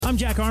I'm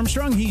Jack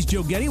Armstrong. He's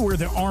Joe Getty. We're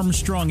the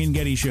Armstrong and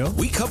Getty Show.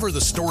 We cover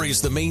the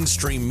stories the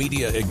mainstream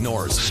media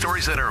ignores.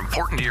 Stories that are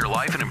important to your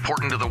life and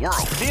important to the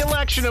world. The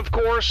election, of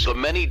course. The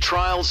many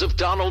trials of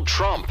Donald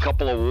Trump.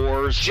 Couple of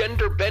wars.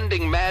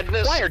 Gender-bending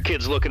madness. Why are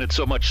kids looking at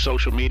so much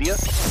social media?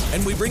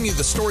 And we bring you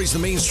the stories the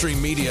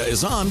mainstream media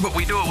is on, but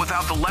we do it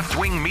without the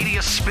left-wing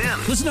media spin.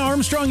 Listen to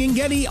Armstrong and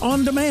Getty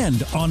on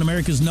demand on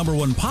America's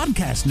 #1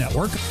 podcast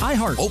network,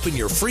 iHeart. Open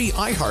your free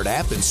iHeart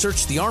app and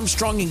search The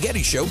Armstrong and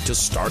Getty Show to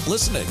start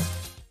listening.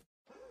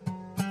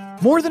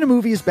 More Than a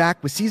Movie is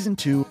back with Season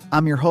 2.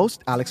 I'm your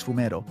host, Alex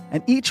Fumero,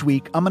 and each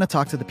week I'm going to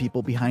talk to the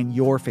people behind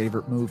your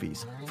favorite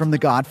movies. From The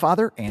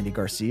Godfather, Andy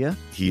Garcia.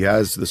 He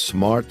has the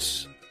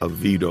smarts of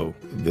Vito,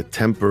 the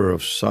temper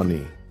of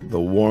Sonny, the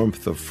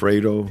warmth of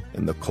Fredo,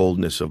 and the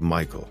coldness of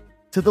Michael.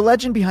 To the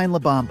legend behind La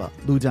Bamba,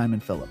 Lou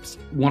Diamond Phillips.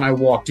 When I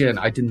walked in,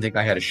 I didn't think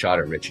I had a shot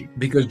at Richie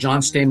because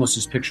John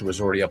Stamos' picture was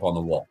already up on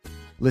the wall.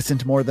 Listen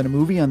to More Than a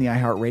Movie on the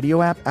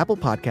iHeartRadio app, Apple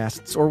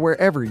Podcasts, or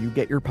wherever you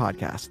get your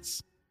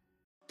podcasts.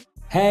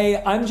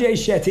 Hey, I'm Jay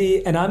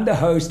Shetty, and I'm the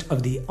host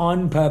of the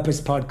On Purpose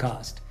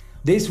podcast.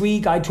 This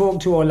week, I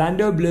talked to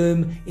Orlando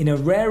Bloom in a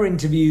rare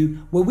interview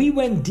where we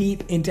went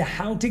deep into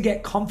how to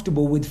get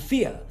comfortable with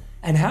fear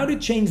and how to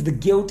change the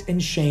guilt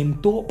and shame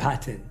thought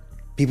pattern.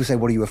 People say,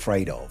 what are you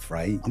afraid of,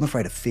 right? I'm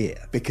afraid of fear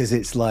because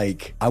it's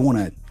like I want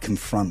to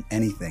confront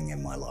anything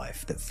in my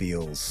life that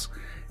feels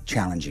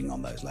challenging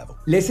on those levels.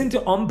 Listen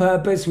to On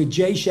Purpose with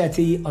Jay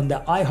Shetty on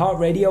the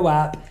iHeartRadio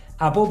app,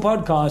 Apple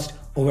Podcast,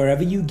 or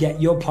wherever you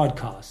get your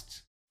podcasts.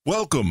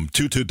 Welcome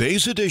to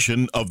today's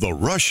edition of the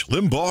Rush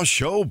Limbaugh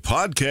Show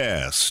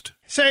podcast.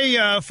 Say,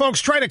 folks,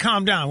 try to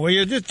calm down, will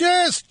you?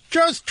 Just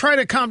try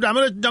to calm down.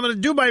 I'm gonna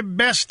do my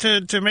best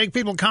to make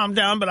people calm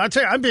down, but I'll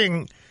tell you,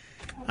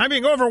 I'm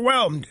being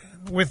overwhelmed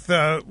with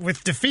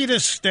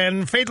defeatist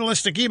and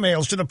fatalistic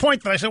emails to the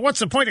point that I said, what's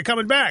the point of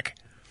coming back?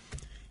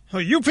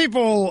 Well, you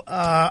people,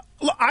 I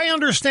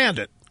understand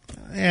it,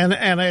 and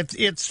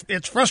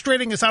it's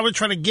frustrating as I was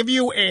trying to give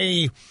you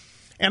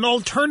an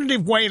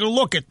alternative way to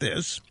look at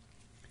this,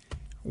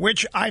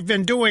 which I've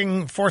been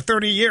doing for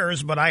 30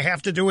 years, but I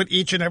have to do it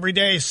each and every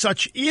day.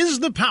 Such is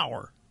the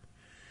power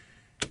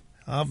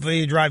of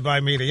the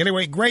drive-by media.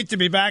 Anyway, great to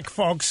be back,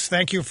 folks.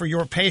 Thank you for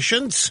your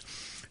patience.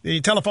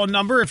 The telephone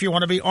number, if you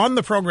want to be on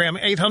the program,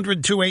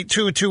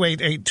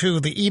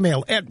 800-282-2882. The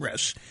email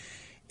address,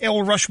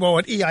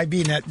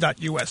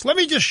 lrushmo@eibnet.us. Let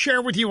me just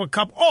share with you a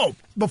couple. Oh,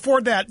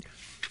 before that,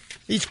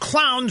 these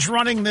clowns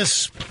running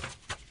this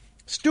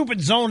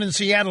stupid zone in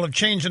Seattle have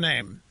changed the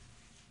name.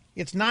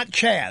 It's not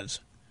Chaz.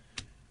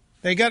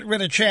 They got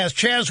rid of Chaz.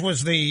 Chaz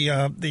was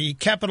the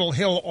Capitol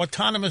Hill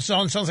Autonomous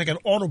Zone. Sounds like an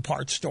auto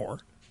parts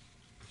store.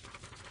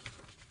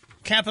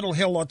 Capitol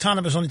Hill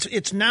Autonomous Zone.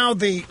 It's now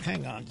the.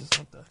 Hang on.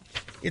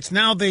 It's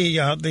now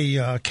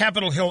the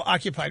Capitol Hill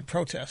Occupied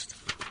Protest.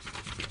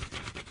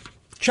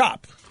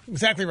 CHOP.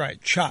 Exactly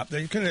right. CHOP.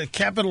 The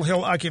Capitol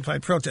Hill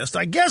Occupied Protest.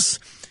 I guess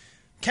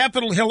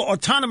Capitol Hill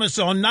Autonomous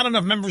Zone. Not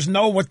enough members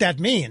know what that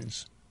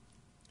means,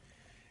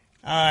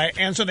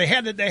 and so they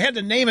had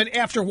to name it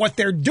after what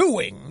they're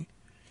doing,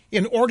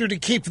 in order to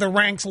keep the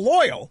ranks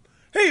loyal.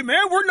 Hey,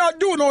 man, we're not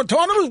doing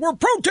autonomous. We're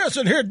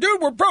protesting here,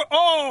 dude.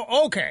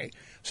 Oh, okay.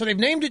 So they've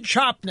named it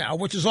CHOP now,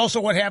 which is also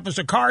what happens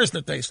to cars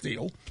that they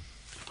steal,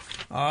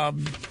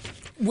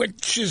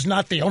 which is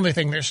not the only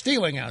thing they're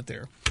stealing out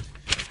there.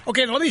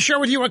 Okay, now let me share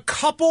with you a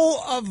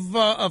couple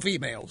of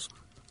emails.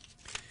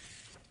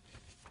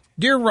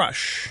 Dear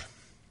Rush,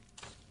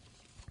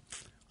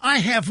 I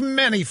have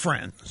many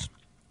friends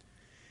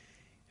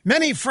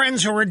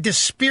who are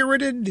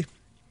dispirited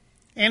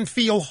and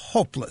feel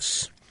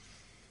hopeless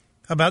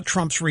about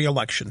Trump's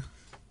reelection.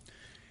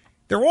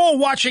 They're all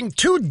watching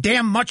too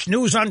damn much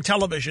news on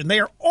television.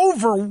 They are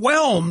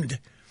overwhelmed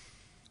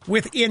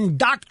with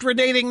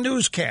indoctrinating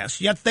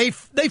newscasts, yet they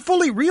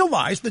fully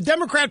realize the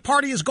Democrat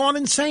Party has gone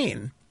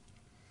insane.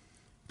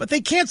 But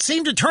they can't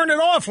seem to turn it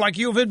off like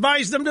you've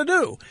advised them to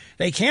do.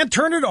 They can't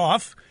turn it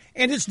off,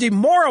 and it's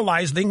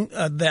demoralizing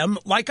them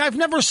like I've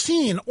never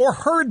seen or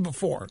heard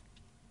before.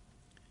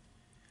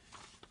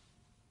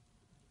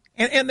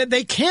 And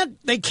they can't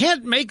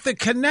make the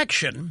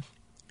connection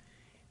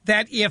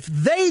that if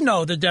they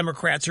know the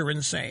Democrats are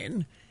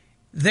insane,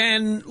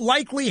 then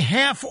likely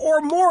half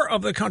or more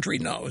of the country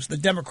knows the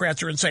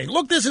Democrats are insane.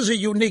 Look, this is a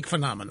unique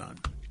phenomenon.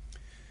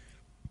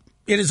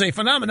 It is a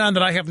phenomenon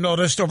that I have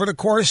noticed over the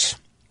course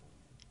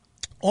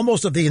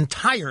almost of the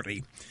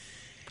entirety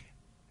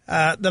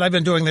that I've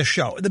been doing this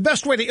show. The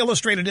best way to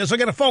illustrate it is I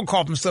get a phone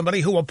call from somebody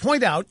who will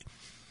point out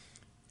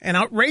an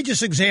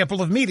outrageous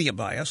example of media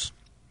bias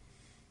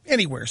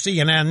anywhere,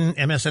 CNN,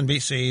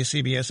 MSNBC,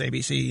 CBS,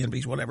 ABC,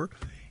 NBC, whatever,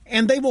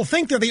 and they will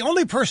think they're the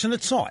only person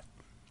that saw it.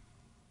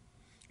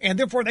 And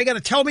therefore, they got to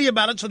tell me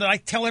about it so that I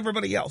tell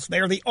everybody else. They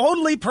are the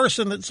only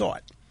person that saw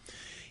it.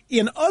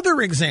 In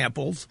other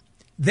examples,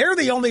 they're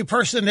the only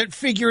person that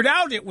figured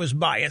out it was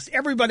biased.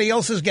 Everybody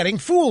else is getting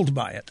fooled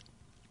by it.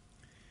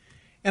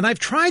 And I've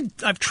tried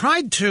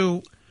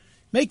to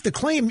make the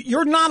claim,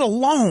 you're not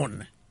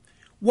alone.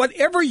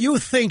 Whatever you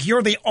think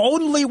you're the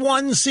only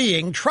one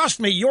seeing, trust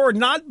me, you're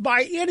not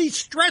by any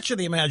stretch of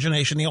the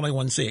imagination the only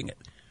one seeing it.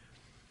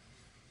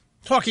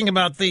 Talking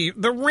about the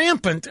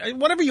rampant,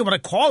 whatever you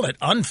want to call it,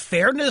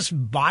 unfairness,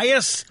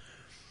 bias,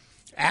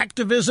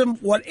 activism,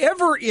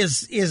 whatever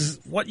is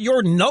what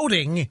you're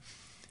noting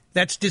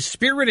that's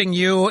dispiriting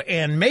you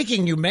and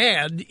making you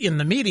mad in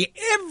the media,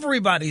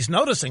 everybody's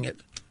noticing it.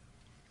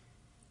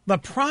 The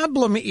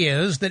problem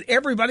is that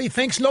everybody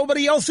thinks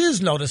nobody else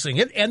is noticing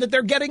it and that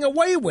they're getting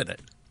away with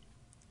it.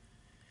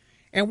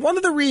 And one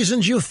of the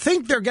reasons you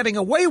think they're getting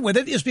away with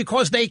it is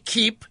because they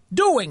keep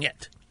doing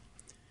it.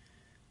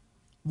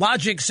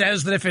 Logic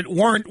says that if it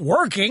weren't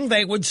working,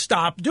 they would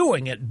stop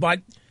doing it.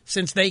 But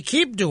since they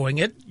keep doing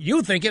it,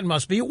 you think it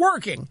must be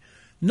working.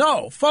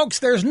 No, folks,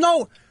 there's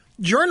no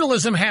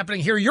journalism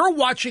happening here. You're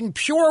watching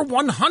pure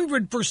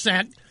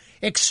 100%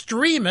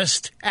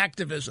 extremist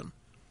activism.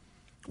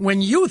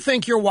 When you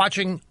think you're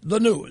watching the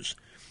news,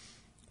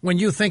 when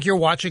you think you're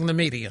watching the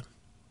media,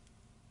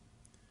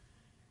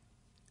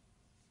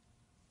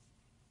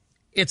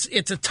 it's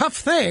a tough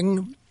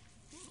thing.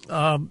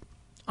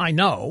 I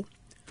know.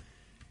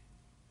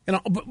 You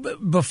know,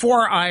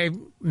 before I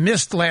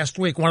missed last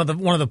week, one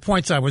of the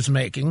points I was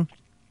making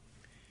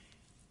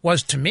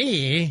was, to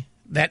me,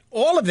 that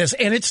all of this,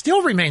 and it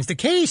still remains the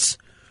case,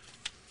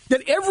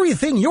 that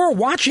everything you're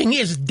watching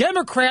is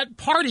Democrat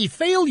Party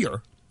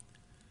failure.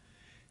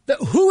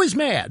 Who is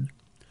mad?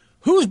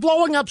 Who's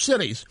blowing up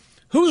cities?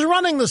 Who's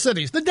running the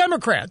cities? The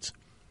Democrats.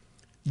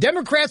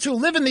 Democrats who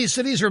live in these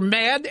cities are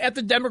mad at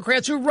the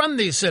Democrats who run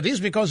these cities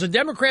because the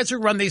Democrats who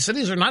run these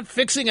cities are not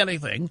fixing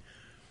anything.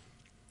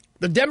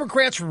 The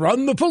Democrats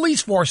run the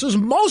police forces.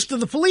 Most of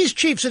the police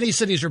chiefs in these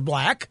cities are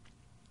black.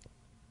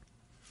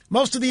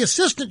 Most of the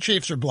assistant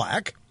chiefs are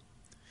black.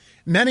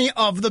 Many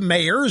of the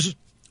mayors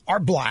are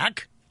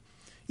black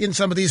in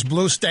some of these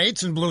blue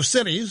states and blue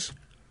cities.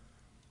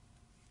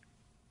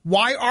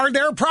 Why are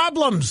there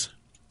problems?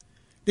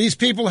 These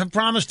people have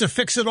promised to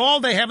fix it all.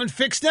 They haven't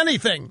fixed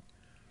anything.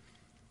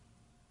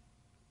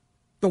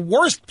 The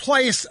worst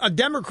place a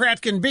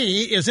Democrat can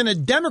be is in a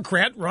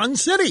Democrat-run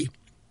city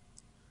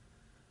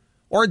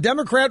or a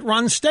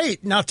Democrat-run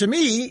state. Now, to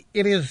me,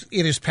 it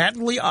is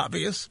patently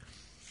obvious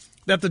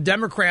that the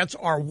Democrats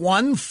are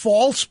one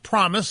false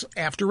promise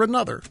after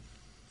another,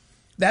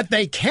 that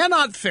they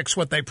cannot fix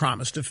what they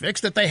promised to fix,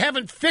 that they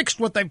haven't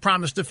fixed what they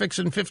promised to fix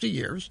in 50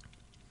 years.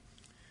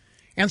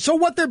 And so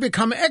what they've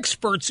become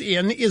experts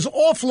in is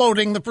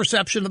offloading the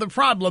perception of the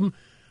problem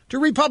to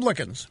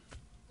Republicans.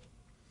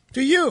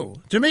 To you,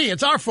 to me,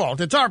 it's our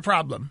fault. It's our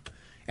problem.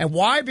 And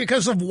why?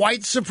 Because of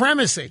white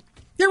supremacy.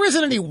 There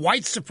isn't any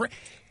white supremacy.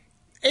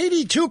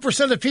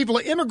 82% of people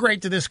who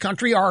immigrate to this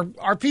country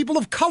are people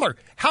of color.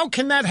 How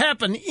can that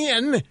happen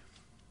in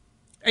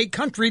a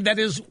country that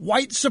is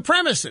white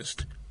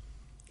supremacist?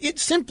 It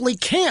simply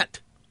can't.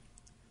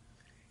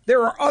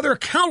 There are other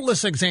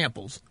countless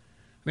examples.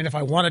 I mean, if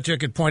I wanted to, I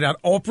could point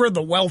out Oprah,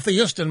 the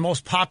wealthiest and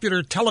most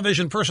popular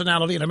television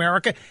personality in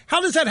America.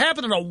 How does that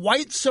happen in a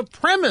white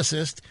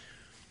supremacist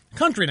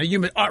country?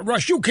 Now,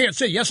 Rush, you can't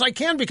say. Yes, I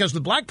can, because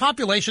the black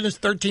population is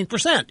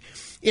 13%.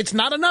 It's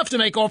not enough to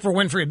make Oprah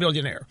Winfrey a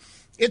billionaire.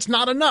 It's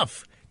not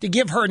enough to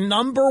give her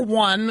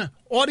 #1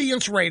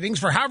 audience ratings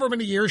for however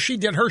many years she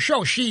did her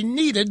show. She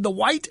needed the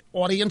white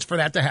audience for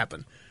that to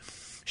happen.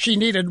 She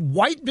needed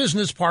white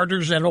business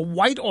partners and a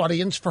white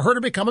audience for her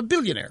to become a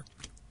billionaire.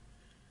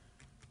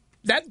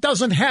 That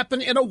doesn't happen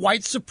in a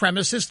white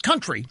supremacist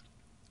country.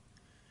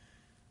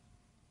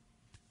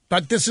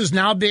 But this is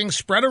now being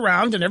spread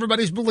around and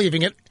everybody's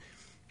believing it.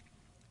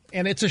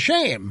 And it's a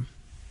shame.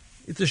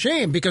 It's a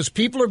shame because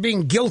people are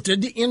being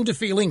guilted into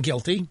feeling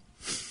guilty.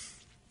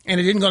 And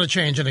it isn't going to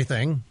change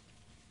anything.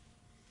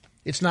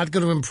 It's not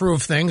going to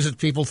improve things that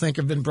people think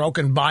have been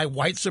broken by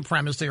white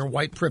supremacy or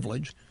white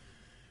privilege.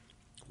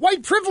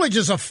 White privilege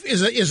is a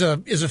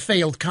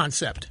failed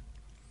concept.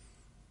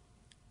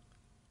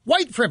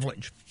 White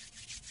privilege.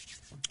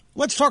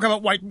 Let's talk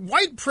about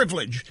white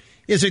privilege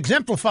is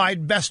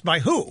exemplified best by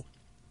who?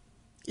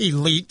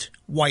 Elite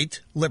white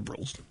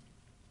liberals.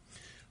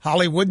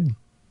 Hollywood,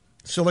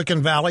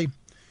 Silicon Valley,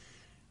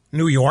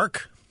 New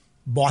York,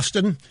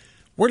 Boston.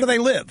 Where do they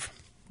live?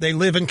 They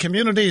live in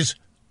communities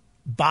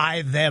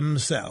by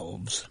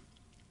themselves.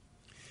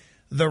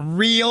 The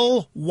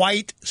real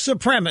white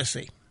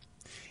supremacy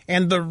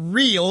and the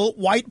real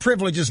white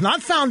privilege is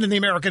not found in the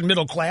American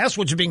middle class,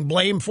 which is being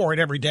blamed for it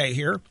every day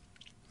here.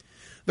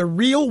 The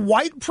real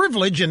white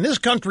privilege in this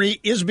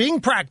country is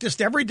being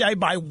practiced every day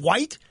by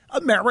white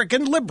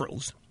American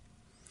liberals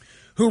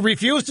who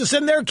refuse to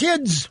send their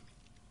kids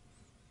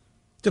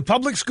to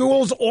public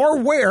schools or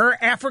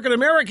where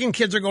African-American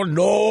kids are going,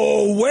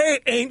 no way,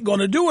 ain't going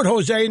to do it,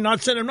 Jose,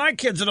 not sending my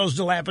kids to those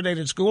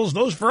dilapidated schools,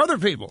 those for other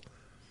people.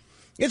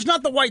 It's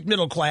not the white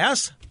middle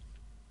class.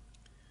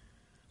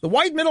 The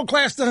white middle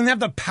class doesn't have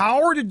the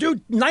power to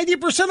do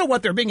 90% of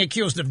what they're being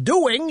accused of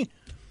doing.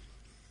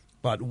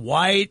 But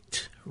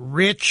white,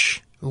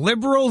 rich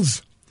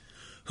liberals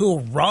who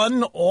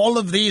run all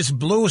of these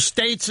blue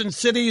states and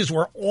cities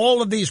where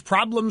all of these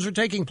problems are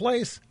taking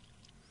place,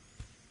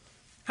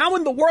 How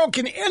in the world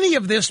can any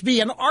of this be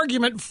an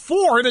argument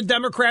for the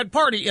Democrat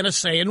Party in a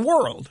sane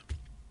world?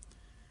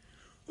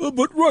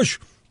 But Rush,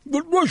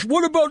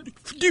 what about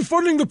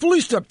defunding the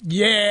police stuff?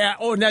 Yeah.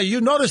 Oh, now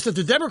you notice that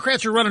the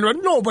Democrats are running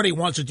around. Nobody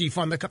wants to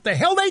defund the cops. The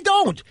hell they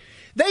don't.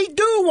 They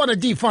do want to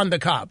defund the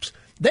cops.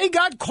 They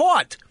got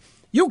caught.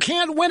 You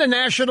can't win a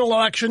national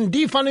election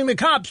defunding the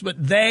cops,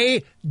 but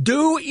they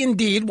do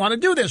indeed want to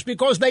do this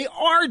because they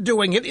are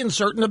doing it in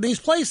certain of these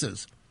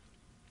places.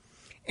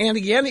 And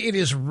again, it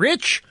is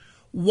rich,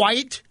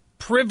 white,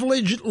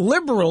 privileged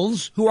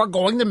liberals who are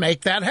going to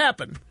make that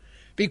happen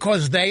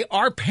because they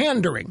are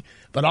pandering.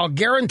 But I'll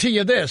guarantee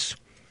you this,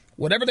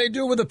 whatever they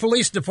do with the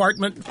police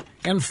department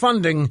and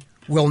funding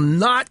will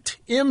not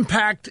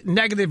impact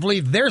negatively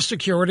their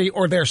security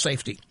or their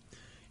safety.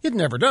 It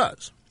never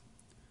does.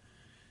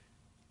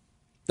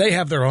 They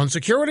have their own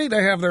security.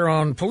 They have their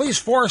own police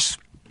force.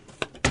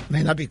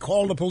 May not be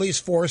called a police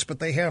force, but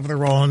they have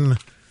their own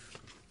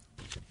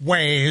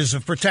ways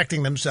of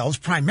protecting themselves,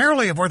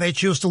 primarily of where they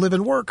choose to live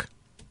and work.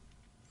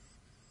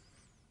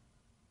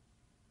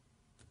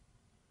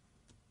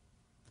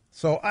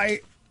 So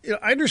I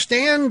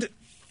understand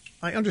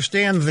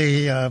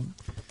the,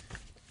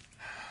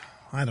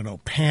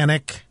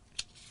 panic.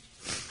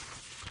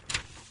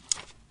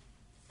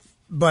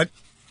 But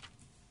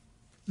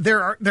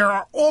there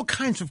are all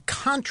kinds of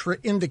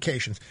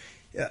contraindications.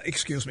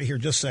 Excuse me here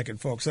just a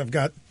second, folks. I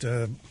got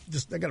to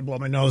blow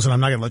my nose, and I'm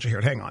not going to let you hear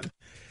it. Hang on.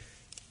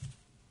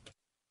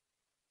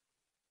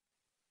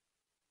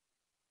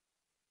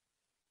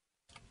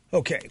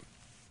 Okay.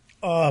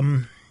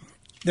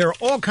 There are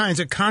all kinds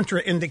of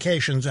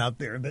contraindications out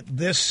there that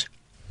this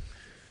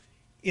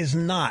is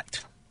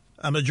not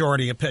a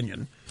majority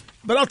opinion.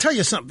 But I'll tell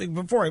you something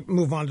before I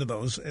move on to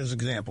those as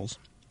examples.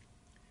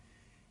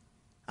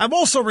 I've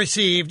also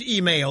received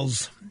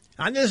emails,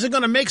 and this is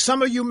going to make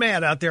some of you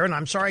mad out there, and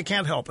I'm sorry I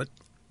can't help it.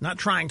 Not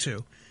trying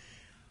to.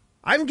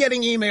 I'm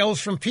getting emails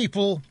from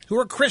people who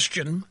are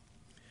Christian,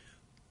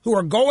 who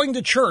are going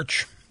to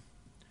church,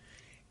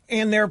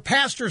 and their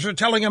pastors are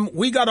telling them,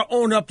 we got to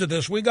own up to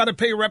this. We got to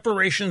pay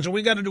reparations, and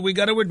we got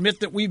to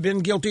admit that we've been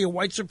guilty of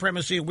white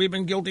supremacy, we've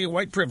been guilty of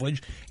white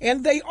privilege,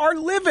 and they are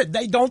livid.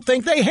 They don't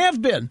think they have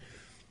been.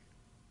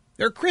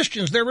 They're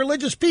Christians. They're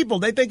religious people.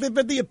 They think they've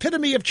been the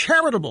epitome of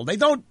charitable. They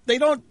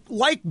don't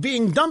like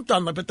being dumped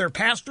on them, but their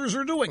pastors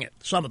are doing it.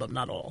 Some of them,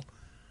 not all.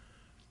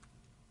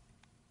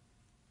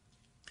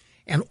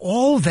 And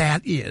all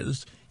that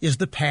is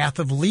the path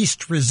of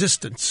least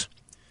resistance.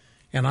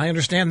 And I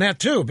understand that,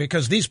 too,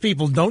 because these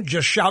people don't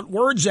just shout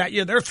words at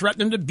you. They're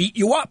threatening to beat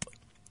you up.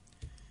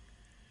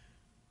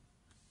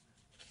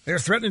 They're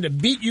threatening to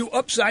beat you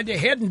upside the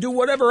head and do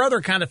whatever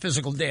other kind of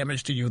physical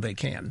damage to you they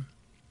can.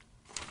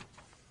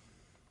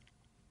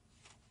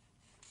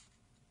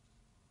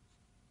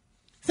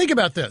 Think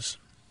about this.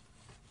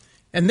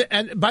 And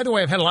by the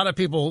way, I've had a lot of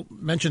people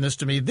mention this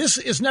to me. This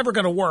is never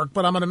going to work,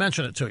 but I'm going to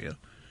mention it to you.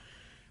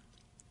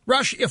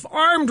 Rush, if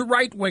armed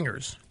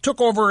right-wingers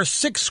took over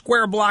 6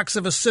 square blocks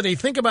of a city,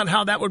 think about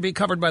how that would be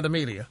covered by the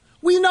media.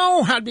 We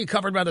know how it'd be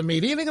covered by the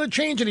media. It ain't going to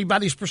change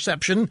anybody's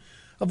perception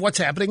of what's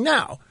happening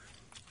now.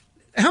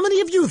 How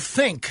many of you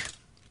think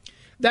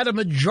that a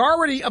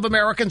majority of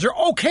Americans are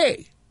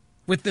okay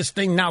with this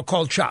thing now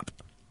called CHOP?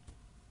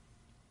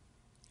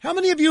 How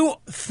many of you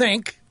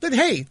think that,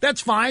 hey,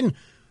 that's fine.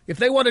 If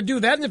they want to do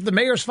that and if the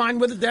mayor's fine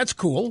with it, that's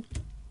cool.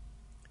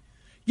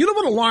 You know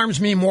what alarms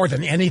me more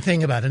than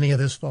anything about any of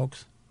this,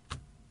 folks?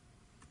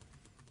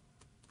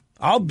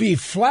 I'll be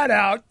flat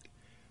out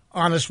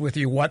honest with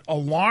you. What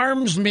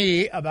alarms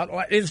me about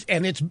it,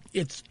 and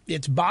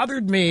it's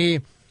bothered me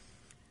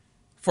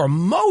for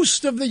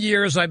most of the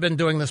years I've been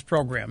doing this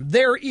program.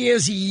 There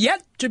is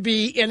yet to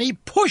be any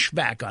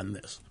pushback on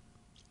this.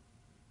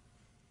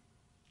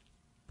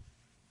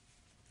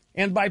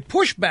 And by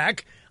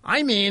pushback,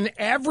 I mean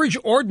average,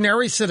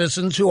 ordinary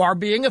citizens who are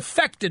being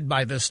affected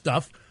by this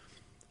stuff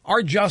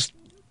are just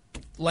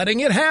letting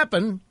it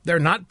happen. They're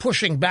not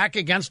pushing back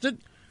against it.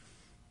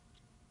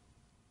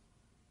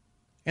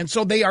 And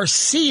so they are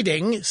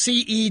ceding,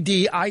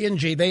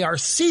 C-E-D-I-N-G, they are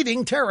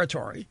ceding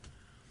territory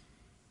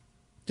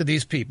to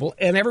these people.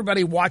 And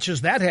everybody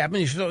watches that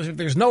happen. So if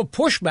there's no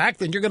pushback,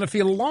 then you're going to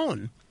feel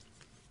alone.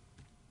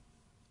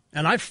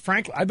 And I've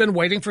been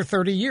waiting for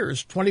 30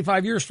 years,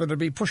 25 years for there to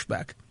be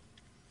pushback.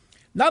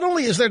 Not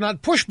only is there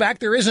not pushback,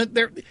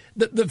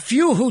 the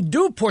few who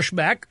do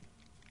pushback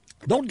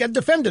don't get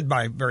defended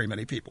by very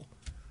many people.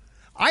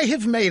 I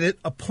have made it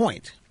a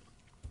point,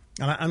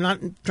 and I'm not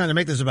trying to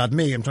make this about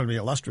me, I'm trying to be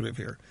illustrative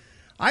here.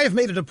 I have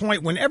made it a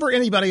point whenever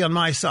anybody on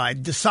my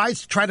side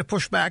decides to try to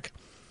push back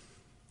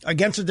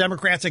against the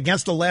Democrats,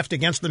 against the left,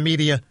 against the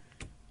media,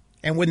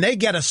 and when they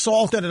get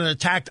assaulted and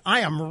attacked, I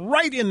am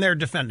right in there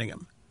defending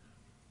them,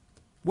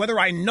 whether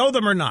I know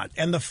them or not.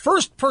 And the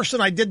first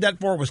person I did that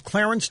for was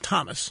Clarence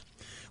Thomas,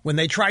 when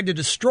they tried to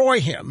destroy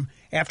him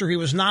after he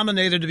was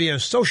nominated to be an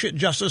Associate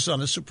Justice on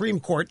the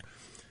Supreme Court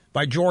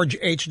by George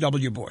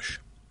H.W. Bush.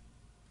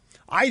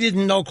 I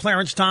didn't know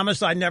Clarence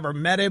Thomas. I never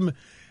met him.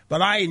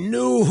 But I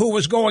knew who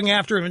was going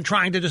after him and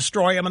trying to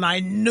destroy him, and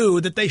I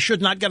knew that they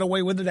should not get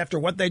away with it after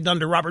what they'd done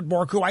to Robert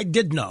Bork, who I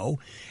did know,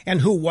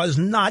 and who was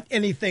not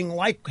anything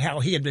like how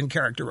he had been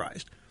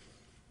characterized.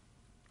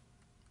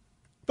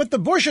 But the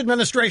Bush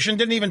administration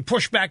didn't even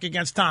push back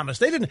against Thomas.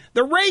 They didn't.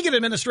 The Reagan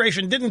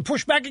administration didn't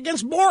push back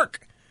against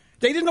Bork.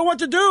 They didn't know what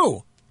to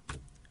do.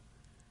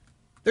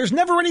 There's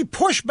never any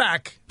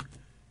pushback.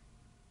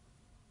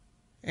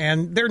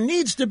 And there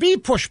needs to be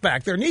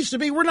pushback. There needs to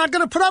be, we're not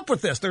going to put up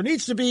with this. There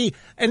needs to be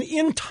an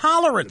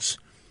intolerance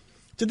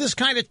to this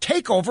kind of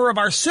takeover of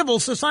our civil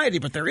society,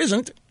 but there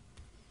isn't.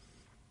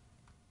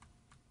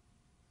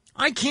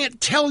 I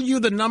can't tell you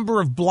the number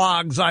of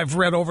blogs I've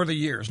read over the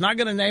years. Not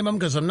going to name them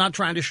because I'm not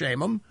trying to shame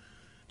them.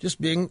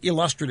 Just being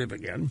illustrative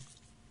again.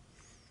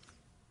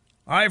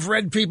 I've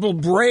read people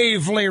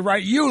bravely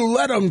write, you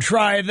let them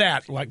try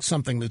that, like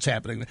something that's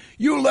happening.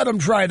 You let them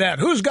try that.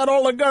 Who's got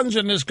all the guns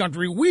in this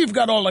country? We've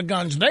got all the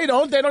guns. They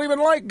don't. They don't even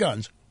like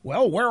guns.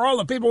 Well, where are all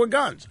the people with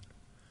guns?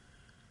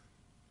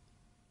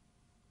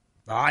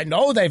 I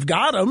know they've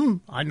got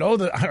them. I know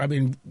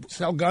that,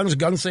 sell guns,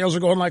 gun sales are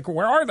going like,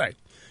 where are they?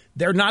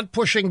 They're not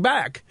pushing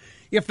back.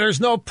 If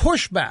there's no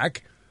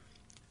pushback,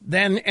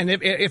 then, and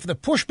if the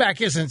pushback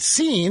isn't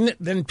seen,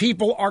 then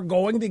people are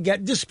going to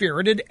get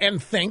dispirited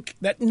and think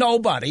that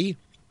nobody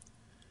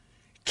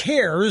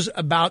cares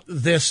about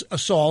this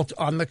assault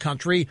on the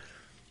country.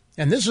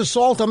 And this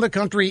assault on the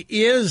country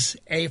is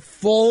a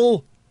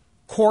full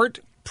court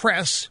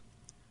press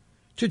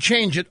to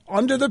change it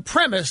under the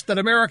premise that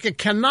America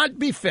cannot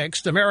be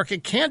fixed, America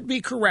can't be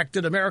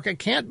corrected, America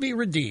can't be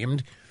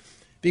redeemed,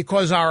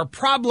 because our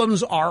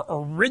problems are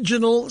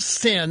original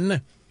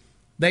sin.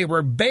 They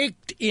were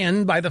baked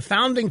in by the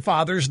Founding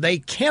Fathers. They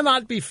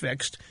cannot be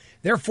fixed.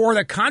 Therefore,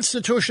 the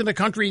Constitution of the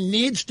country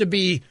needs to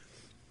be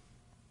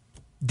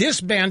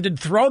disbanded,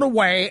 thrown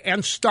away,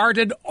 and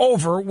started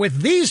over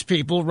with these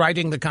people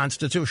writing the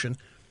Constitution.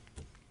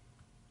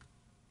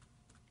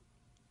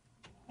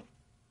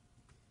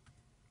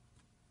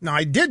 Now,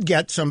 I did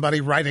get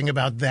somebody writing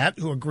about that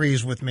who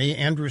agrees with me.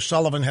 Andrew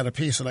Sullivan had a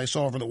piece that I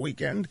saw over the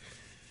weekend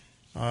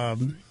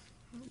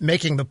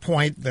making the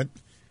point that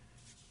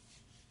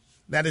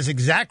that is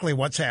exactly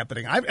what's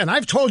happening.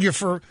 I've told you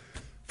for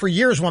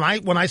years when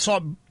I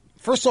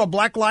first saw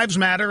Black Lives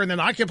Matter and then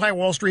Occupy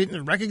Wall Street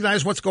and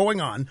recognized what's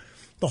going on,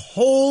 the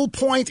whole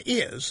point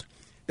is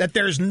that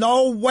there's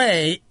no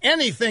way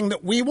anything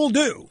that we will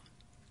do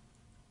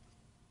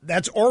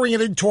that's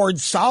oriented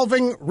towards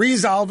solving,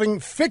 resolving,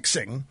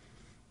 fixing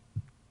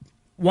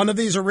one of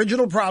these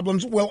original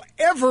problems will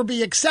ever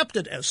be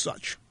accepted as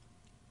such.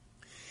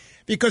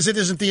 Because it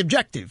isn't the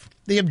objective.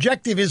 The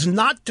objective is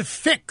not to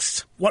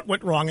fix what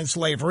went wrong in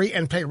slavery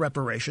and pay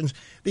reparations.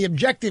 The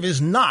objective is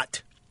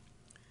not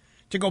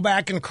to go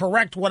back and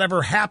correct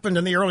whatever happened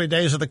in the early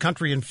days of the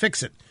country and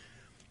fix it.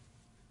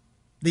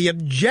 The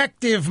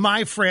objective,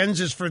 my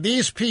friends, is for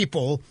these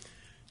people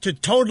to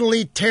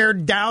totally tear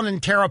down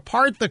and tear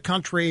apart the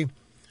country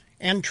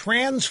and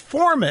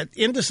transform it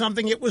into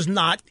something it was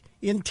not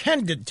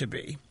intended to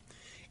be.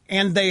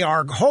 And they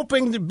are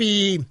hoping to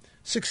be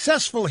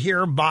successful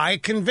here by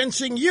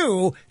convincing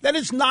you that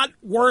it's not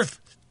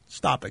worth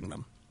stopping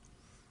them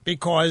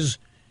because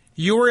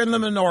you are in the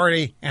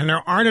minority and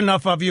there aren't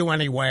enough of you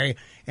anyway.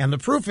 And the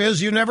proof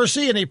is you never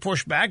see any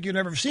pushback. You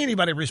never see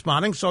anybody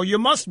responding. So you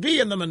must be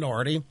in the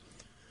minority.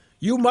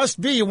 You must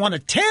be one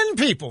of 10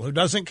 people who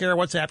doesn't care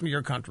what's happening to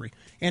your country.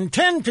 And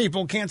 10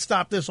 people can't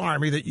stop this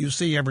army that you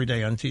see every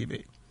day on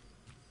TV.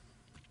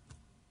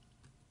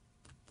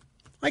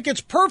 Like,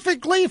 it's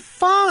perfectly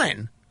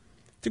fine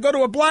to go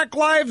to a Black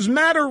Lives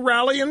Matter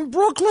rally in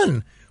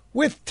Brooklyn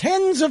with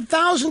tens of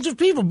thousands of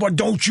people. But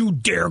don't you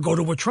dare go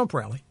to a Trump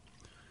rally.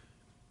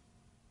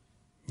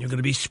 You're going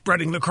to be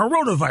spreading the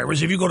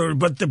coronavirus if you go to,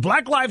 but the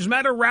Black Lives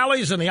Matter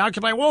rallies and the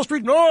Occupy Wall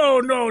Street,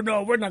 no,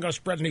 we're not going to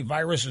spread any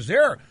viruses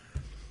there.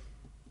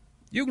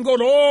 You can go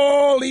to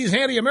all these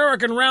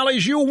anti-American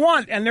rallies you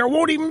want, and there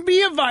won't even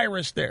be a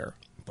virus there.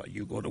 But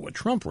you go to a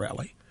Trump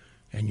rally,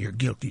 and you're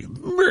guilty of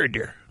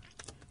murder.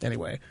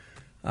 Anyway,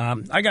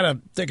 I got to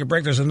take a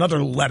break. There's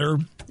another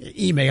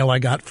email I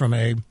got from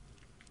a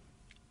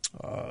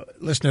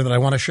listener that I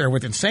want to share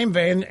with you in the same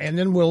vein, and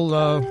then we'll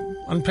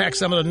unpack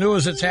some of the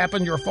news that's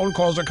happened. Your phone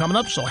calls are coming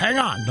up, so hang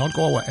on. Don't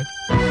go away.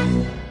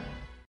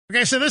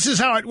 Okay, so this is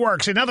how it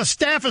works. See, now the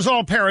staff is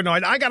all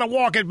paranoid. I got to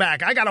walk it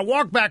back. I got to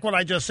walk back what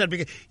I just said.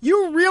 Because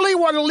you really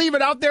want to leave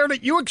it out there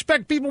that you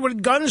expect people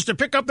with guns to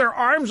pick up their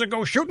arms and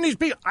go shooting these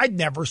people? I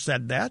never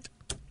said that.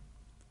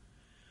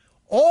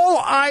 All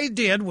I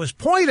did was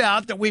point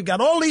out that we've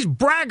got all these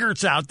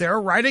braggarts out there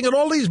writing in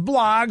all these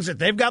blogs that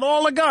they've got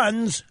all the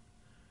guns.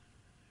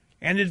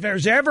 And if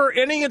there's ever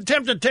any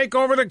attempt to take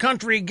over the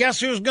country, guess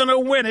who's going to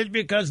win it?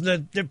 Because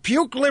the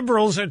puke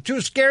liberals are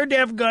too scared to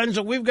have guns,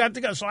 and we've got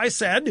to go. So I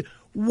said,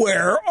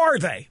 where are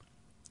they?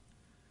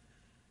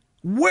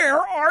 Where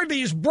are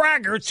these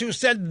braggarts who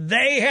said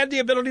they had the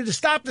ability to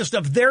stop this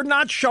stuff? They're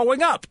not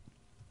showing up.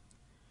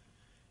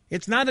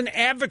 It's not an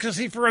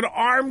advocacy for an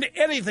armed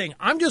anything.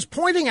 I'm just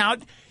pointing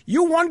out,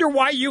 you wonder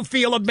why you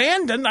feel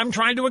abandoned. I'm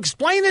trying to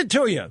explain it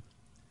to you.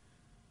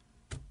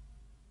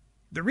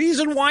 The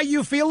reason why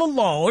you feel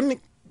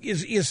alone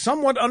is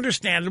somewhat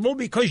understandable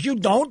because you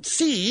don't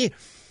see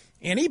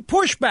any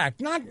pushback.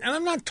 And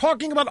I'm not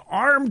talking about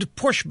armed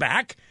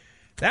pushback.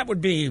 That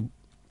would be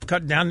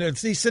cut down.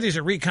 These cities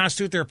that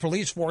reconstitute their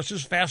police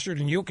forces faster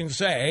than you can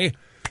say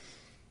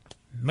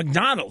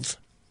McDonald's.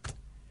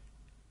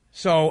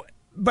 So,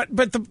 but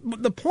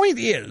the point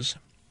is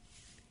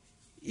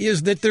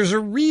that there's a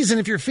reason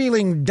if you're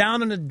feeling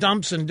down in the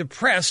dumps and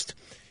depressed,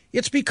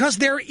 it's because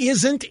there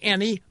isn't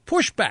any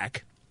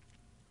pushback.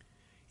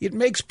 It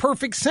makes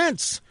perfect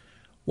sense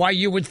why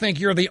you would think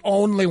you're the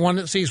only one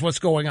that sees what's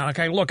going on.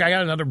 Okay, look, I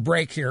got another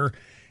break here,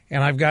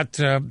 and I've got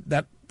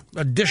that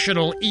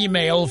additional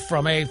email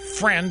from a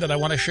friend that I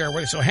want to share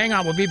with you. So hang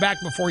on, we'll be back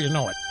before you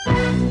know it.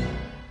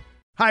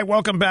 Hi,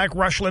 welcome back.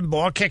 Rush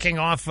Limbaugh kicking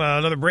off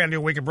another brand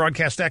new week of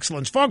broadcast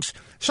excellence. Folks,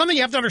 something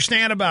you have to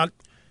understand about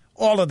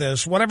all of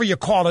this, whatever you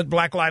call it,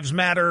 Black Lives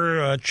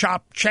Matter,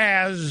 Chop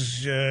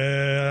Chaz,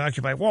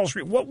 Occupy Wall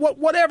Street,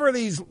 whatever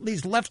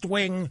these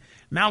left-wing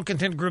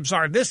malcontent groups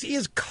are, this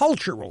is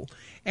cultural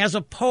as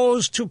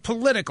opposed to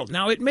political.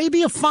 Now, it may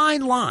be a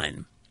fine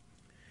line,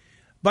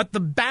 but the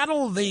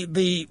battle,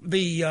 the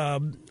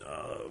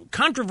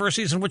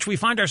controversies in which we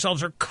find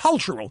ourselves are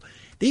cultural.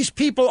 These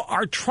people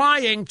are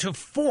trying to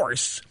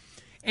force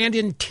and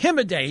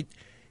intimidate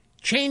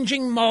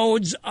changing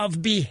modes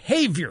of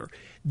behavior.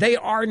 They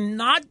are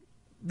not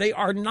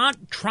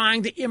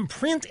trying to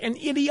imprint an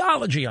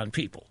ideology on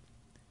people.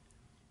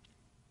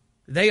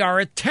 They are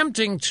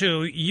attempting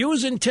to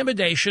use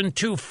intimidation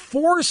to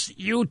force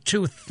you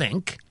to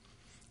think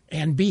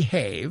and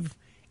behave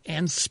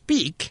and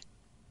speak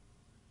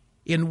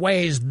in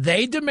ways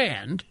they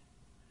demand,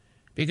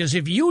 because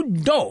if you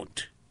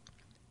don't,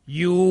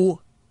 you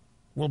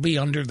will be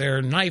under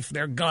their knife,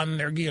 their gun,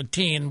 their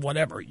guillotine,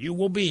 whatever. You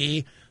will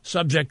be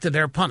subject to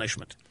their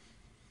punishment.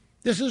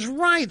 This is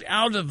right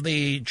out of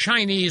the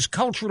Chinese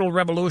Cultural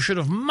Revolution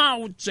of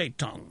Mao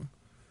Zedong.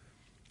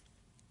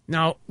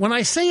 Now, when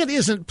I say it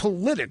isn't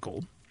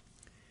political,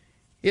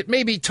 it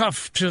may be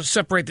tough to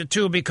separate the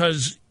two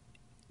because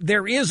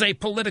there is a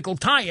political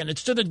tie-in.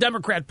 It's to the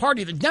Democrat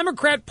Party. The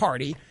Democrat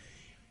Party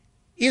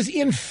is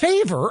in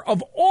favor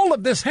of all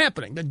of this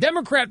happening. The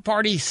Democrat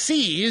Party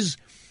sees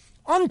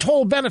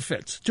untold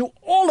benefits to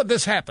all of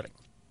this happening.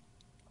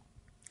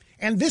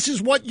 And this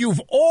is what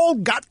you've all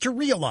got to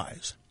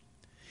realize.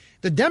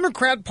 The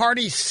Democrat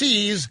Party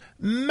sees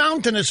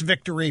mountainous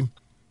victory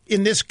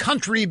in this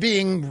country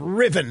being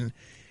riven,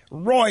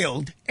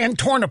 roiled, and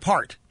torn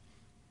apart.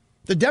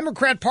 The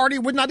Democrat Party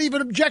would not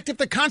even object if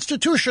the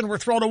Constitution were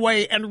thrown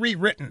away and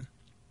rewritten.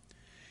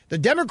 The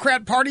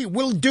Democrat Party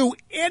will do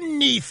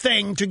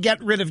anything to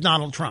get rid of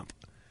Donald Trump.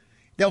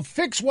 They'll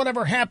fix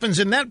whatever happens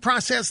in that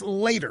process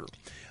later.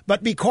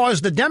 But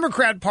because the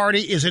Democrat Party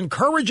is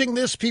encouraging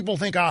this, people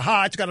think,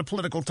 aha, it's got a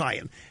political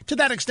tie-in. To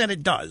that extent,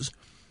 it does.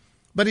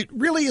 But it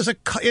really is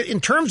in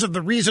terms of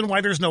the reason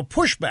why there's no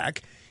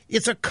pushback,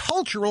 it's a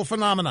cultural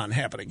phenomenon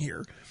happening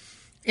here.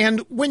 And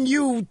when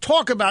you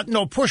talk about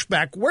no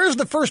pushback, where's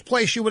the first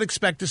place you would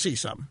expect to see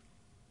some?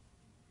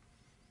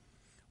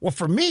 Well,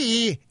 for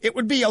me, it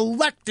would be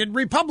elected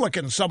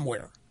Republicans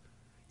somewhere,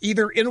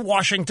 either in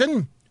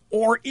Washington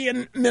or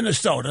in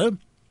Minnesota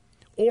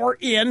or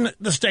in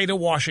the state of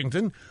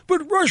Washington.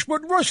 But Rush,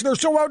 they're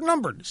so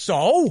outnumbered.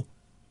 So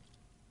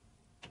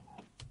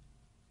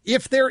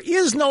if there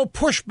is no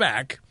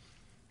pushback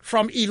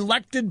from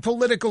elected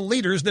political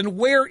leaders, then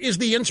where is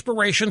the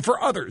inspiration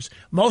for others?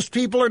 Most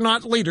people are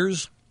not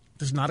leaders.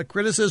 This is not a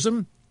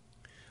criticism.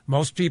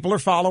 Most people are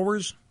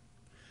followers.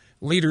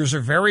 Leaders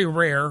are very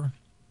rare.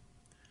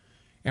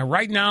 And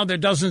right now there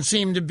doesn't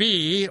seem to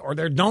be, or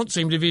there don't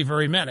seem to be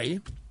very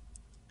many,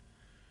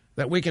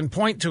 that we can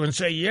point to and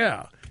say,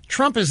 yeah,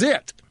 Trump is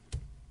it.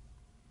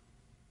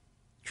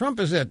 Trump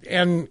is it.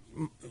 And,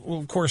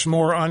 of course,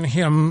 more on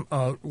him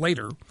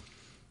later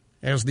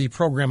as the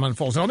program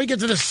unfolds. Now, let me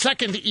get to the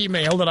second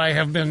email that I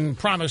have been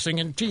promising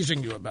and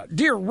teasing you about.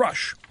 Dear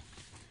Rush,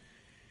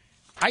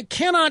 I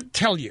cannot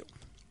tell you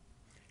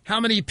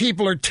how many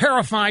people are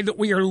terrified that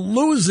we are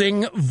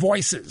losing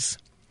voices.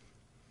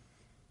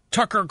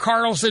 Tucker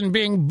Carlson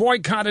being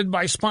boycotted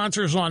by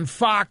sponsors on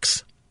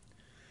Fox.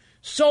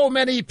 So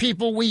many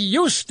people we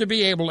used to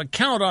be able to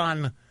count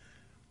on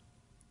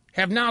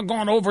have now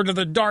gone over to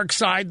the dark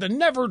side. The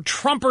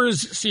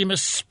never-Trumpers seem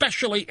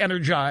especially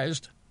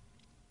energized.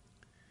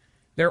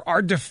 There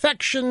are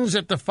defections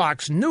at the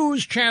Fox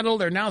News channel.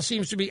 There now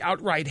seems to be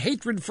outright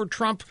hatred for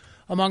Trump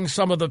among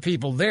some of the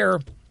people there.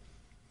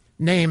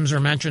 Names are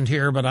mentioned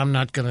here, but I'm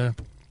not going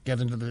to get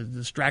into the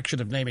distraction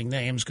of naming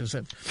names because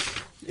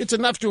it's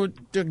enough to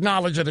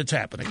acknowledge that it's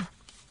happening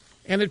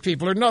and that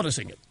people are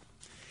noticing it.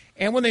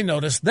 And when they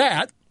notice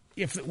that,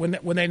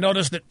 when they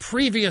notice that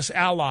previous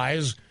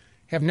allies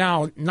have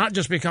now not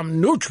just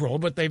become neutral,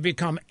 but they've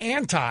become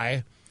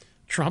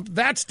anti-Trump,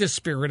 that's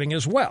dispiriting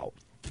as well.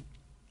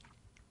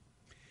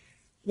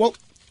 Well,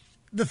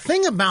 the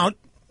thing about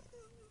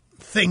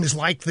things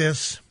like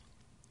this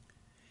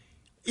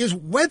is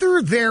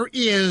whether there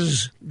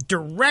is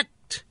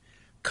direct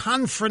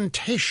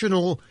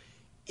confrontational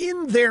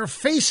in their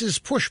faces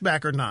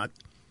pushback or not,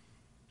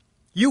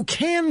 you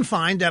can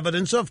find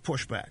evidence of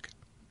pushback.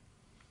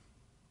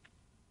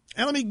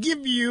 And let me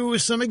give you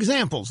some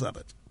examples of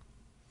it.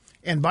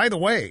 And by the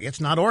way, it's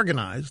not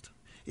organized.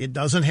 It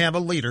doesn't have a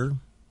leader.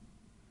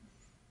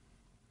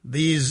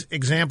 These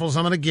examples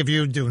I'm going to give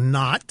you do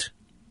not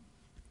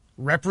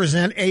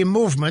represent a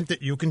movement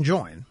that you can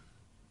join.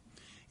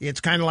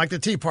 It's kind of like the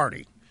Tea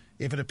Party.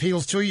 If it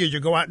appeals to you, you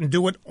go out and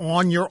do it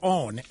on your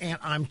own. And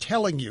I'm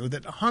telling you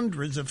that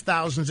hundreds of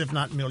thousands, if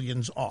not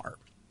millions, are.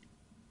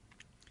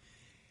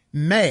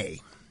 May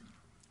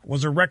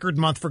was a record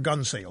month for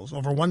gun sales,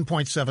 over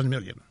 1.7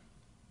 million.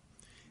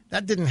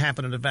 That didn't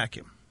happen in a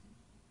vacuum.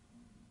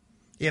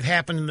 It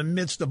happened in the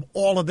midst of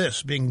all of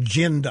this being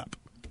ginned up.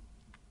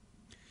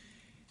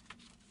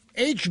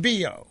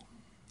 HBO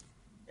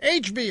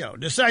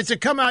decides to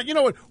come out, you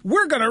know what,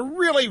 we're going to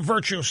really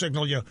virtue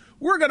signal you.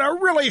 We're going to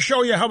really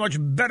show you how much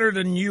better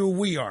than you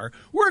we are.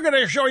 We're going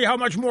to show you how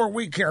much more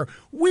we care.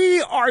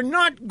 We are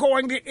not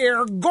going to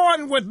air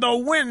Gone with the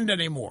Wind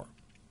anymore.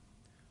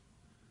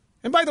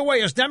 And by the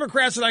way, as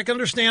Democrats, I can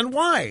understand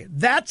why.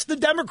 That's the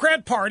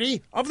Democrat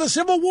Party of the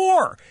Civil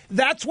War.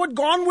 That's what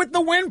Gone with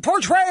the Wind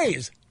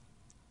portrays.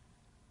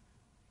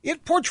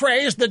 It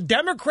portrays the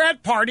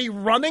Democrat Party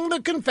running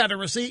the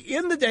Confederacy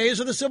in the days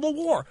of the Civil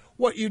War.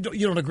 What, you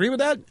don't agree with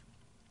that?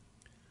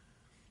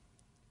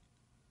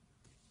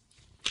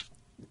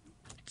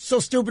 So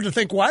stupid to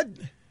think what?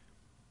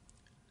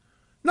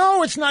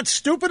 No, it's not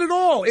stupid at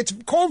all. It's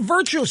called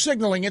virtue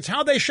signaling. It's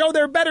how they show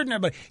they're better than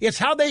everybody. It's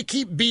how they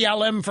keep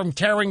BLM from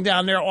tearing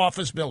down their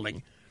office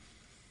building.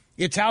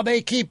 It's how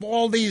they keep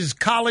all these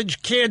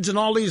college kids and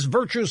all these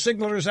virtue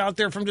signalers out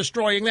there from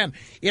destroying them.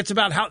 It's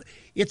about how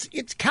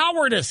it's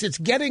cowardice. It's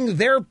getting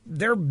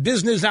their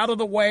business out of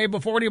the way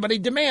before anybody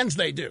demands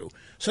they do.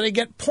 So they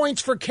get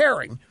points for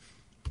caring.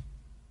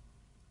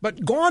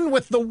 But Gone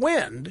with the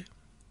Wind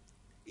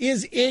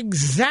is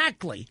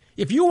exactly,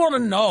 if you want to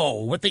know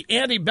what the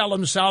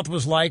antebellum South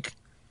was like,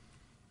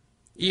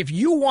 if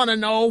you want to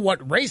know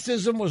what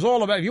racism was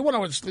all about, if you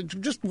want to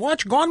just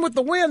watch Gone with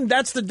the Wind.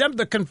 That's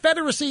the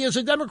Confederacy is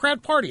a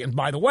Democrat Party. And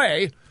by the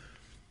way,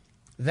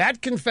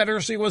 that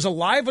Confederacy was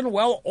alive and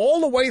well all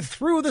the way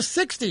through the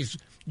 60s.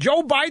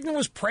 Joe Biden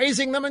was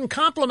praising them and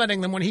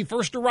complimenting them when he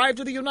first arrived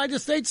to the United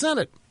States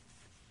Senate.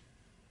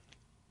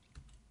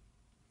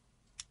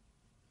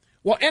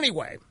 Well,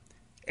 anyway,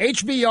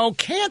 HBO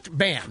can't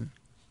ban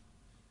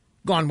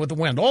Gone with the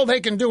Wind. All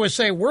they can do is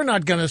say, we're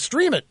not going to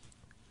stream it.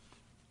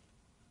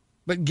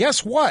 But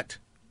guess what?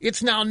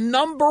 It's now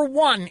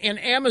 #1 in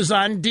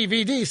Amazon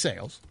DVD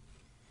sales.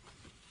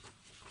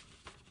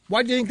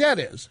 Why do you think that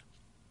is?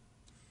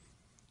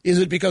 Is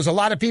it because a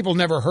lot of people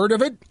never heard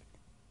of it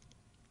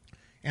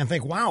and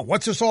think, wow,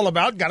 what's this all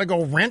about? Got to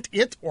go rent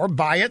it or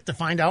buy it to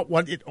find out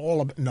what it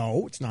all about?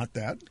 No, it's not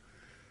that.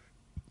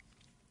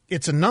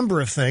 It's a number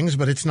of things,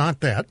 but it's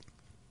not that.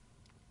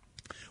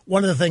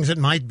 One of the things it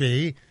might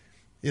be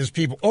is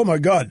people, oh my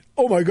God,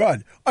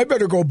 I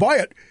better go buy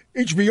it.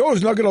 HBO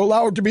is not going to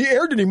allow it to be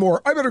aired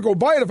anymore. I better go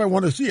buy it if I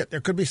want to see it.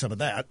 There could be some of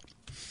that.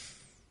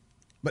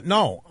 But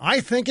no, I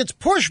think it's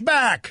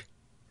pushback.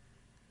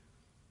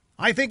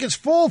 I think it's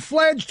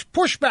full-fledged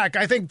pushback.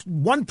 I think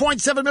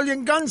 1.7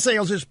 million gun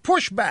sales is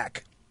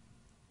pushback.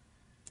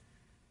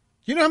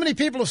 You know how many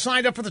people have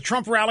signed up for the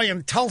Trump rally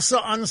in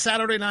Tulsa on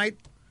Saturday night?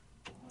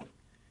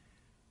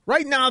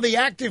 Right now, the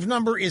active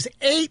number is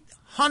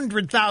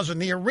 800,000.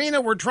 The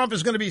arena where Trump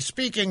is going to be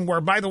speaking,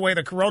 where, by the way,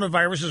 the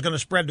coronavirus is going to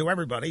spread to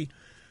everybody,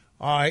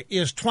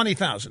 is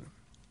 20,000.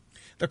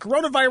 The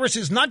coronavirus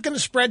is not going to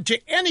spread to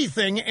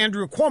anything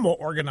Andrew Cuomo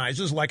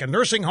organizes, like a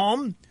nursing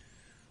home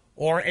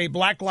or a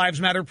Black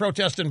Lives Matter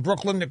protest in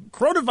Brooklyn. The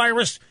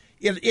coronavirus,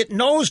 it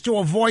knows to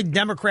avoid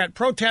Democrat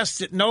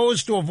protests. It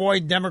knows to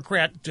avoid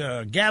Democrat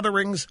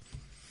gatherings.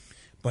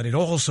 But it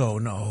also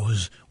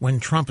knows when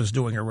Trump is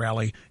doing a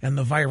rally and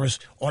the virus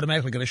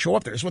automatically going to show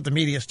up there. It's what the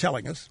media is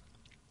telling us.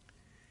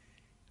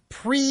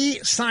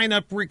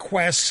 Pre-sign-up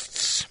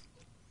requests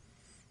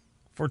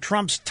for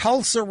Trump's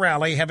Tulsa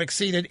rally have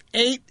exceeded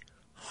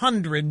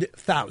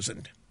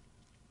 800,000.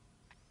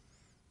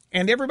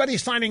 And everybody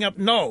signing up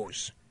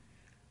knows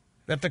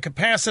that the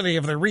capacity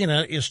of the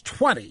arena is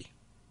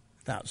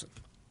 20,000.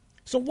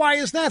 So why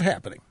is that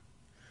happening?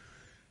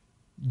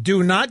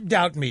 Do not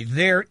doubt me.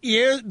 There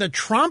is the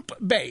Trump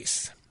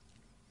base.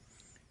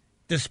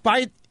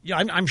 Despite,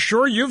 I'm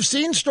sure you've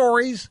seen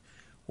stories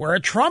where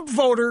a Trump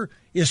voter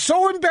is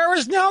so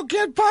embarrassed now,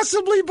 can't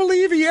possibly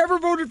believe he ever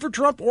voted for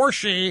Trump or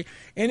she,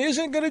 and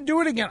isn't going to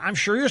do it again. I'm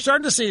sure you're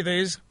starting to see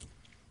these,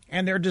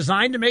 and they're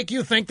designed to make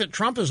you think that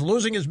Trump is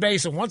losing his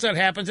base, and once that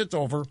happens, it's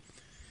over.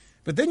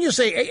 But then you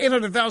say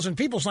 800,000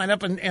 people sign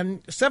up,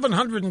 and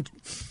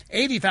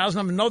 780,000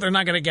 of them know they're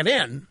not going to get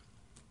in.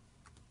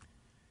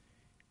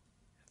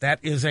 That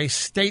is a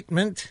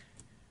statement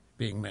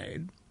being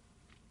made.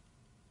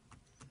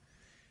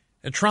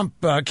 The Trump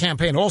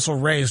campaign also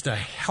raised a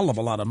hell of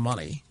a lot of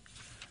money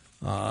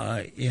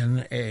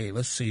in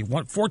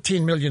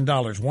 $14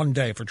 million one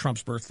day for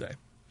Trump's birthday.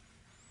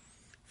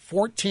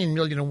 $14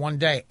 million in one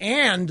day.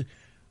 And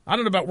I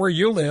don't know about where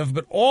you live,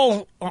 but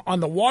all on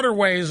the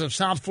waterways of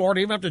South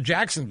Florida, even up to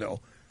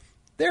Jacksonville,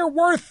 there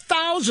were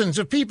thousands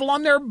of people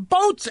on their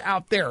boats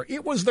out there.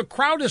 It was the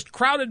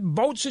crowded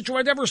boat situation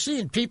I'd ever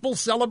seen. People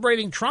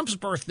celebrating Trump's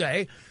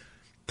birthday,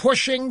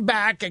 pushing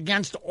back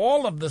against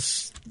all of the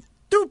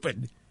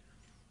stupid,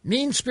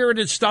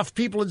 mean-spirited stuff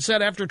people had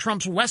said after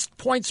Trump's West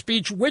Point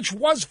speech, which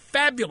was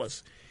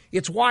fabulous.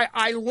 It's why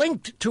I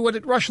linked to it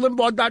at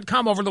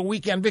rushlimbaugh.com over the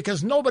weekend,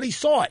 because nobody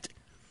saw it.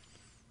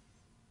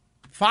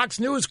 Fox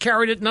News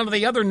carried it. None of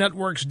the other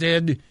networks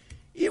did.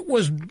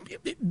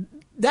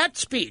 That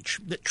speech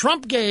that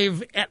Trump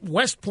gave at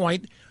West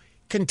Point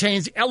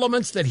contains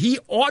elements that he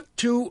ought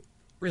to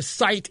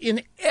recite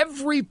in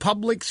every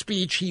public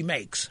speech he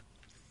makes,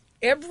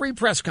 every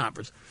press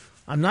conference.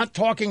 I'm not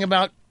talking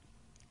about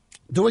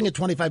doing a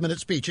 25-minute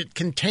speech. It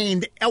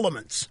contained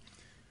elements,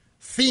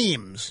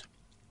 themes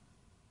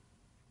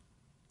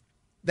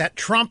that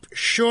Trump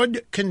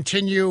should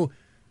continue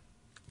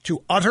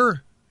to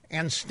utter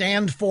and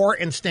stand for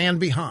and stand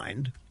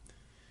behind.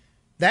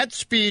 That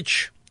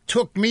speech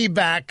took me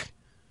back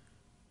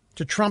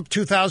to Trump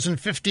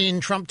 2015,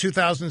 Trump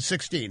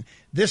 2016.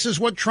 This is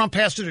what Trump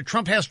has to do.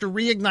 Trump has to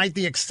reignite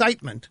the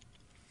excitement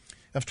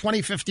of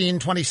 2015,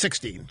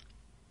 2016.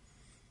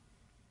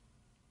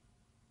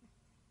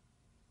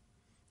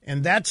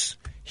 And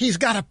he's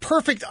got a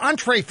perfect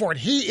entree for it.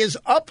 He is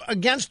up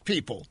against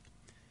people.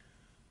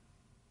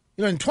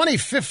 You know, in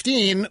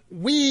 2015,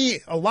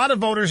 a lot of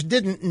voters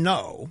didn't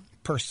know,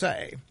 per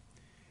se,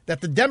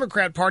 that the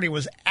Democrat Party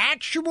was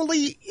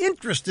actually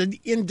interested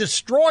in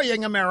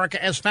destroying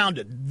America as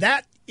founded.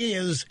 That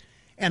is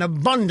an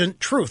abundant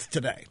truth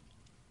today.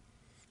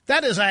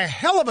 That is a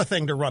hell of a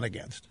thing to run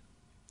against.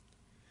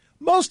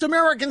 Most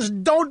Americans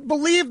don't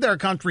believe their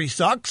country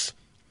sucks.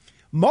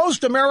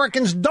 Most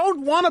Americans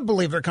don't want to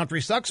believe their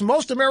country sucks.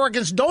 Most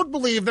Americans don't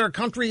believe their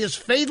country is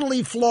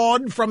fatally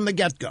flawed from the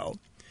get-go.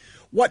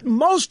 What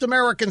most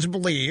Americans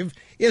believe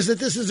is that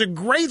this is the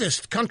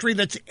greatest country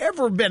that's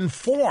ever been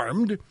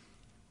formed,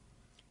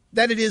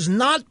 that it is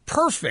not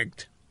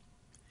perfect,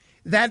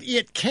 that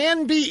it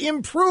can be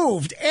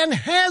improved and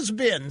has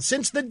been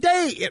since the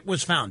day it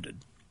was founded.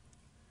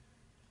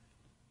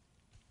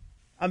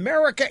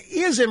 America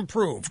is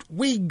improved.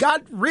 We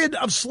got rid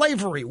of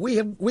slavery.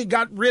 We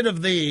got rid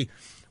of the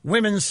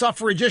women's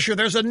suffrage issue.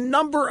 There's a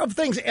number of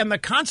things, and the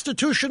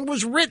Constitution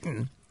was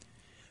written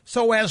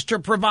so as to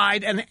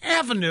provide an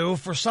avenue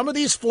for some of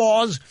these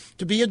flaws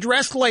to be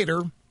addressed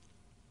later.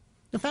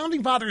 The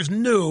Founding Fathers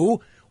knew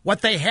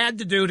what they had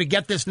to do to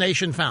get this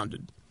nation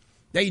founded.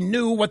 They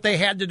knew what they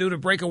had to do to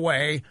break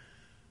away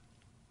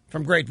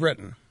from Great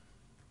Britain.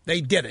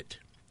 They did it.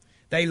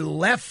 They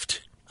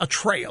left a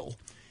trail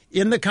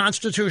in the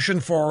Constitution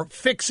for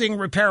fixing,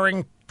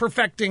 repairing,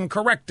 perfecting,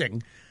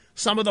 correcting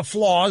some of the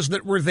flaws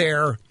that were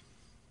there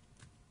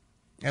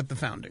at the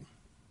founding.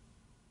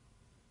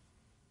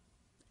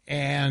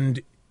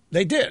 And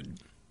they did.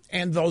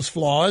 And those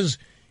flaws,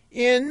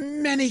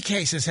 in many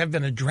cases, have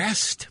been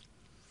addressed.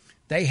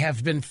 They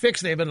have been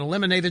fixed. They have been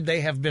eliminated.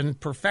 They have been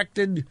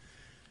perfected,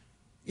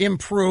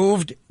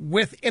 improved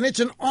and it's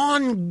an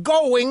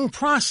ongoing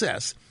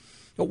process.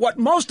 But what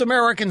most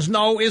Americans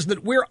know is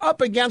that we're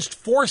up against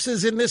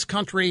forces in this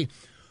country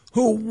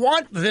who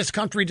want this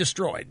country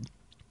destroyed,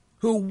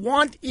 who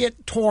want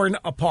it torn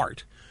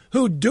apart,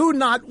 who do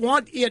not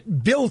want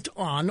it built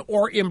on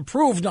or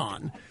improved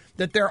on,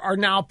 that there are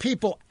now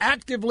people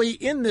actively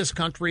in this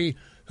country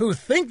who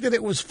think that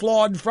it was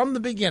flawed from the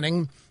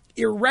beginning,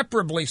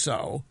 irreparably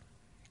so,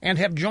 and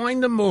have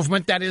joined a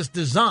movement that is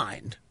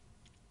designed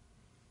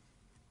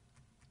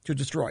to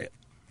destroy it.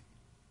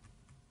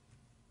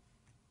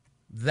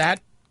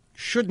 That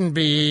shouldn't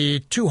be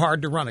too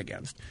hard to run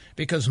against,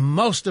 because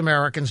most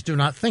Americans do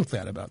not think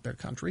that about their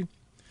country.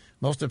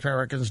 Most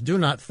Americans do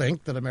not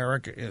think that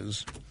America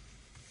is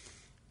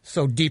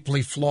so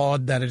deeply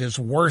flawed that it is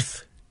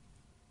worth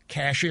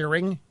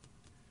cashiering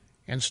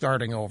and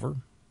starting over.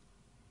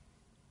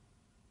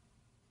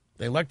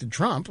 They elected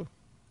Trump.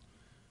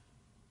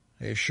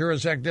 They sure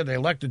as heck did. They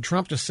elected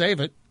Trump to save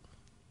it.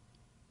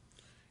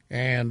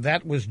 And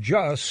that was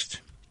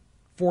just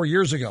 4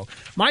 years ago.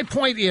 My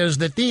point is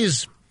that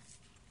there's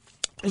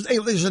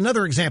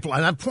another example,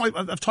 and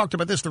I've talked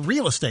about this, the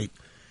real estate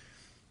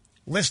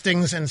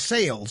listings and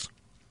sales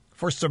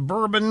for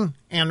suburban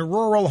and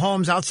rural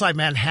homes outside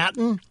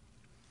Manhattan,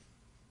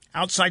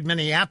 outside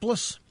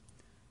Minneapolis.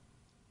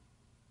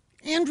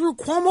 Andrew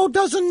Cuomo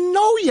doesn't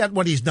know yet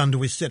what he's done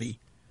to his city.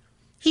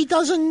 He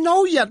doesn't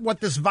know yet what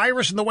this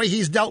virus and the way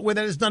he's dealt with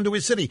it has done to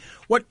his city.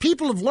 What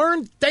people have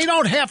learned, they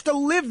don't have to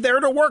live there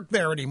to work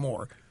there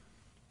anymore.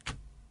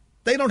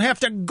 They don't have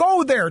to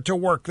go there to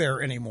work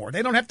there anymore.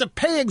 They don't have to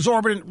pay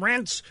exorbitant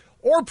rents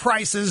or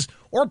prices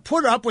or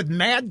put up with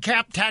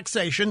madcap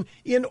taxation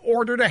in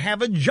order to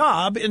have a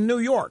job in New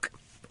York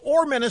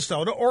or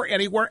Minnesota or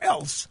anywhere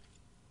else.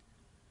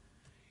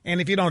 And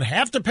if you don't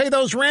have to pay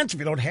those rents, if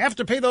you don't have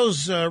to pay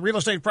those real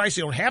estate prices,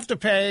 you don't have to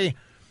pay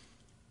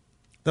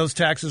those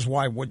taxes,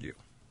 why would you?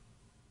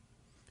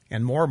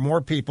 And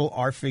more people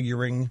are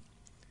figuring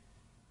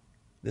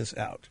this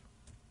out.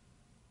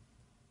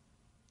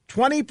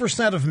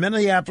 20% of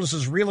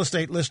Minneapolis's real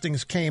estate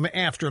listings came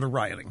after the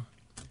rioting.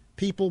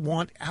 People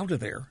want out of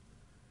there.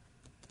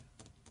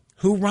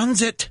 Who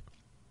runs it?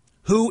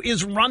 Who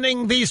is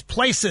running these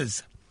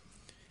places?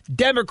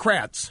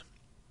 Democrats.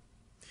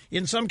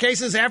 In some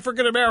cases,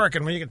 African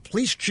American. When you get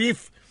police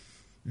chief,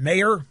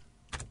 mayor.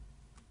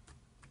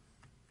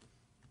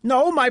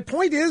 No, my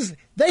point is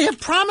they have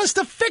promised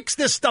to fix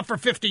this stuff for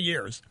 50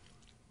 years.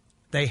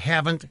 They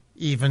haven't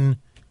even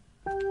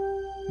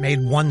made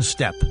one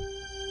step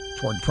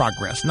toward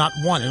progress. Not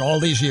one in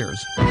all these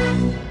years.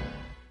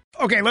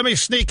 Okay, let me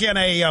sneak in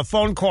a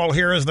phone call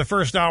here as the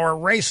first hour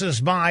races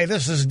by.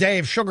 This is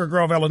Dave, Sugar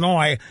Grove,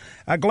 Illinois.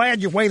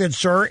 Glad you waited,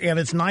 sir, and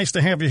it's nice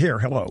to have you here.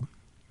 Hello.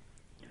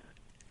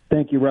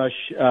 Thank you, Rush.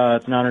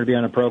 It's an honor to be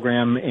on the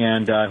program,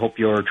 and I hope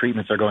your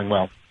treatments are going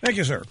well. Thank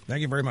you, sir.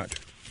 Thank you very much.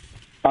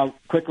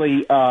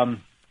 Quickly, I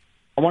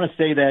want to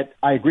say that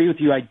I agree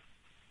with you. I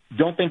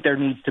don't think there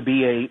needs to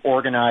be a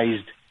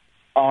organized,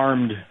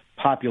 armed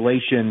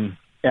population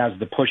as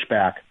the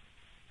pushback.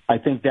 I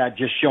think that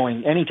just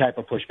showing any type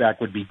of pushback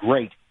would be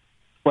great.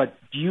 But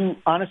do you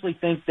honestly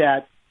think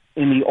that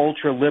in the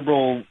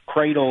ultra-liberal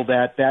cradle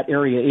that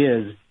area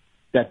is,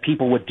 that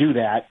people would do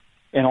that?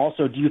 And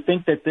also, do you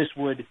think that this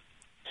would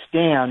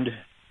stand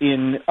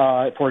in,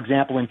 for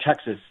example, in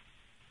Texas,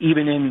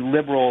 even in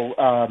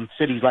liberal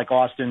cities like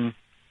Austin,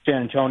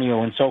 San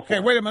Antonio, and so forth? Okay,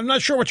 wait a minute. I'm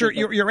not sure what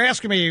you're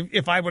asking me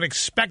if I would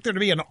expect there to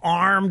be an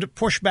armed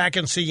pushback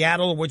in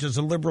Seattle, which is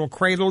a liberal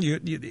cradle,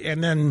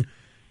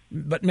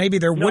 but maybe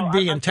there would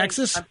be in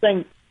Texas? I'm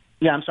saying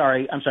I'm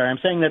sorry. I'm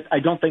saying that I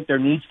don't think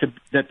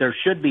there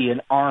should be an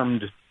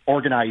armed,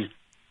 organized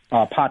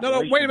population.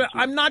 No, wait a minute.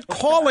 I'm not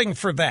calling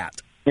for that.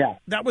 Yeah.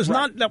 That was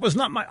not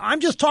my,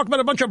 I'm just talking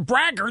about a bunch of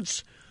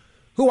braggarts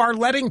who are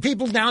letting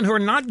people down, who are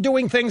not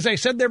doing things they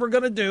said they were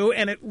going to do,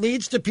 and it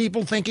leads to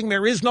people thinking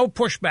there is no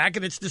pushback,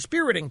 and it's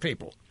dispiriting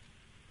people.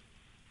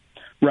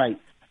 Right.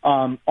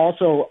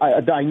 Also,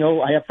 I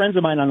know I have friends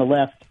of mine on the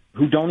left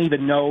who don't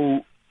even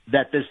know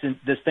that this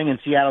thing in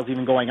Seattle is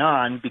even going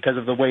on because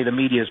of the way the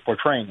media is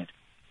portraying it.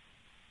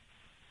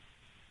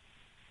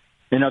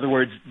 In other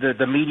words,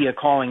 the media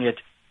calling it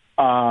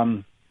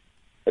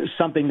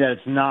something that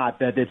it's not.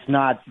 That it's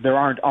not. There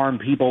aren't armed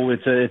people.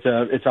 It's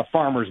a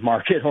farmer's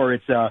market, or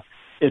it's a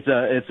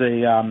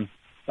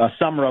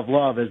summer of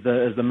love, as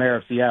the mayor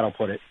of Seattle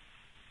put it.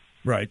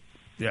 Right.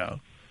 Yeah.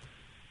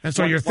 And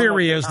so your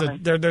theory is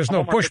that there's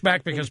no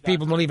pushback because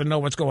people don't even know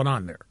what's going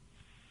on there.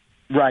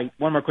 Right.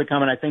 One more quick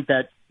comment. I think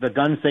that the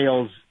gun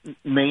sales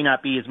may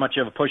not be as much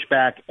of a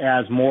pushback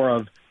as more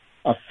of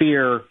a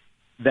fear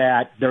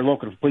that their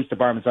local police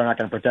departments are not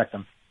going to protect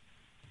them.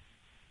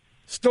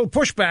 Still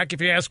pushback,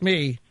 if you ask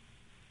me.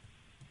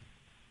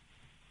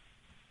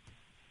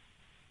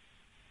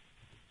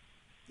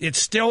 It's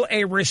still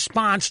a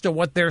response to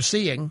what they're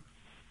seeing.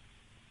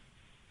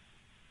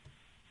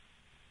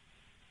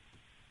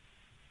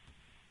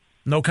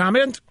 No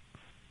comment?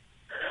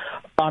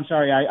 I'm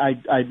sorry,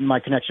 I my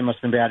connection must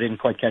have been bad. I didn't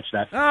quite catch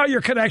that. Oh, your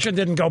connection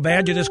didn't go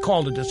bad. You just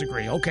called to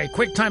disagree. Okay,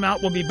 quick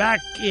timeout. We'll be back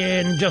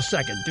in just a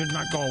second. Do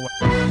not go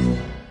away.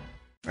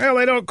 Well,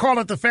 they don't call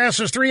it the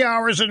fastest 3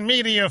 hours in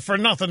media for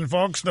nothing,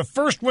 folks. The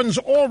first one's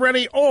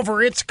already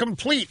over. It's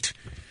complete.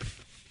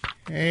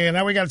 And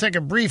now we got to take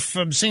a brief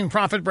obscene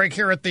profit break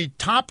here at the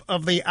top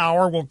of the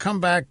hour. We'll come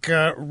back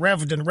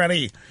revved and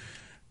ready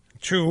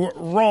to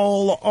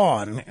roll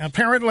on.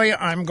 Apparently,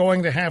 I'm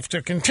going to have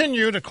to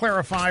continue to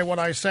clarify what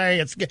I say.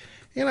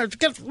 It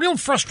gets real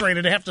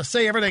frustrated to have to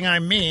say everything I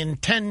mean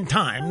 10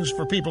 times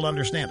for people to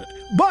understand it.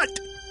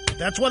 But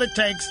that's what it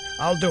takes.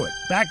 I'll do it.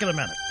 Back in a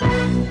minute.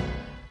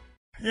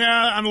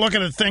 Yeah, I'm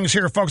looking at things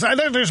here, folks. I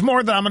think there's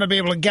more that I'm going to be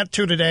able to get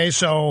to today,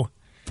 so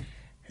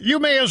you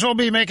may as well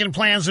be making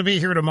plans to be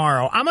here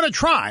tomorrow. I'm going to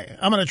try.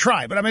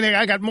 But,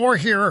 I got more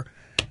here.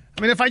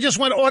 If I just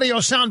went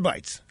audio sound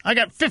bites, I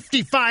got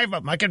 55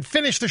 of them. I could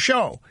finish the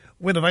show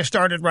with if I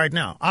started right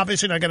now.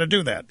 Obviously, not going to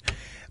do that.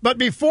 But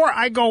before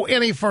I go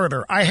any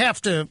further, I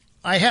have to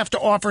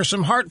offer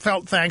some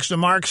heartfelt thanks to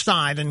Mark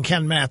Stein and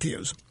Ken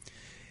Matthews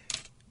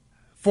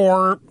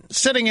for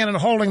sitting in and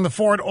holding the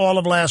fort all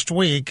of last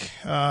week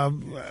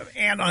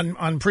and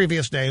on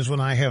previous days when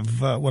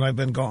I've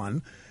been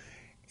gone.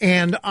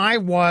 And I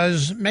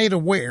was made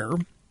aware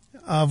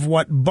of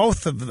what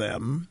both of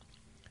them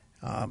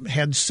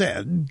had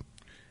said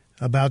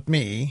about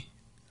me,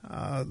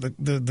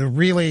 the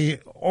really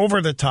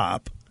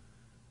over-the-top,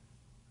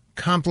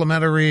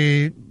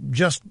 complimentary,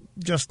 just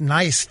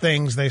nice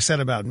things they said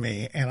about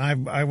me, and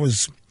I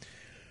was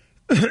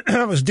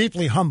I was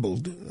deeply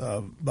humbled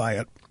by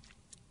it,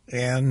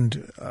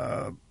 and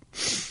I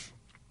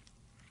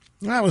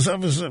was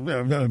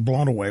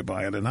blown away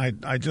by it, and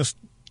I just.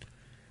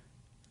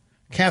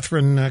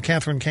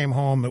 Catherine came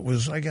home.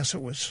 I guess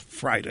it was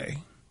Friday,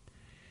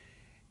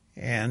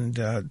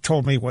 and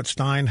told me what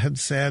Stein had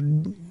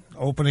said,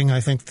 opening,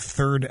 I think, the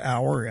third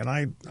hour, and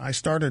I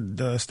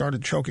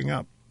started choking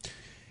up.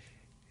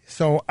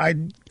 So I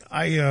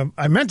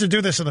meant to do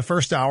this in the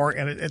first hour,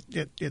 and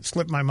it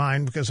slipped my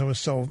mind because I was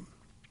so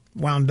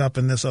wound up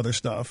in this other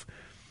stuff.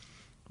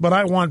 But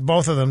I want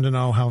both of them to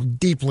know how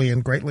deeply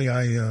and greatly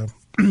I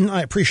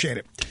appreciate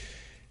it.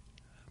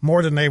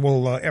 More than they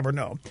will ever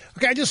know.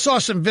 Okay, I just saw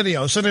some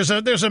videos. So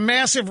there's a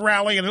massive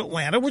rally in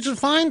Atlanta, which is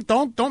fine.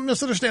 Don't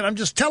misunderstand. I'm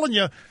just telling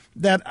you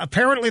that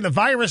apparently the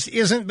virus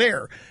isn't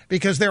there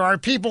because there are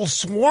people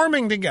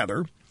swarming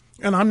together.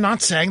 And I'm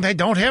not saying they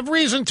don't have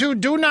reason to.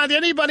 Do not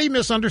anybody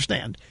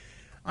misunderstand.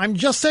 I'm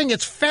just saying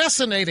it's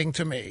fascinating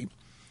to me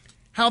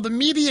how the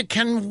media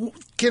can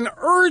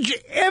urge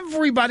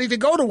everybody to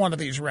go to one of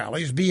these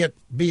rallies, be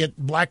it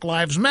Black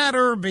Lives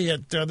Matter, be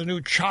it the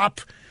new CHOP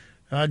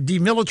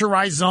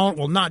demilitarized zone,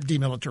 well, not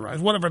demilitarized,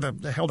 whatever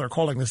the hell they're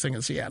calling this thing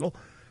in Seattle,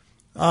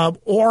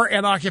 or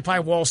at Occupy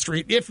Wall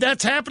Street. If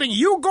that's happening,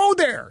 you go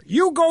there.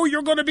 You go,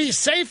 you're going to be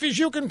safe as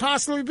you can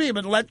possibly be.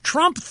 But let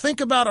Trump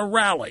think about a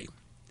rally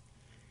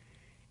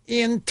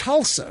in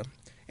Tulsa,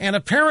 and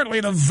apparently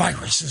the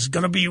virus is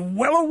going to be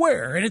well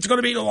aware, and it's going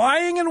to be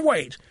lying in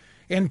wait,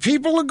 and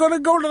people are going to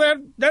go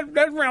to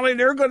that rally.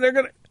 They're going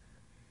to.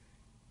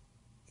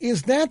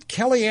 Is that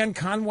Kellyanne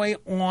Conway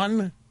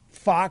on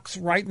Fox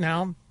right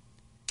now?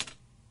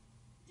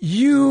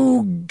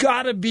 You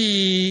gotta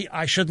be.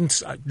 I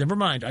shouldn't. Never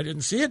mind. I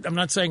didn't see it. I'm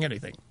not saying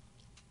anything.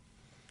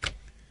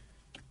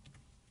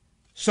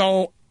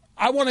 So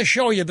I want to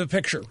show you the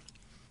picture,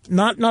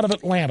 not of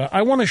Atlanta.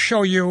 I want to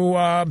show you.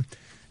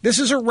 This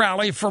is a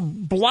rally for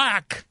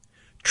Black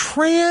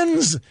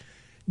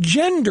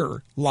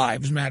transgender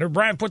lives matter.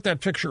 Brian, put that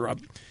picture up.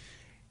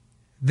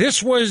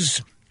 This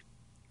was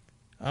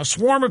a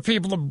swarm of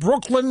people at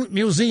Brooklyn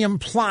Museum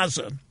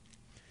Plaza.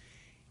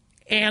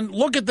 And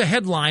look at the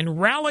headline,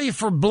 Rally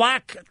for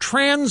Black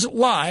Trans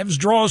Lives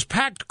Draws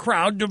Packed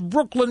Crowd to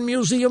Brooklyn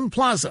Museum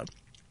Plaza.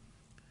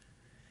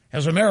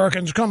 As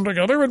Americans come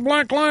together at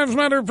Black Lives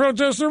Matter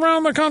protests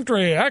around the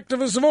country,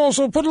 activists have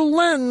also put a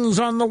lens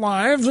on the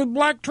lives of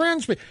black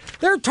trans people.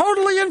 They're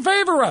totally in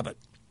favor of it.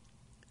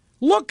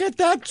 Look at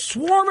that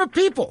swarm of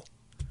people.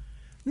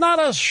 Not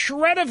a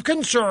shred of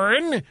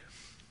concern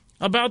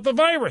about the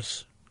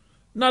virus.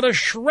 Not a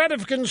shred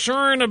of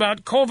concern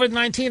about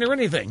COVID-19 or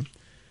anything.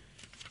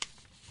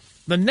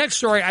 The next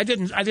story, I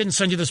didn't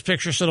send you this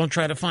picture, so don't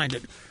try to find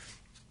it.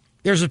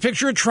 There's a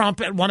picture of Trump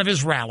at one of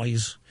his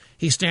rallies.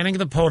 He's standing at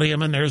the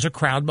podium, and there's a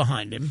crowd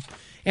behind him.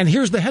 And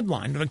here's the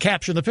headline, the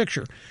caption of the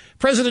picture.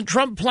 President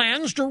Trump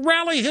plans to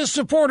rally his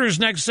supporters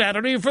next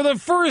Saturday for the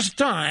first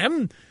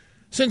time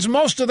since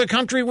most of the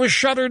country was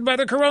shuttered by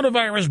the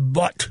coronavirus.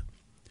 But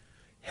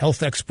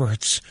health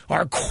experts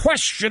are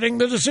questioning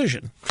the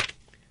decision.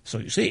 So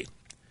you see,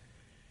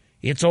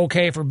 it's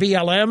okay for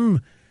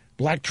BLM,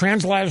 Black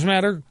Trans Lives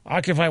Matter,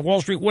 Occupy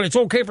Wall Street. It's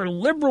okay for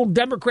liberal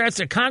Democrats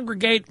to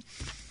congregate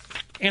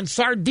and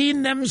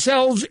sardine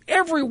themselves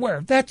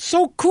everywhere. That's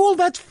so cool.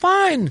 That's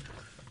fine.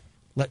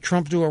 Let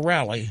Trump do a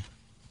rally.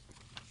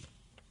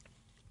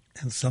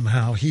 And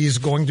somehow he's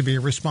going to be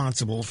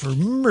responsible for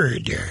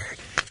murder.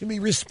 He'll be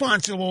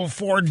responsible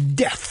for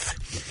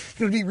death.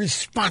 He'll be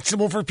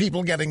responsible for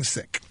people getting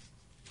sick.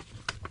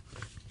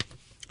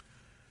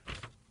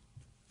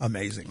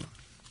 Amazing.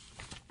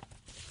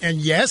 And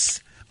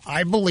yes,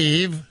 I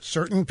believe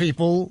certain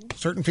people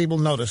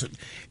notice it.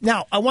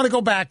 Now, I want to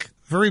go back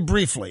very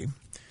briefly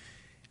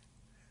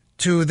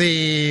to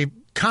the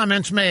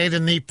comments made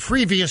in the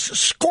previous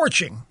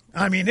scorching.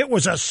 I mean, it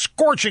was a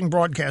scorching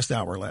broadcast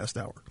hour last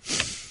hour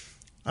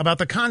about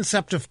the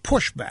concept of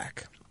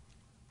pushback.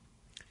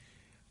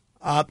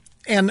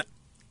 And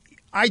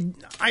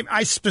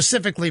I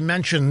specifically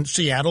mentioned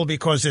Seattle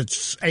because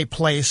it's a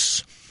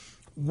place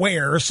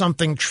where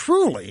something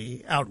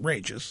truly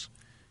outrageous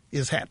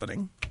is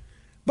happening.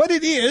 But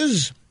it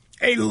is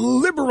a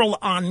liberal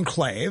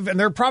enclave, and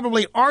there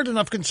probably aren't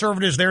enough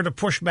conservatives there to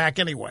push back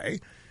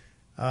anyway,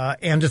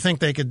 and to think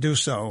they could do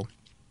so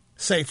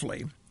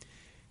safely.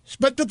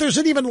 But there's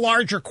an even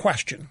larger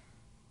question,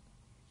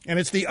 and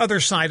it's the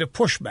other side of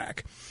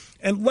pushback.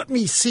 And let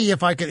me see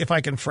if I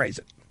can phrase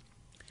it.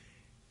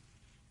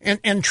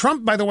 And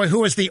Trump, by the way,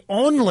 who is the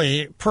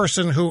only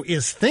person who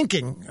is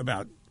thinking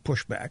about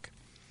pushback,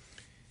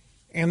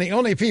 and the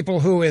only person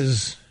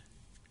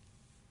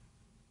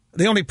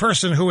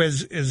who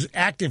is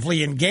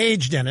actively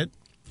engaged in it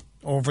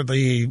over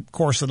the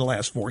course of the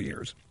last 4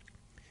 years,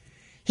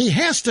 he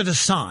has to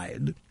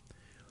decide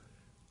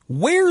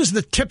where's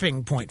the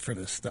tipping point for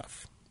this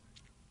stuff.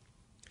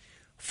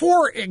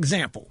 For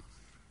example,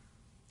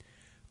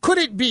 could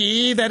it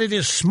be that it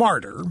is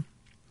smarter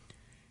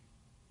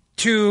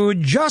to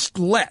just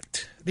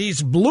let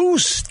these blue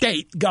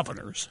state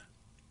governors,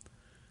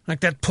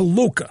 like that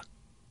Palooka,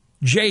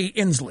 Jay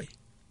Inslee,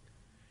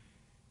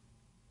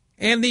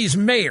 and these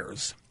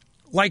mayors,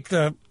 like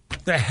the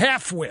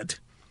half-wit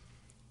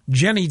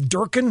Jenny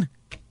Durkin,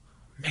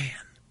 man,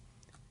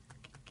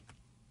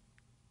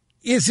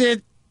 is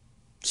it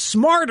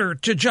smarter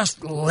to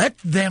just let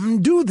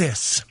them do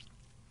this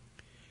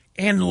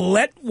and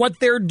let what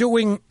they're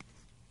doing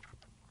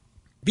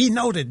be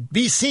noted,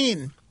 be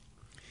seen?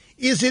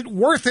 Is it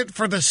worth it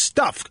for the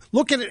stuff?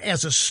 Look at it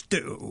as a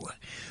stew.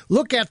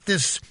 Look at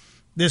this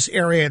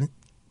area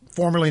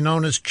formerly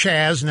known as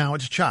Chaz, now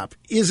it's CHOP.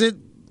 Is it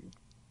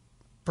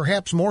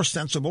perhaps more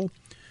sensible,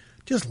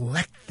 just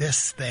let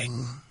this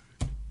thing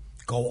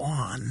go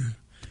on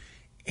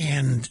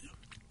and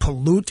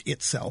pollute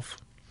itself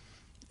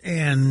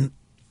and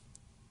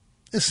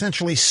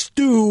essentially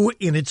stew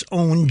in its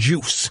own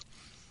juice,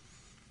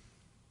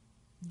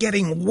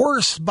 getting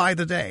worse by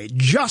the day,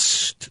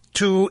 just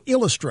to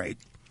illustrate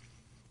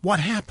what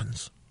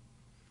happens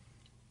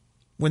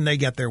when they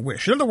get their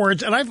wish. In other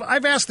words, and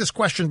I've asked this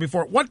question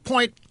before, at what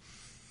point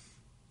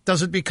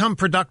does it become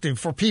productive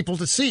for people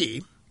to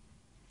see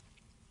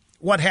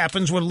what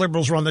happens when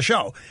liberals run the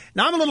show?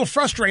 Now, I'm a little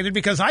frustrated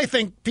because I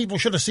think people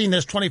should have seen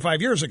this 25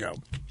 years ago,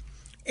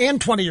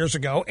 and 20 years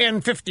ago,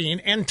 and 15,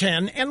 and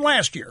 10, and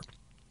last year.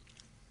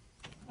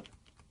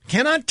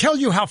 Cannot tell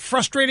you how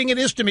frustrating it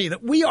is to me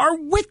that we are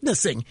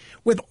witnessing,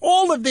 with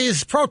all of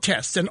these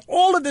protests and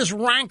all of this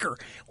rancor,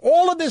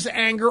 all of this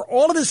anger,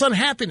 all of this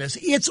unhappiness,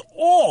 it's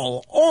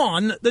all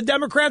on the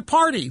Democrat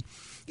Party.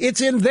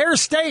 It's in their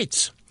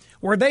states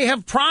where they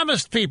have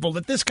promised people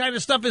that this kind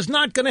of stuff is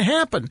not going to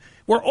happen,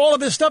 where all of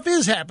this stuff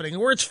is happening,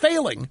 where it's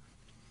failing.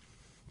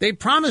 They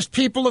promised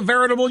people a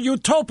veritable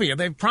utopia.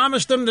 They've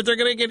promised them that they're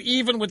going to get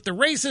even with the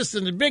racists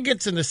and the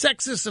bigots and the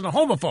sexists and the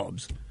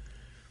homophobes.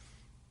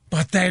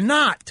 But they're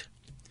not.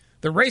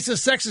 The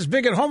racist, sexist,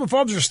 bigot,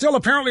 homophobes are still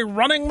apparently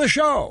running the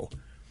show.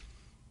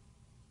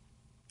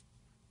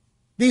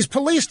 These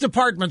police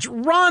departments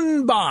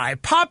run by,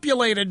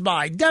 populated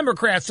by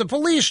Democrats, the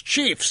police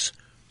chiefs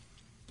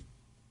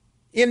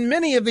in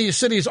many of these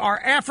cities are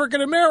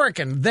African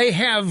American. They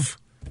have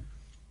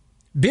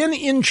been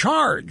in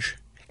charge.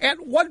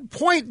 At what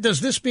point does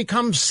this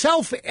become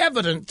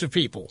self-evident to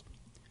people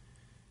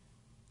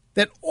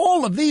that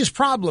all of these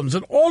problems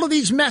and all of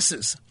these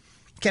messes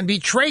can be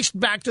traced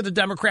back to the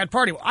Democrat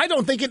Party? Well, I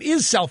don't think it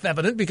is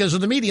self-evident because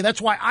of the media.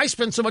 That's why I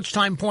spend so much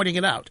time pointing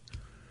it out.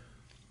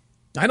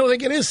 I don't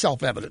think it is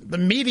self-evident. The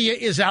media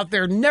is out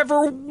there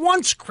never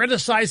once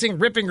criticizing,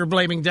 ripping, or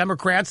blaming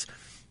Democrats.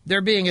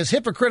 They're being as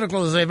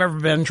hypocritical as they've ever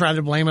been, trying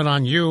to blame it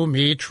on you,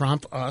 me,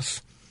 Trump,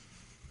 us,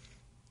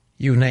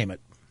 you name it.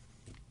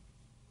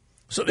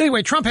 So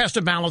anyway, Trump has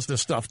to balance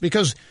this stuff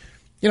because,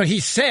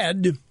 he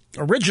said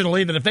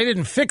originally that if they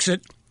didn't fix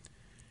it,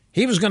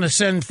 he was going to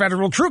send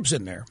federal troops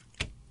in there.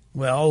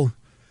 Well,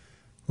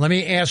 let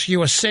me ask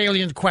you a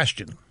salient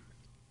question.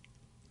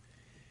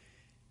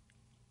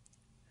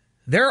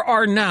 There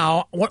are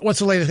now, what's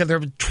the latest? There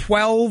are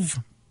 12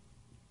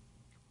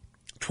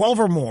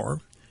 or more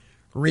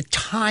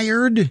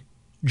retired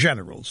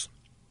generals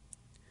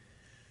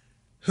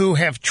who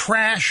have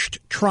trashed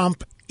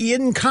Trump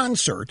in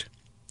concert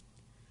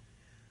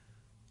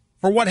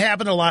for what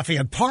happened to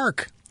Lafayette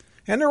Park.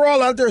 And they're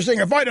all out there saying,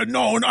 if I'd have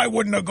known, I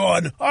wouldn't have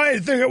gone. I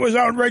think it was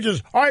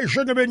outrageous. I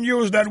shouldn't have been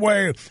used that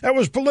way. That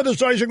was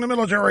politicizing the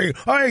military.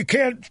 I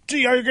can't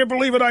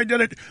believe it. I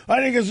did it.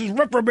 I think this is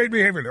reprobate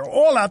behavior. They're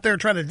all out there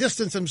trying to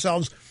distance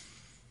themselves.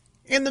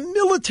 And the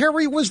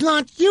military was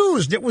not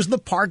used. It was the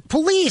park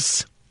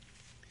police.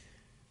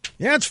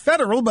 Yeah, it's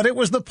federal, but it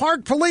was the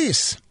park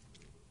police.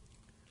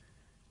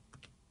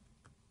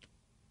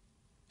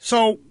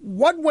 So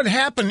what would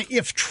happen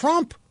if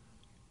Trump,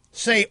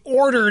 say,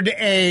 ordered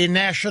a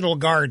National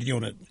Guard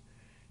unit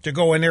to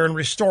go in there and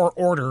restore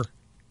order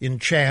in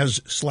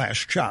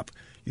Chaz/Chop?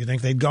 You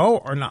think they'd go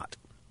or not?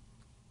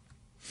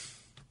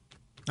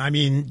 I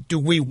mean, do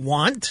we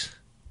want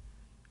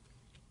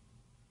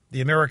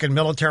the American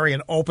military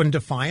in open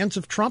defiance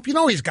of Trump?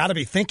 He's got to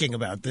be thinking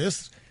about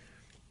this,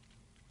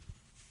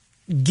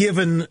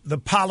 given the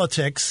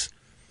politics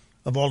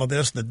of all of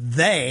this that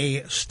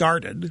they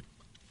started,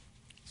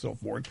 so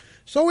forth.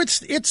 So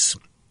it's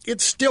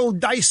still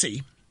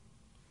dicey.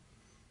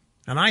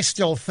 And I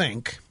still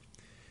think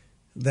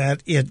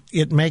that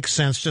it makes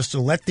sense just to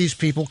let these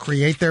people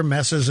create their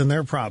messes and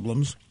their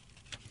problems.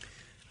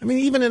 I mean,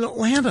 even in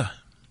Atlanta,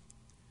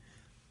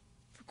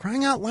 for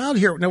crying out loud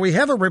here. Now, we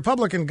have a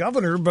Republican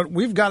governor, but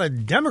we've got a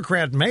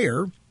Democrat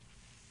mayor,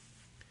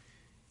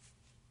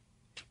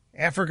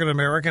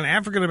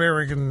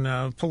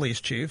 African-American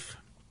police chief.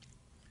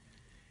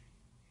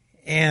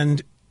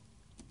 And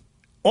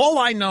all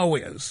I know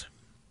is,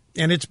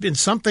 and it's been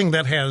something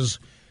that has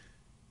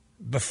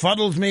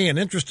befuddled me and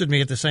interested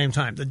me at the same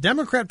time, the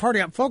Democrat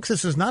Party, folks,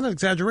 this is not an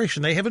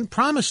exaggeration. They have been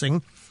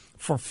promising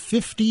for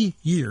 50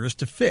 years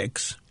to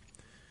fix.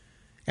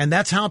 And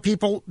that's how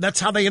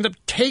they end up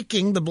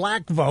taking the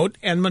black vote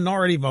and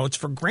minority votes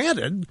for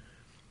granted,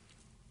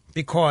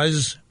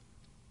 because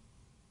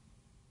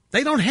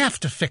they don't have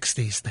to fix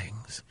these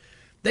things.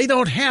 They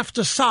don't have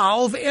to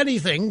solve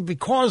anything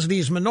because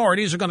these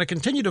minorities are going to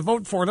continue to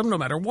vote for them no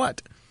matter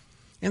what.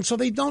 And so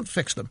they don't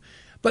fix them.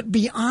 But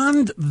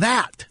beyond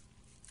that,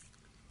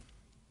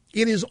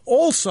 it is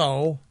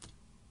also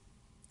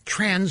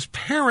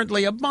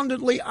transparently,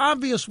 abundantly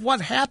obvious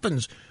what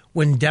happens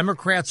when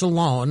Democrats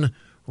alone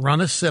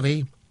run a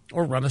city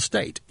or run a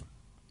state.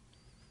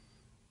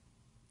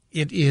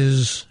 It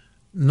is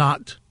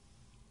not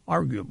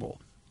arguable.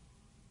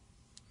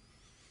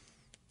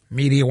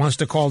 Media wants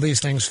to call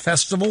these things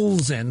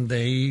festivals, and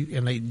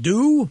they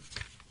do.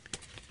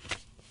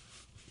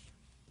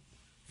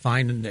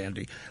 Fine and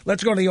dandy.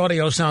 Let's go to the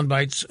audio sound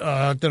bites.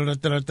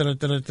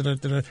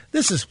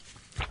 This is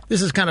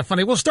kind of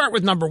funny. We'll start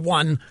with number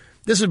one.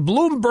 This is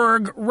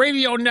Bloomberg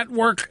Radio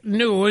Network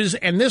News,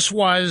 and this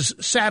was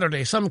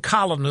Saturday. Some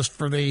columnist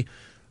for the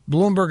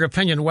Bloomberg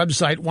Opinion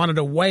website wanted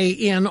to weigh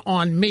in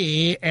on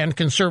me and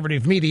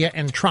conservative media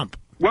and Trump.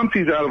 Once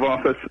he's out of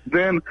office,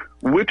 then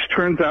which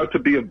turns out to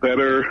be a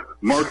better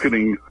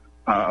marketing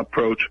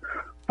approach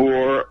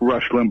for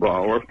Rush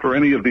Limbaugh or for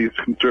any of these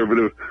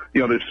conservative,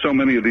 there's so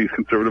many of these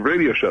conservative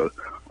radio shows.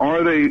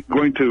 Are they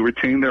going to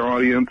retain their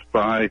audience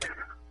by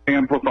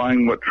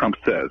amplifying what Trump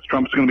says?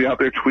 Trump's going to be out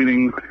there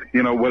tweeting,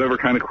 whatever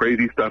kind of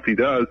crazy stuff he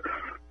does.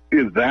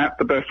 Is that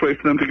the best way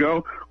for them to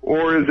go?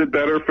 Or is it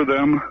better for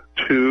them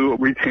to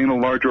retain a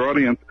larger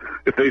audience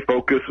if they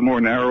focus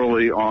more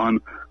narrowly on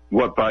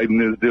what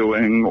Biden is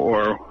doing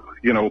or,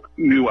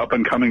 new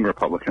up-and-coming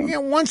Republicans? Yeah,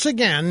 once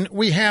again,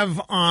 we have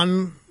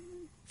on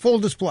full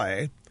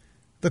display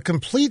the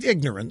complete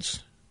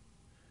ignorance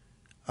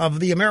of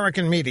the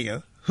American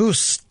media, who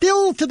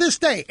still to this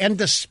day, and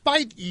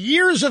despite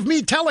years of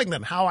me telling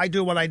them how I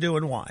do what I do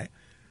and why,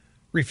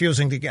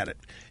 refusing to get it.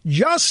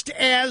 Just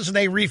as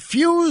they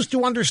refuse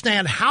to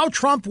understand how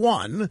Trump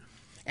won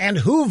and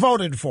who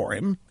voted for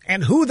him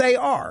and who they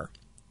are,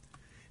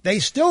 they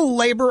still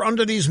labor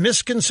under these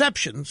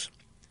misconceptions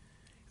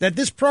that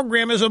this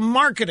program is a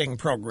marketing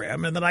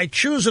program and that I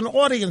choose an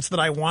audience that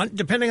I want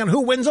depending on who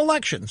wins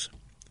elections.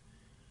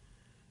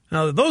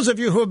 Now, those of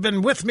you who have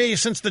been with me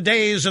since the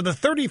days of the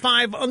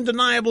 35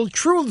 undeniable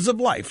truths of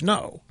life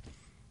know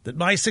that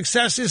my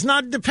success is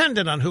not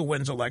dependent on who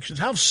wins elections.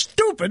 How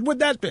stupid would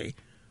that be?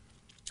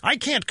 I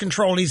can't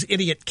control these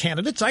idiot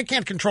candidates. I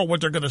can't control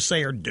what they're going to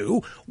say or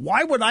do.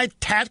 Why would I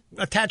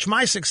attach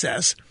my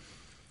success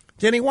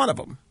to any one of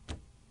them?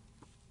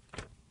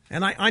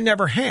 And I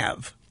never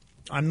have.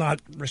 I'm not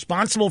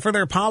responsible for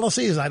their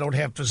policies. I don't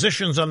have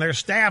positions on their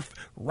staff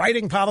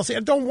writing policy.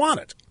 I don't want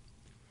it.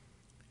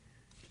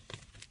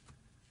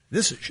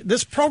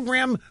 This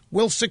program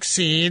will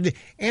succeed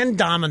and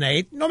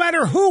dominate no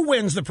matter who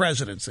wins the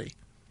presidency.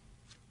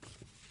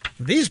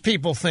 These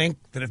people think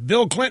that if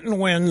Bill Clinton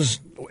wins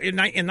in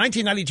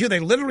 1992, they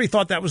literally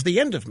thought that was the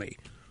end of me.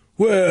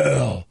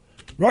 Well,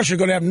 Russia's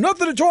going to have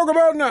nothing to talk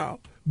about now.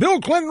 Bill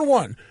Clinton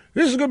won.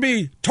 This is going to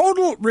be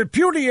total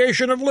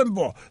repudiation of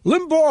Limbaugh.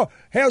 Limbaugh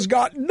has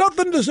got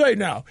nothing to say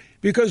now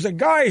because the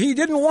guy he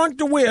didn't want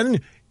to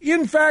win,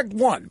 in fact,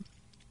 won.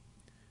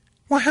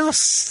 Well, how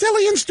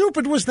silly and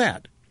stupid was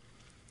that?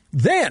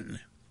 Then,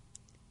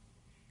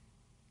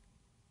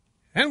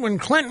 and when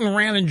Clinton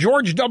ran and when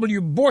George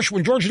W. Bush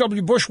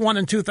won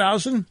in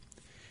 2000,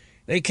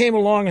 they came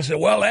along and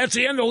said, well, that's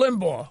the end of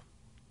Limbaugh.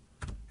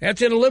 That's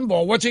the end of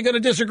Limbaugh. What's he going to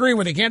disagree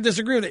with? He can't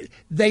disagree with it.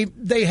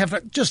 They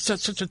have just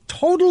such a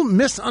total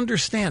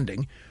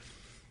misunderstanding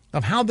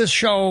of how this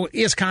show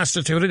is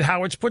constituted,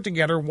 how it's put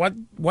together, what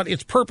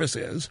its purpose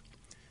is,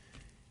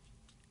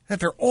 that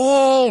they're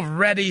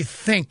already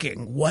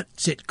thinking,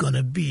 what's it going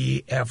to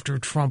be after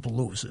Trump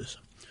loses?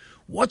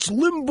 What's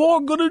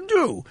Limbaugh going to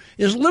do?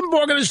 Is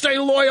Limbaugh going to stay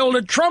loyal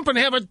to Trump and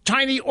have a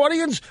tiny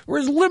audience? Or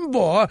is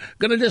Limbaugh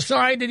going to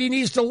decide that he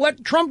needs to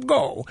let Trump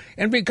go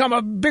and become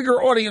a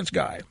bigger audience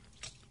guy?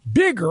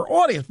 Bigger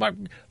audience. But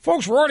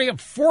folks, we're already at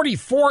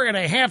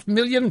 44.5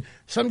 million,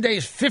 some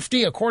days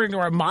 50, according to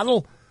our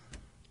model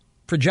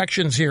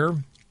projections here.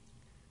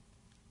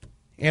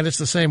 And it's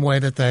the same way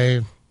that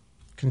they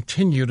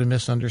continue to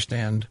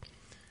misunderstand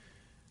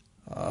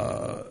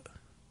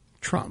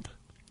Trump.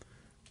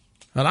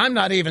 And I'm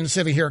not even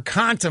sitting here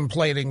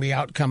contemplating the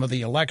outcome of the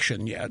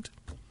election yet,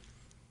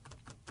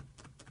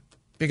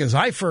 because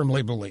I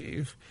firmly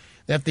believe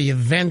that the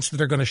events that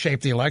are going to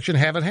shape the election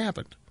haven't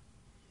happened.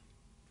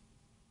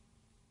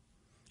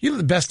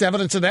 The best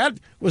evidence of that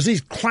was these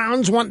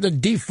clowns wanting to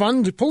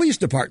defund police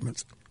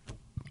departments.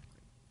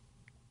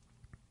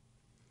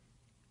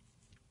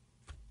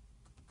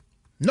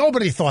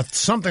 Nobody thought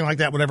something like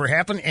that would ever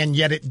happen, and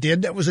yet it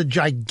did. That was a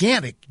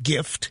gigantic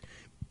gift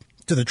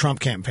to the Trump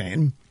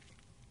campaign,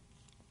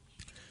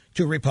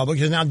 to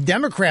Republicans. Now,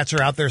 Democrats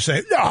are out there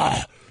saying,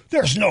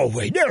 there's no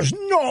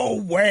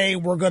way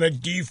we're going to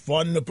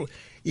defund the police.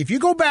 If you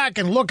go back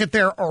and look at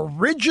their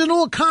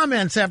original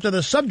comments after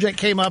the subject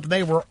came up,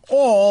 they were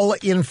all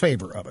in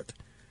favor of it.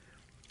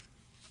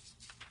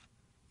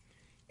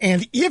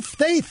 And if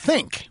they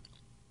think,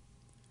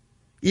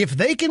 if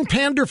they can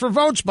pander for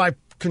votes by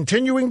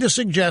continuing to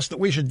suggest that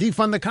we should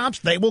defund the cops,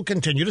 they will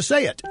continue to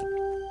say it.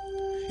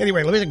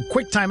 Anyway, let me take a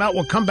quick time out.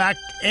 We'll come back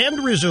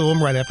and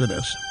resume right after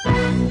this.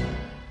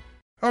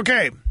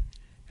 Okay,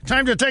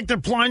 time to take the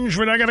plunge.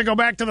 We're not going to go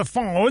back to the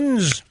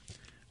phones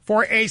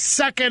for a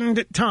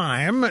second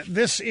time.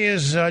 This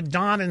is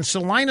Don in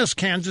Salinas,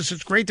 Kansas.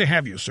 It's great to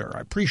have you, sir.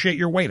 I appreciate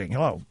your waiting.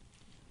 Hello.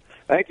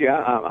 Thank you.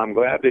 I'm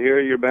glad to hear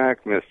you're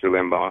back, Mr.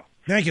 Limbaugh.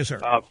 Thank you, sir.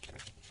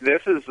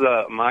 This is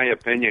my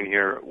opinion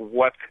here.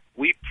 What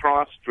we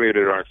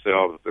prostrated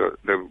ourselves,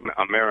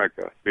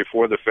 America,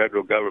 before the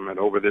federal government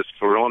over this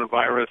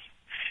coronavirus,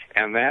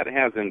 and that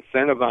has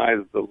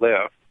incentivized the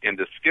left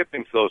into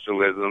skipping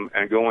socialism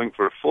and going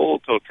for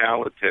full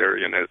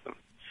totalitarianism.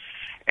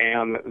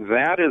 And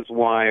that is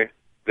why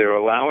they're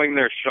allowing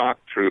their shock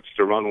troops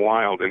to run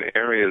wild in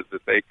areas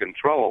that they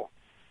control,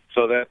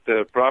 so that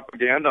the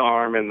propaganda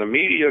arm and the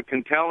media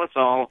can tell us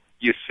all,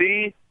 you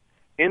see,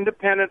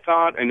 independent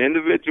thought and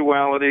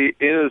individuality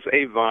is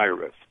a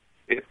virus.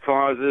 It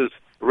causes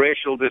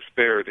racial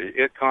disparity.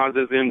 It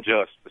causes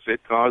injustice.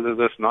 It causes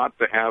us not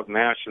to have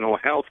national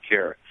health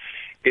care.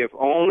 If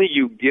only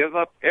you give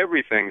up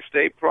everything,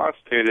 stay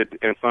prostrated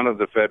in front of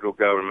the federal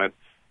government,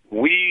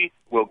 we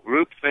will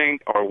groupthink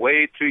our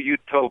way to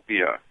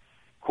utopia.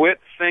 Quit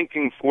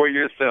thinking for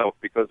yourself,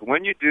 because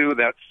when you do,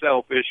 that's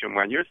selfish, and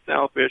when you're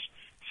selfish,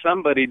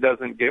 somebody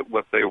doesn't get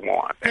what they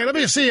want. Hey, let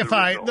me see if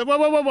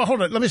whoa,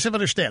 hold on. Let me see if I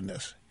understand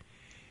this.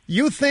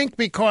 You think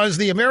because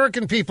the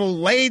American people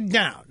laid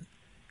down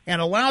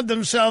and allowed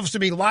themselves to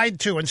be lied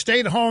to and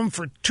stayed home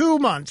for 2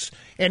 months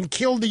and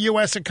killed the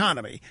U.S.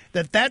 economy,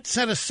 that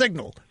sent a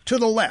signal to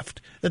the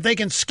left that they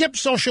can skip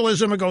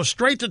socialism and go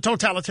straight to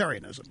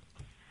totalitarianism?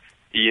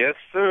 Yes,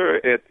 sir.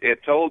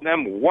 It told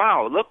them,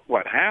 wow, look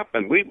what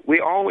happened.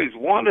 We always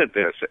wanted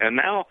this, and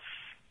now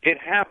it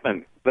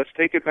happened. Let's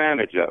take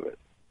advantage of it.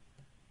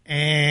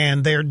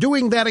 And they're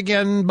doing that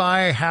again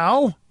by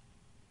how?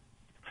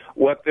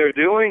 What they're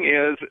doing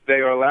is they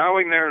are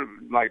allowing their,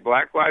 like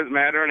Black Lives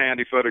Matter and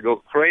Antifa, to go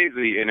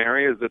crazy in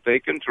areas that they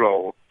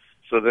control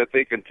so that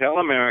they can tell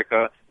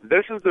America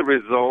this is the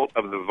result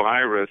of the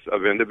virus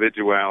of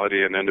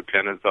individuality and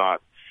independent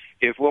thought.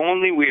 If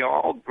only we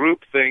all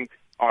groupthink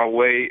our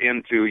way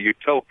into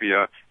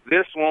utopia,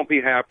 this won't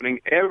be happening.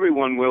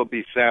 Everyone will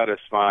be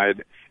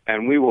satisfied,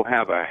 and we will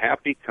have a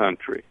happy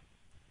country.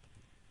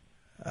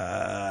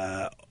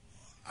 Okay,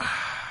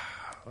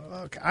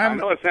 I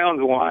know it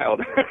sounds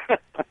wild.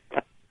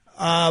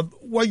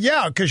 Well,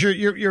 yeah, because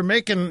you're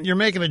making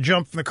a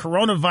jump from the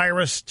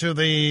coronavirus to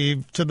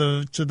the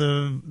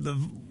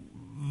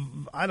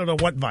I don't know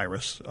what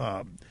virus.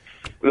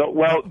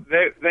 Well,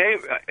 they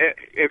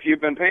if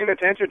you've been paying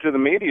attention to the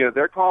media,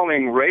 they're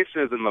calling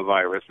racism a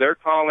virus. They're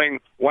calling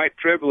white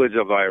privilege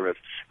a virus.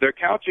 They're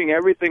couching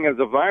everything as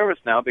a virus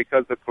now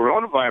because the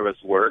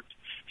coronavirus worked.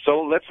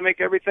 So let's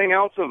make everything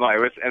else a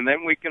virus, and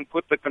then we can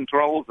put the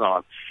controls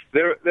on.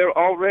 They're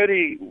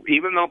already,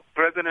 even though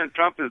President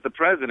Trump is the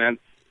president,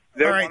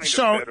 they're all right.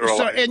 So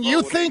and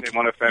you think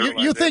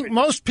you think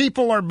most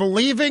people are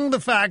believing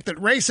the fact that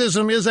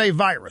racism is a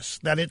virus,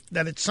 that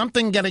it's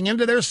something getting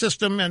into their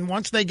system, and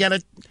once they get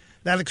it,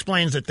 that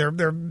explains it. They're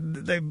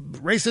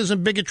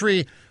racism,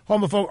 bigotry,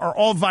 homophobia are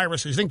all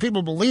viruses. You think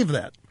people believe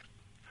that?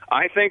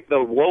 I think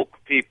the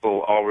woke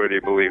people already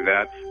believe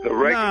that. The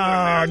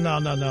regular No.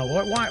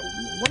 What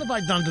have I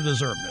done to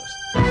deserve this?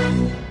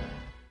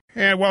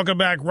 And welcome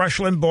back, Rush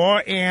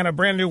Limbaugh, and a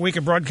brand new week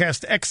of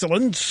broadcast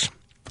excellence.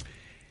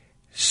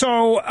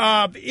 So,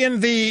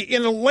 in the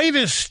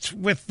latest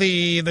with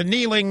the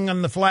kneeling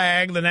on the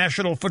flag, the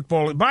national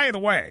football. By the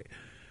way,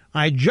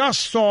 I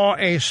just saw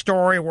a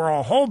story where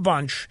a whole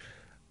bunch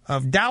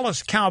of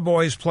Dallas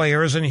Cowboys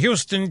players and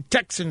Houston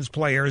Texans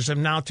players have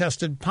now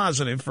tested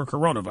positive for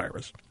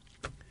coronavirus.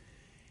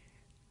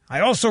 I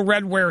also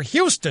read where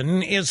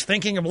Houston is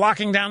thinking of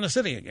locking down the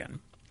city again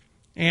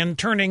and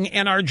turning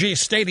NRG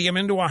Stadium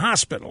into a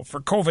hospital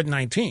for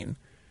COVID-19.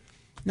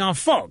 Now,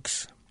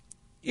 folks,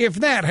 if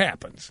that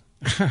happens,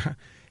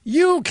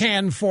 you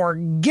can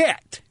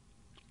forget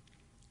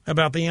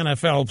about the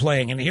NFL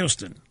playing in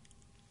Houston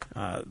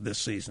this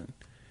season.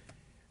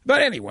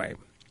 But anyway,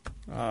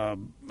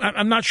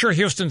 I'm not sure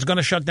Houston's going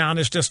to shut down.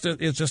 It's just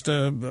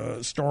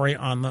a story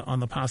on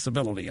the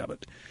possibility of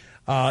it.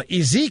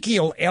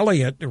 Ezekiel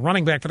Elliott, the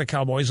running back for the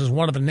Cowboys, is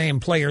one of the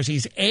named players.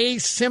 He's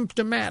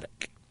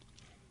asymptomatic,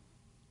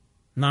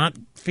 not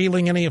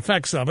feeling any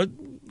effects of it.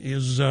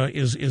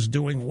 Is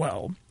doing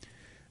well.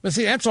 But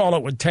see, that's all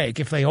it would take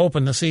if they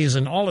open the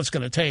season. All it's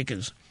going to take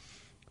is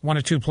one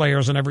or two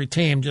players on every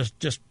team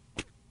just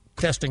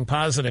testing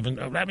positive, and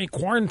that means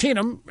quarantine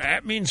them.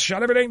 That means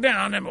shut everything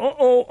down. And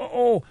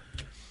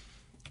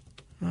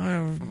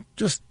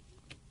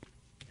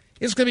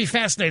it's going to be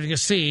fascinating to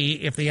see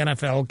if the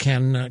NFL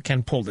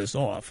can pull this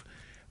off.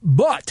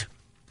 But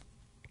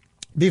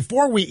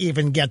before we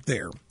even get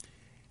there,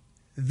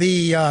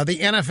 the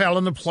NFL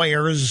and the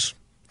players,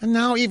 and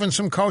now even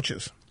some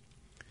coaches,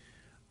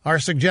 are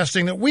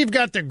suggesting that we've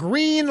got the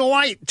green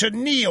light to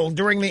kneel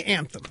during the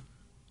anthem.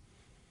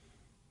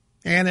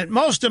 And that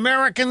most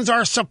Americans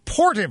are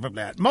supportive of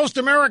that. Most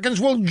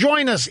Americans will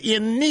join us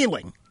in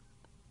kneeling.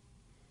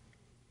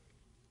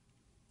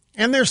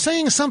 And they're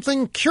saying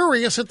something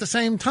curious at the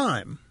same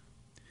time.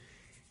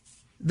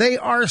 They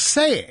are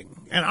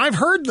saying, and I've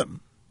heard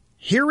them,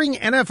 hearing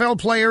NFL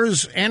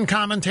players and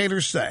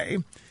commentators say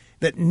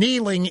that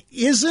kneeling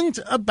isn't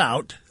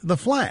about the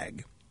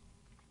flag.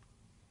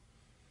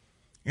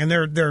 And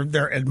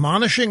they're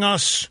admonishing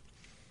us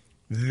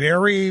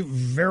very,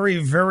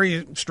 very,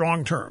 very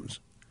strong terms.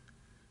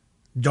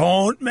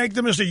 Don't make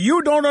the mistake.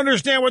 You don't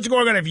understand what's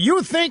going on. If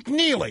you think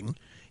kneeling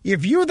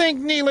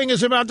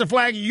is about the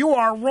flag, you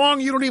are wrong.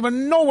 You don't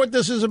even know what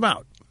this is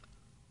about.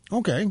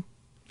 Okay.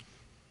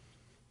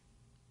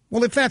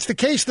 Well, if that's the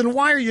case, then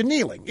why are you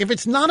kneeling? If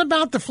it's not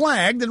about the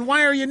flag, then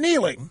why are you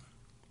kneeling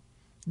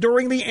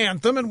during the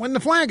anthem and when the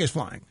flag is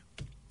flying?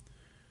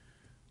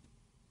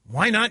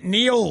 Why not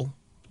kneel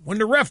when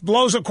the ref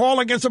blows a call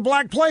against a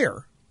black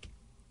player?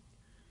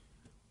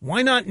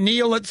 Why not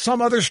kneel at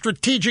some other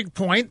strategic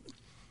point,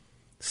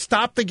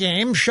 stop the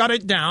game, shut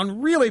it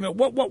down? Really,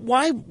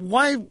 why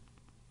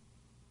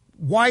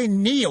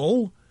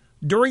kneel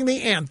during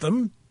the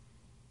anthem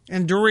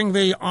and during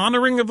the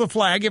honoring of the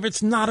flag if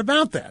it's not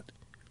about that?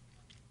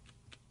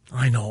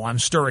 I know I'm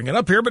stirring it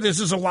up here, but this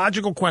is a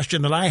logical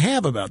question that I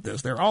have about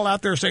this. They're all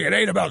out there saying it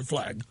ain't about the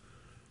flag.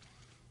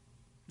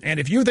 And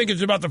if you think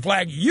it's about the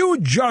flag, you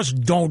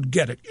just don't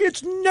get it.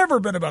 It's never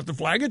been about the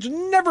flag. It's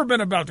never been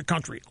about the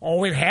country.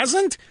 Oh, it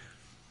hasn't?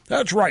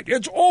 That's right.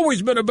 It's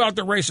always been about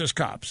the racist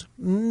cops.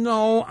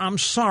 No, I'm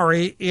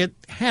sorry. It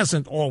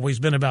hasn't always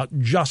been about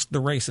just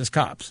the racist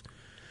cops.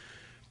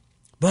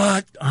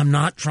 But I'm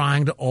not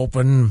trying to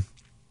open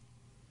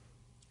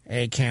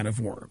a can of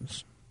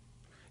worms.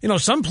 You know,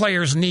 some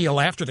players kneel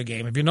after the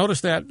game. Have you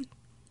noticed that?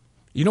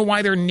 You know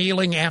why they're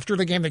kneeling after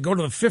the game? They go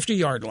to the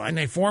 50-yard line.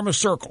 They form a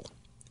circle.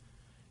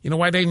 You know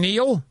why they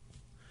kneel?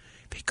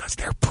 Because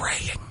they're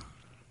praying.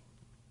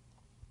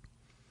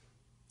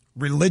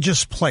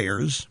 Religious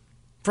players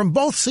from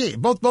both sides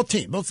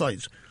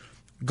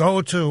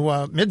go to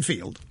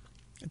midfield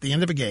at the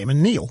end of a game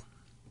and kneel.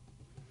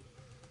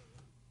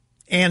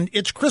 And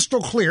it's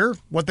crystal clear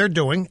what they're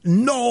doing.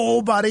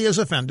 Nobody is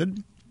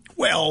offended.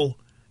 Well,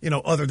 you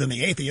know, other than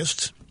the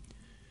atheists.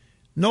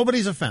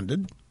 Nobody's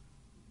offended.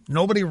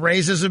 Nobody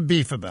raises a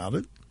beef about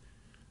it.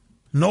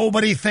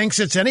 Nobody thinks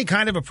it's any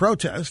kind of a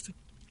protest.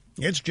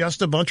 It's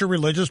just a bunch of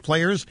religious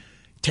players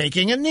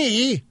taking a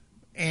knee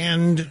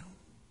and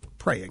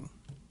praying.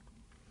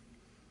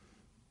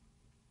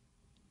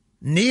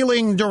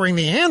 Kneeling during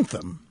the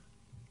anthem,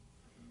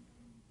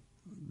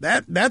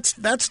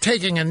 that's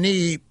taking a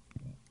knee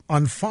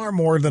on far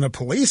more than a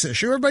police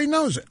issue. Everybody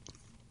knows it.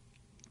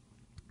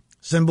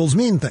 Symbols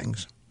mean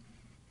things.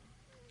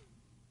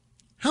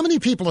 How many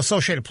people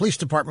associate a police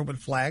department with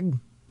flag?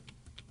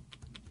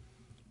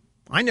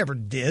 I never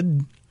did.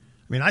 I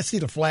mean, I see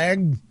the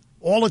flag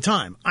all the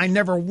time. I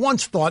never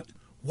once thought,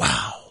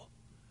 wow,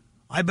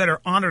 I better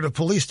honor the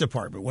police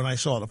department when I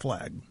saw the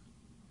flag.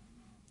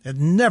 It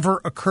never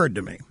occurred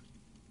to me.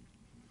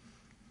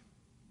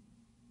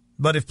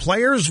 But if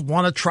players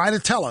want to try to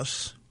tell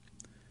us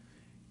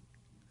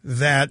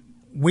that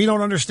we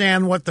don't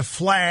understand what the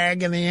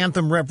flag and the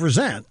anthem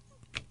represent,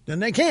 then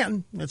they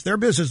can. It's their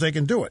business. They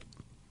can do it.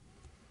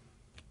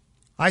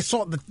 I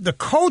saw the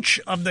coach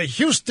of the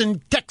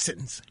Houston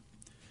Texans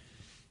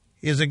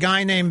is a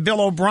guy named Bill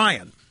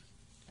O'Brien.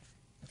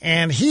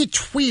 And he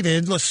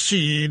tweeted, let's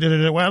see,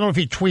 well, I don't know if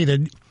he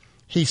tweeted,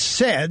 he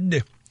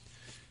said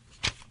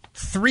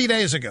 3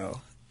 days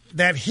ago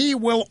that he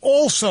will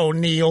also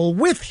kneel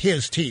with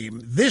his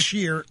team this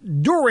year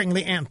during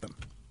the anthem.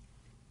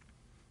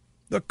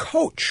 The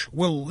coach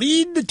will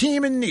lead the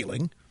team in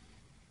kneeling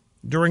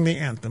during the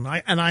anthem.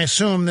 I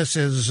assume this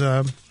is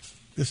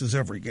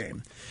every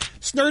game.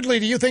 Snerdley,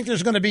 do you think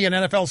there's going to be an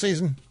NFL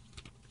season?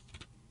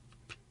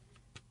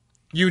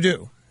 You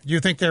do. Do you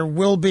think there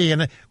will be?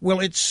 And will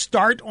it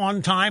start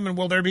on time? And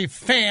will there be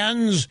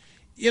fans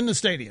in the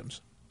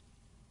stadiums?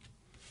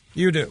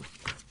 You do.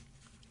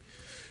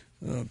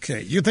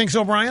 Okay. You think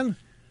so, Brian?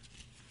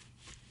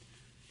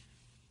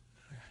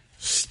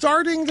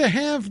 Starting to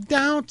have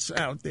doubts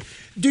out there.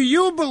 Do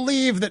you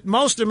believe that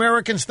most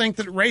Americans think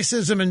that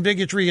racism and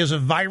bigotry is a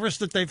virus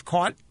that they've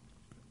caught?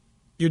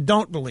 You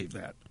don't believe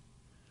that.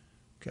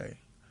 Okay.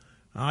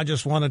 I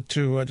just wanted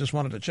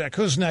to check.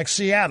 Who's next?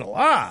 Seattle.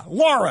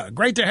 Laura.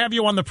 Great to have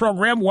you on the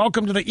program.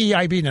 Welcome to the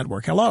EIB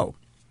Network. Hello.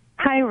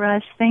 Hi,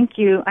 Rush. Thank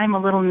you. I'm a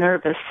little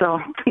nervous, so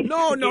please.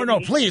 No.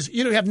 Please.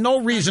 You have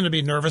no reason to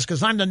be nervous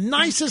because I'm the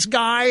nicest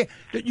guy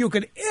that you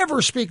could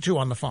ever speak to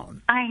on the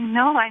phone. I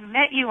know. I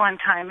met you one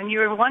time, and you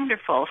were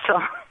wonderful. So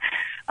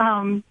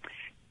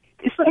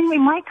anyway,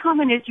 my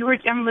comment is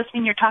I'm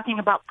listening. You're talking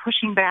about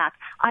pushing back.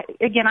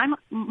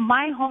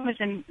 My home is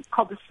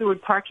called the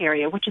Seward Park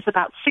area, which is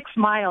about 6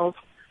 miles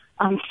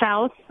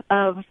south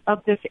of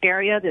this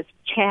area, this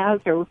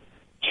Chaz or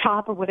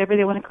Chop or whatever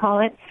they want to call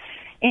it.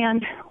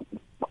 And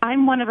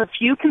I'm one of a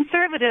few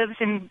conservatives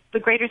in the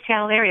greater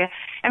Seattle area.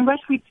 And Rush,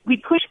 we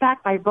push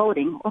back by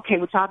voting, okay,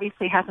 which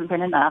obviously hasn't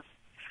been enough.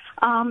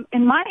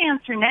 And my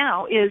answer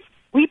now is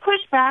we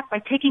push back by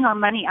taking our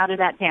money out of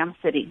that damn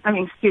city.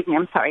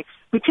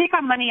 We take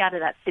our money out of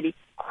that city.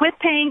 Quit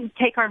paying,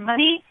 take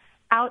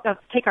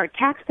our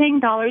tax-paying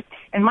dollars,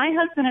 and my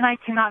husband and I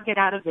cannot get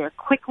out of there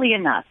quickly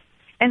enough.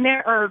 And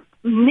there are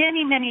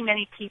many, many,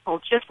 many people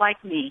just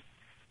like me.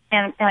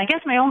 And I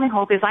guess my only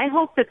hope is I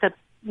hope that the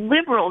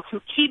liberals who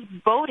keep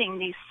voting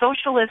these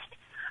socialist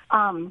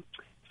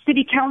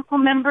city council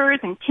members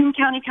and King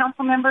County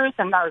council members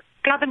and our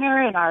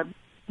governor and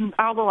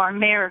although our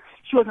mayor,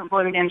 she wasn't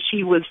voted in,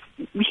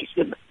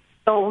 the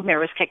old mayor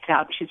was kicked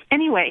out.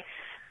 Anyway,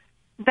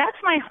 that's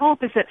my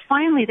hope is that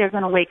finally they're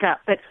going to wake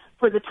up. But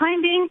for the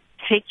time being,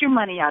 take your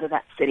money out of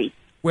that city.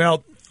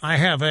 Well, I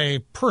have a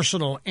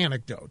personal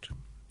anecdote.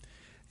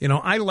 You know,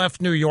 I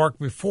left New York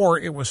before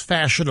it was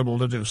fashionable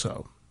to do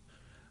so.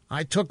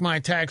 I took my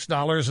tax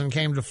dollars and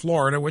came to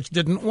Florida, which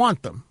didn't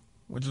want them,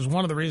 which is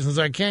one of the reasons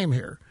I came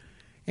here.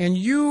 And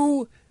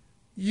you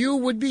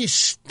would be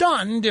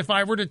stunned if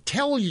I were to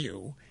tell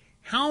you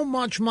how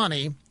much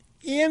money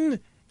in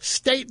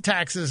state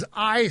taxes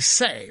I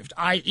saved,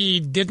 i.e.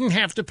 didn't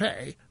have to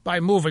pay, by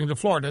moving to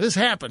Florida. This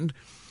happened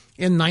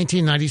in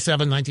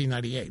 1997,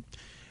 1998.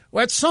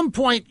 Well, at some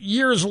point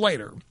years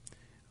later,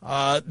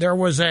 there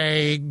was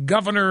a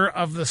governor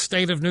of the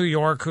state of New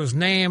York whose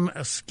name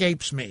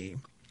escapes me.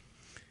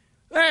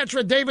 That's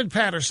right, David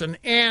Patterson.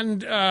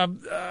 And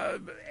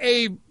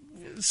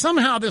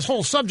somehow this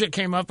whole subject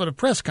came up at a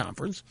press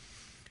conference.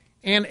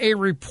 And a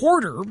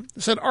reporter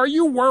said, "Are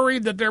you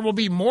worried that there will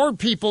be more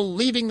people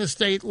leaving the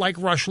state like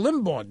Rush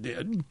Limbaugh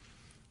did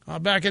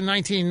back in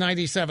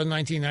 1997,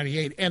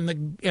 1998?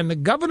 And the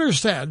governor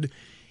said,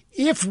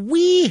 if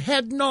we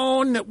had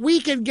known that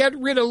we could get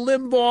rid of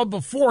Limbaugh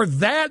before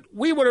that,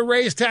 we would have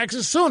raised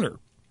taxes sooner."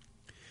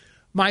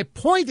 My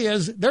point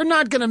is, they're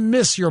not going to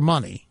miss your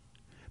money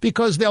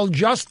because they'll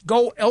just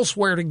go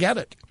elsewhere to get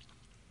it.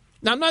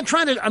 Now, I'm not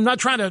trying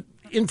to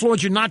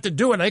influence you not to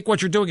do it. I think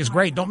what you're doing is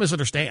great. Don't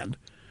misunderstand.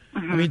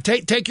 I mean,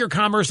 take your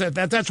commerce.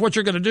 That's what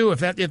you're going to do. If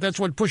that's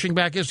what pushing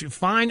back is,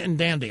 fine and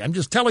dandy. I'm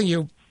just telling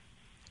you,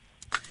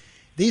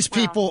 these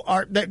people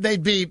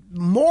they'd be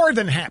more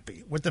than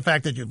happy with the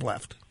fact that you've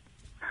left.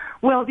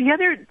 Well, the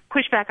other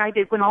pushback I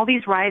did when all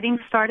these rioting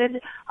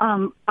started,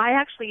 I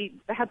actually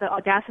had the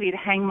audacity to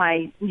hang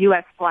my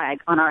U.S.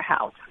 flag on our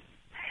house.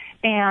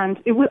 And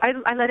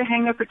I let it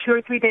hang there for 2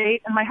 or 3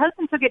 days, and my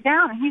husband took it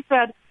down, and he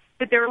said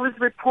that there was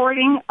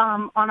reporting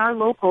on our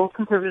local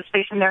conservative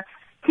station there.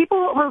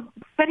 People were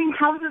setting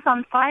houses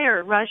on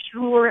fire, Rush,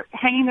 who were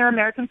hanging their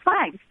American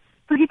flags.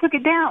 So he took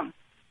it down.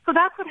 So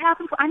that's what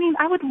happens. I mean,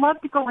 I would love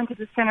to go into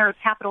the center of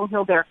Capitol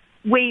Hill there,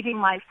 waving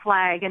my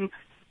flag and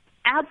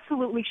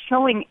absolutely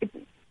showing.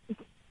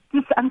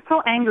 I'm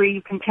so angry,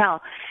 you can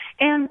tell.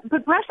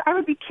 But Rush, I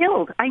would be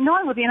killed. I know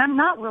I would be, and I'm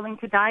not willing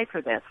to die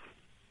for this.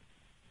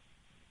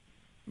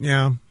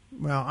 Yeah,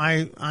 well,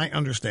 I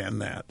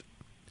understand that.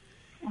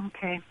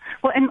 Okay.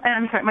 Well, and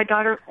I'm sorry, my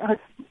daughter,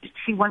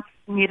 she wants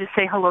me to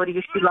say hello to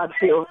you. She loves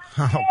you.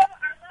 Oh.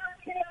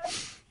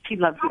 She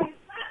loves you.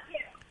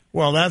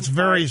 Well, that's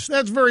very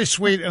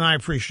sweet, and I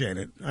appreciate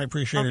it. I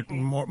appreciate it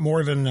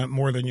more than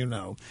you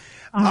know.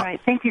 All right.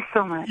 Thank you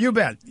so much. You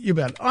bet.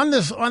 On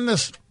this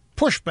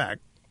pushback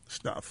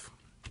stuff.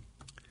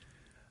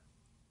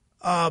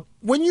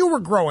 When you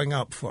were growing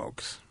up,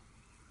 folks,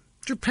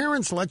 did your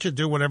parents let you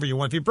do whatever you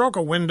want? If you broke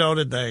a window,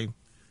 did they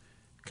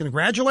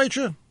congratulate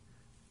you?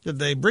 Did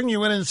they bring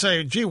you in and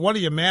say, "Gee, what are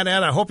you mad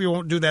at? I hope you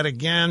won't do that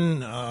again"?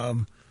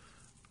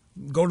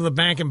 Go to the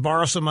bank and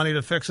borrow some money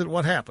to fix it?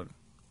 What happened?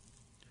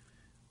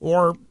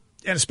 And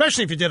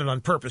especially if you did it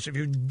on purpose, if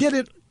you did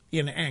it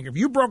in anger, if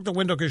you broke the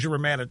window because you were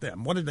mad at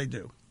them, what did they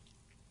do?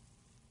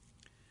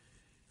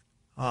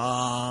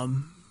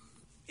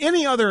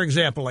 Any other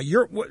example? Like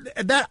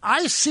that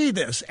I see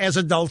this as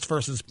adults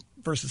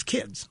versus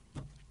kids.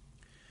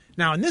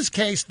 Now, in this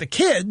case, the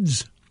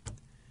kids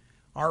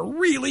are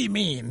really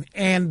mean,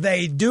 and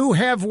they do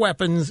have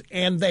weapons,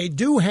 and they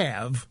do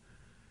have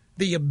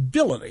the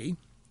ability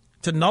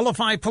to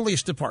nullify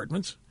police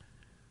departments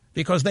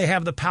because they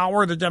have the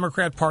power of the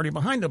Democrat Party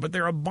behind them. But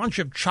they're a bunch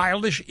of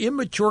childish,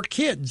 immature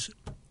kids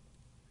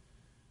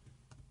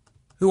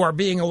who are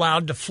being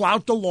allowed to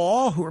flout the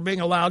law, who are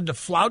being allowed to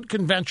flout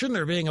convention.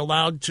 They're being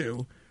allowed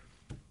to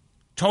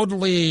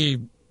totally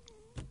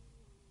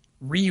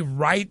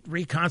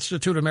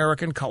reconstitute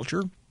American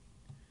culture.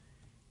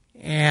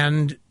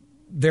 And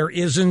there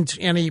isn't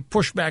any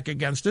pushback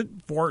against it.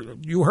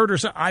 You heard her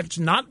say, "It's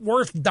not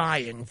worth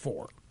dying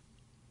for.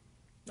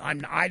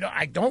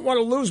 I don't want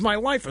to lose my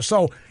life."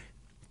 So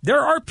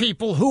there are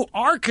people who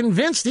are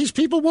convinced these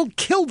people will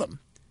kill them.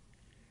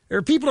 There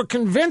are people who are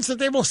convinced that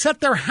they will set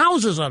their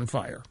houses on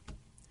fire.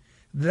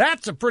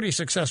 That's a pretty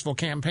successful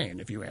campaign,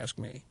 if you ask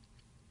me.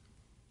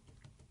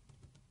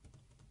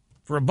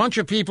 For a bunch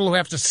of people who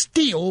have to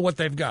steal what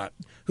they've got,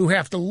 who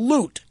have to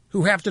loot,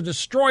 who have to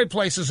destroy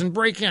places and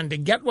break in to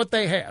get what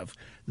they have,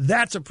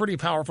 that's a pretty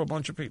powerful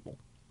bunch of people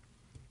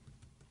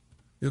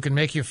who can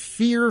make you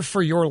fear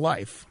for your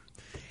life.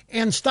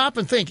 And stop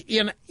and think,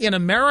 in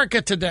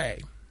America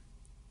today,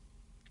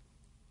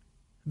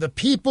 the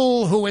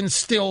people who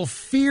instill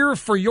fear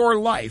for your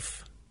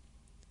life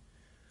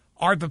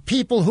are the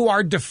people who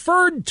are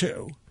deferred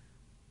to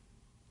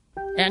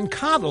and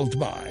coddled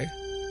by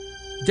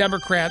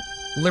Democrat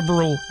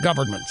liberal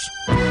governments.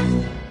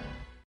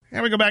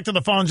 And we go back to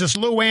the phones. It's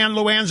Luann.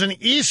 Luann's in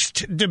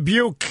East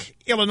Dubuque,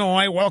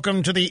 Illinois.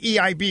 Welcome to the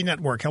EIB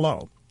Network.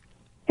 Hello.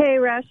 Hey,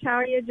 Rush. How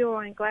are you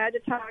doing? Glad to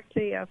talk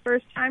to you.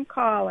 First-time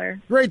caller.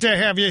 Great to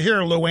have you here,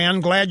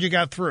 Luann. Glad you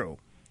got through.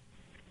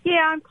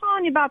 Yeah, I'm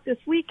calling you about this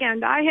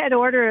weekend. I had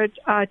ordered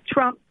a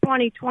Trump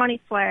 2020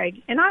 flag,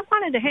 and I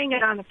wanted to hang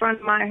it on the front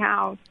of my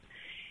house.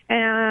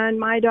 And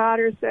my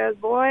daughter says,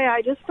 boy,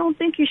 I just don't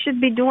think you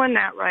should be doing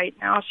that right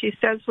now. She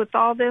says, with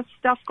all this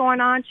stuff going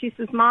on, she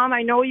says, Mom,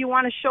 I know you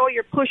want to show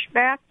your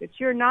pushback, that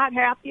you're not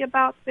happy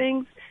about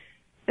things,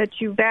 that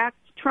you backed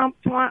Trump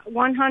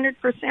 100%,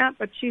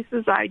 but she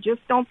says, I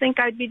just don't think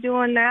I'd be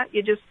doing that.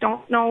 You just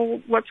don't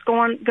know what's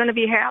going to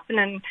be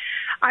happening.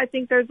 I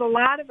think there's a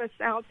lot of us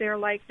out there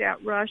like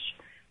that, Rush.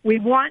 We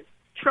want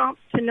Trump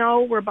to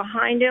know we're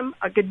behind him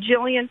a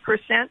gajillion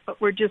 %,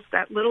 but we're just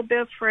that little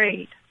bit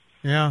afraid.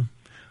 Yeah,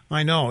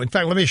 I know. In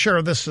fact, let me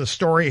share this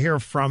story here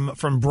from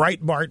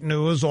Breitbart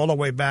News all the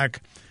way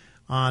back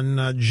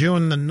on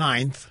June the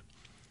 9th.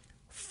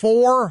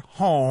 4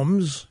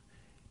 homes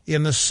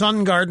in the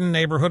Sun Garden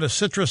neighborhood of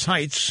Citrus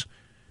Heights,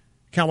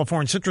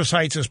 California. Citrus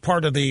Heights is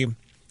part of the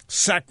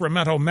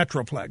Sacramento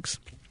Metroplex.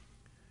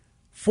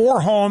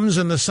 4 homes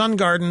in the Sun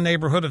Garden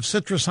neighborhood of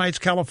Citrus Heights,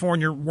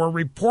 California, were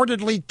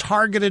reportedly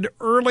targeted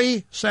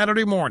early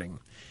Saturday morning.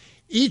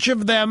 Each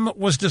of them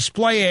was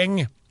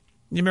displaying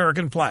the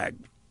American flag.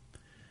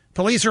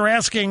 Police are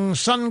asking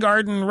Sun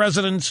Garden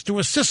residents to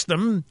assist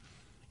them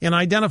in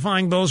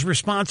identifying those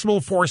responsible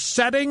for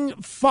setting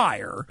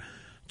fire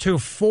to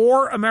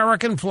 4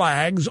 American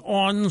flags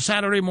on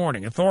Saturday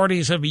morning.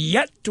 Authorities have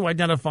yet to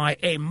identify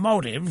a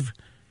motive.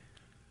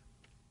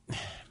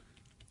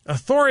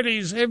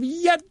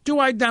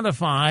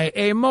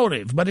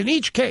 But in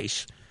each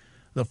case,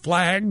 the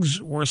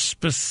flags were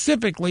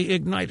specifically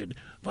ignited.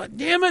 But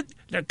damn it,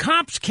 the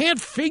cops can't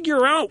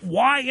figure out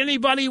why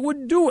anybody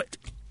would do it.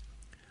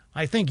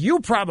 I think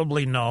you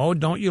probably know,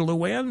 don't you,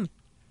 Luann?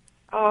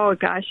 Oh,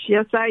 gosh,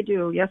 yes, I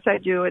do. Yes, I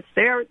do. It's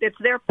their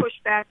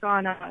pushback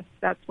on us.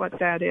 That's what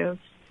that is.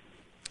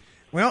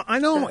 Well, I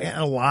know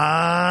a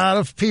lot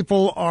of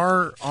people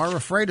are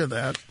afraid of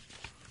that.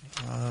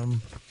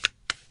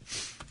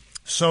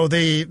 So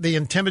the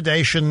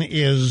intimidation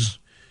is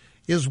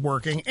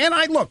working. And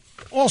I look,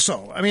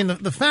 also, I mean,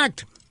 the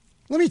fact,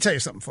 let me tell you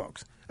something,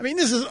 folks. I mean,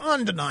 this is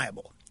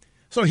undeniable.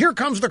 So here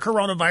comes the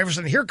coronavirus,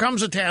 and here comes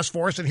the task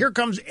force, and here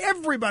comes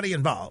everybody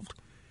involved.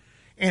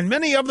 And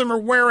many of them are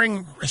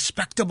wearing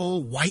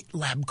respectable white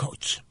lab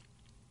coats.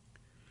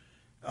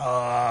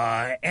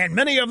 And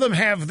many of them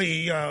have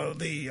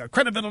the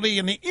credibility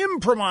and the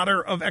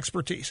imprimatur of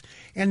expertise.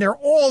 And they're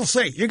all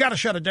saying, you got to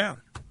shut it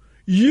down.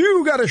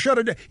 You got to shut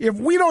it down. If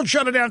we don't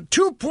shut it down,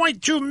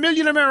 2.2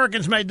 million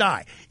Americans may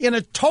die in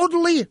a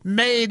totally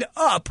made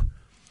up,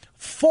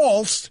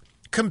 false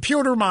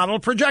computer model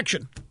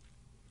projection.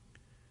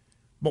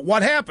 But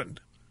what happened?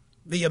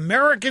 The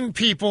American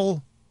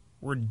people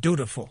were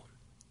dutiful.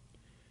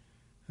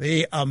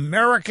 The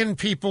American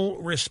people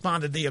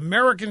responded. The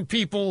American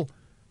people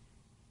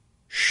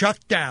shut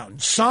down.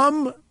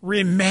 Some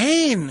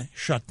remain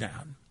shut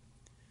down.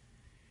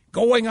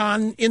 Going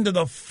on into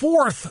the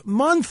 4th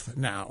month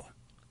now.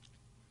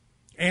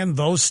 And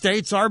those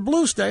states are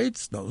blue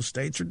states. Those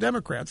states are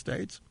Democrat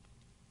states.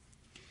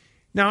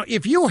 Now,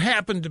 if you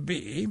happen to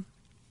be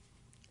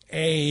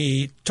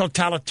a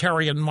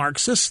totalitarian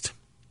Marxist,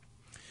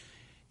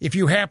 if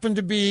you happen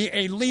to be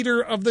a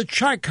leader of the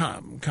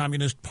Chicom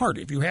Communist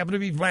Party, if you happen to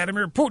be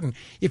Vladimir Putin,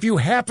 if you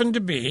happen to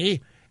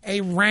be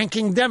a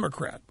ranking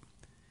Democrat,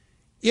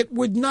 it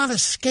would not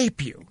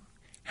escape you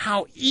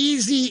how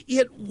easy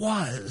it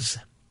was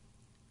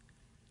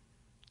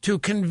to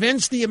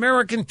convince the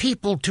American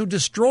people to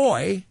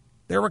destroy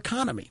their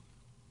economy,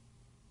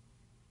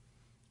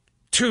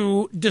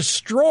 to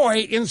destroy,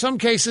 in some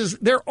cases,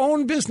 their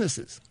own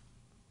businesses.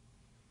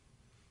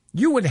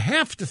 You would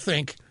have to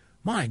think,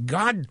 my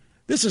God,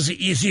 this is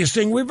the easiest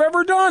thing we've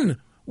ever done.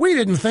 We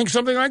didn't think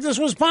something like this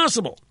was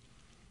possible.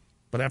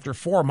 But after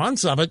 4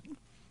 months of it,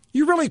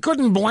 you really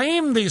couldn't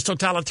blame these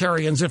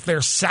totalitarians if they're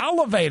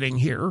salivating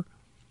here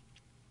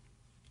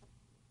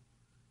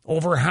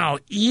over how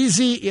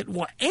easy it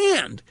was.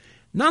 And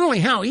not only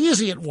how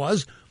easy it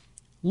was,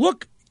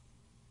 look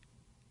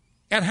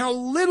at how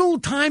little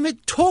time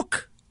it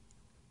took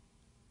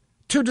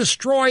to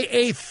destroy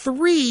a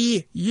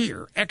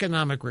 3-year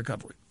economic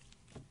recovery.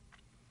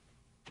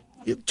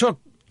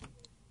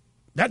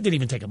 That didn't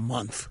even take a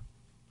month.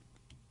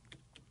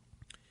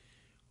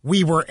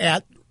 We were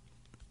at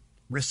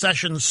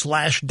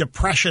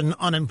recession/depression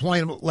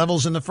unemployment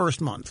levels in the first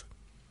month.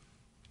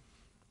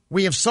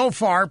 We have so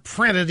far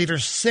printed either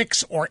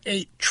 $6 or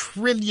 $8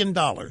 trillion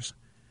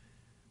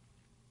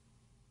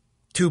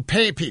to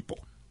pay people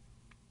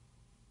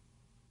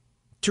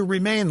to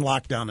remain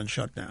locked down and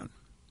shut down.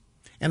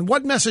 And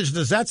what message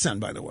does that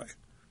send, by the way?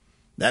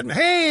 That,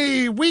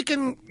 hey, we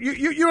can,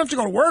 you don't have to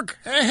go to work.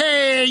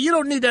 Hey, you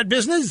don't need that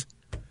business.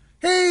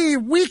 Hey,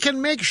 we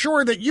can make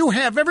sure that you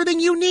have everything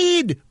you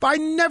need by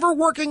never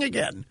working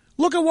again.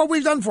 Look at what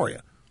we've done for you.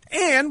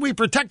 And we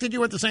protected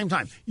you at the same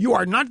time. You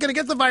are not going to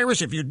get the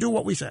virus if you do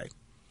what we say.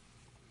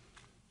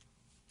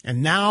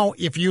 And now,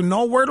 if you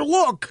know where to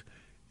look,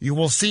 you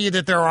will see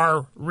that there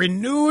are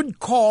renewed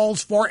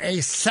calls for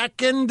a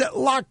second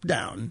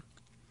lockdown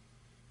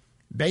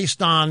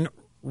based on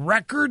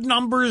record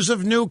numbers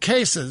of new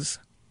cases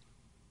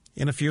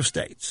in a few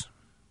states.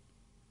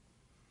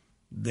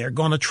 They're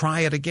going to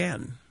try it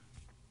again.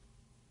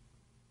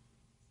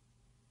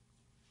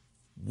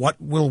 What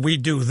will we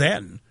do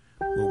then?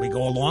 Will we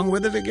go along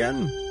with it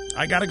again?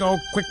 I got to go.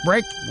 Quick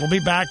break. We'll be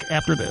back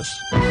after this.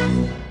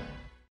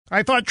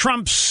 I thought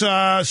Trump's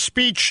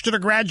speech to the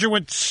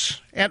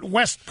graduates at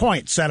West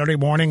Point Saturday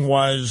morning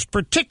was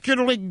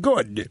particularly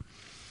good.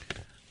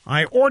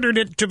 I ordered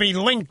it to be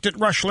linked at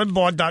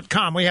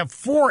rushlimbaugh.com. We have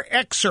 4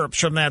 excerpts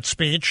from that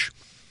speech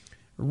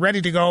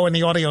ready to go in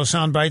the audio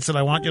sound bites that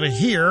I want you to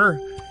hear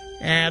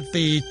at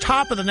the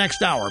top of the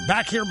next hour.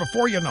 Back here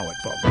before you know it,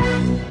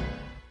 folks.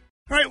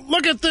 All right,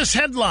 look at this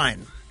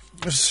headline.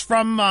 This is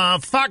from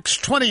Fox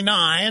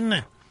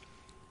 29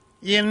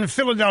 in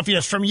Philadelphia.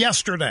 It's from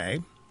yesterday.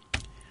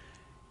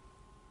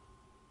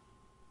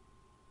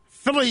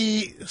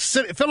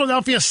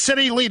 Philadelphia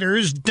city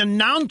leaders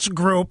denounce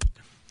group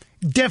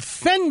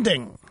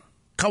defending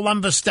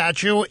Columbus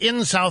statue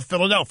in South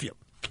Philadelphia.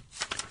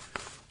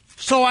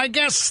 So I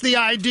guess the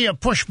idea of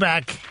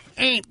pushback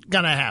ain't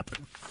going to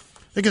happen.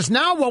 Because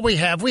now what we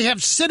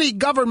have city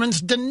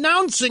governments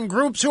denouncing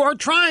groups who are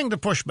trying to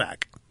push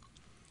back.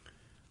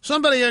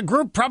 A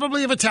group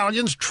probably of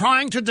Italians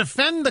trying to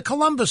defend the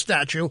Columbus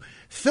statue.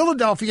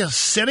 Philadelphia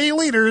city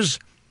leaders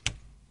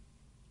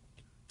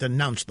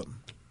denounce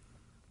them.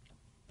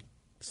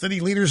 City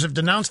leaders have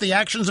denounced the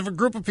actions of a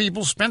group of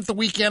people spent the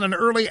weekend and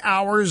early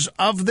hours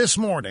of this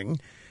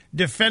morning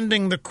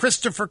defending the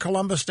Christopher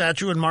Columbus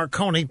statue in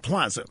Marconi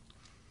Plaza.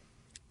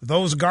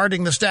 Those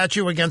guarding the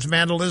statue against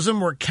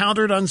vandalism were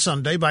countered on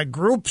Sunday by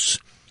groups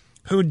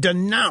who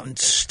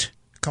denounced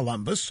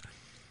Columbus.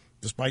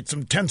 Despite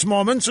some tense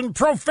moments and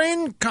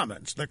profane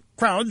comments, the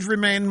crowds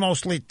remained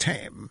mostly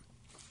tame.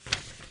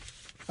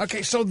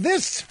 Okay, so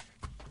this,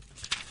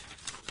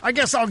 I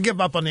guess I'll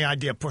give up on the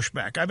idea of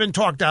pushback. I've been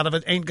talked out of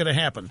it. Ain't going to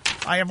happen.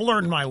 I have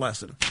learned my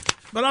lesson.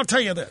 But I'll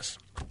tell you this.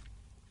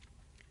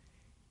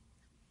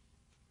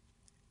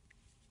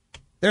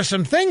 There's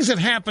some things that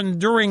happened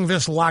during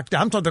this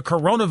lockdown, so the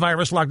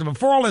coronavirus lockdown,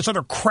 before all this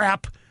other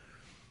crap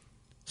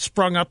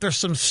sprung up. There's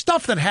some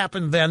stuff that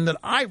happened then that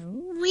I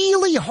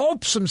really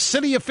hope some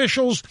city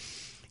officials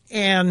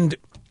and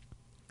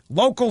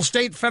local,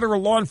 state,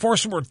 federal law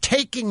enforcement were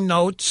taking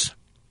notes.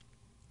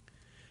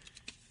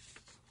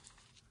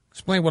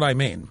 Explain what I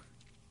mean.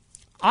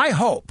 I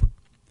hope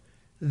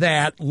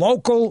that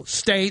local,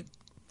 state,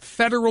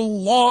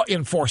 federal law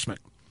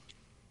enforcement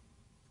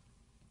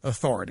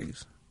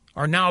authorities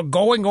are now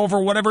going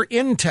over whatever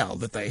intel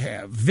that they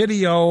have,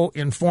 video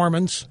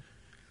informants,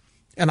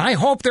 and I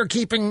hope they're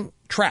keeping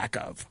track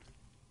of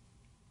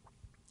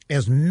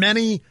as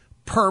many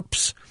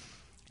perps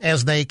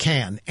as they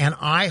can. And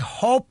I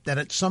hope that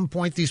at some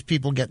point these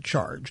people get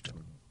charged.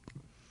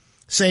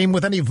 Same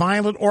with any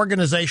violent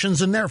organizations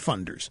and their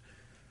funders.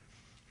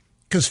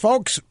 Because,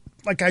 folks,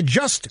 like I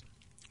just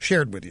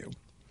shared with you,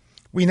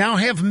 we now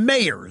have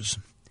mayors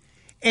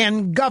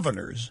and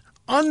governors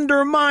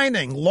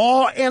undermining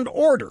law and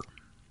order.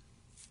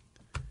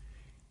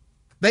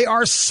 They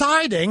are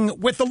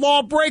siding with the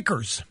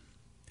lawbreakers.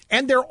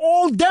 And they're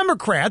all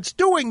Democrats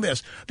doing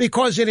this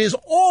because it is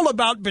all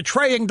about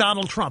betraying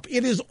Donald Trump.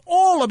 It is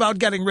all about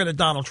getting rid of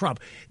Donald Trump.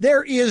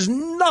 There is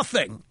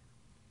nothing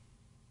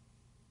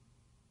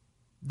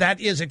that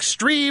is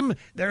extreme.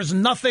 There's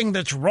nothing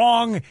that's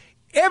wrong.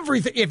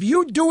 Everything, if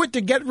you do it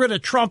to get rid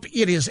of Trump,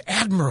 it is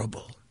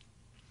admirable,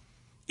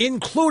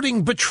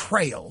 including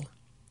betrayal.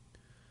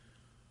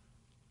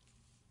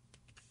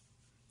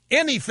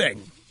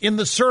 Anything in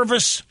the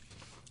service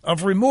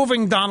of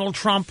removing Donald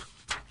Trump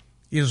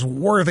is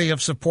worthy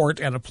of support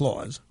and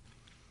applause,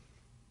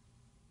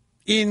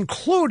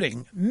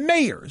 including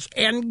mayors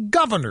and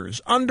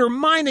governors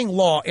undermining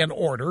law and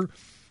order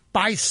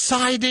by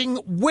siding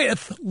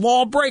with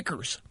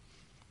lawbreakers.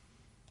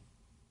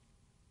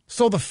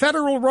 So the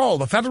federal role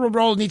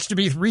needs to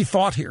be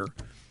rethought here.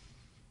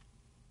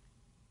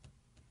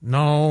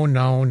 No,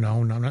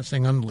 I'm not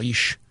saying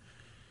unleash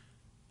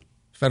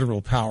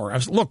federal power.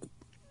 Look,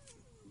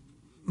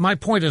 my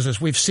point is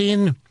this. We've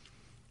seen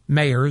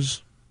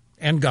mayors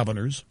and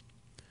governors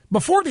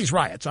before these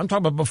riots. I'm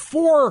talking about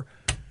before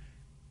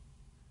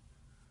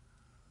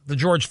the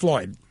George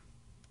Floyd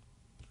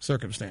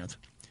circumstance.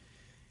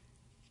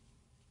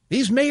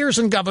 These mayors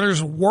and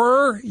governors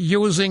were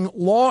using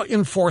law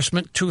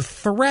enforcement to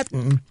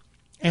threaten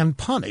and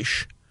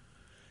punish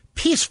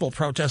peaceful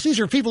protests. These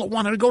are people that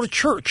wanted to go to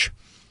church.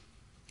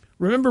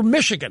 Remember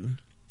Michigan?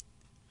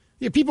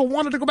 People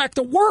wanted to go back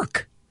to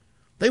work.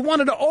 They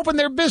wanted to open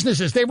their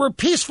businesses. They were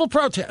peaceful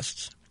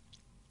protests.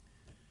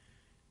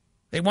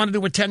 They wanted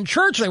to attend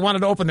church. They wanted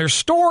to open their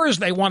stores.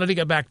 They wanted to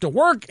get back to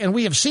work. And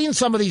we have seen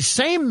some of these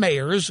same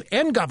mayors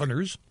and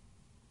governors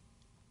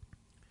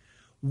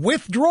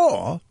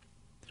withdraw,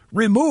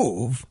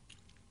 remove,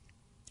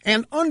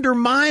 and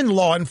undermine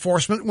law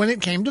enforcement when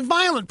it came to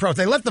violent protests.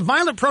 They let the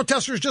violent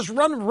protesters just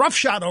run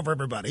roughshod over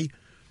everybody.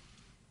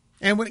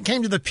 And when it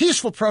came to the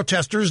peaceful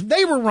protesters,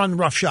 they were run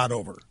roughshod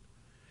over.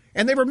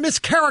 And they were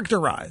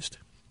mischaracterized.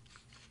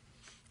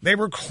 They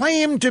were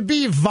claimed to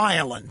be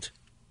violent.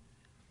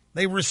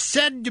 They were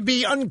said to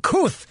be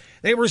uncouth.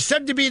 They were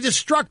said to be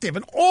destructive.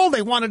 And all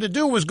they wanted to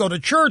do was go to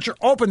church or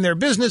open their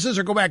businesses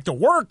or go back to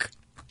work.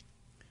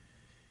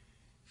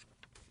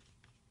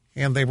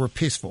 and they were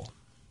peaceful.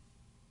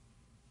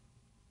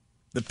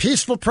 The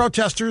peaceful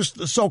protesters,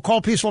 the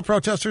so-called peaceful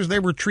protesters, they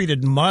were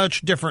treated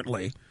much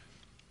differently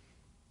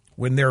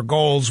when their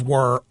goals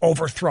were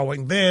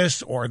overthrowing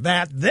this or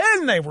that.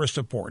 Then they were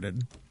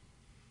supported.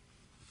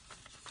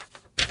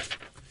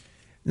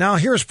 Now,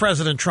 here's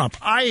President Trump.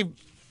 I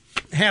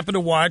happened to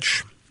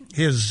watch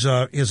his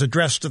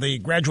address to the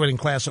graduating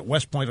class at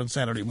West Point on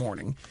Saturday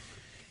morning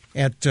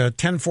at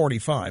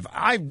 10:45.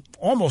 I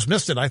almost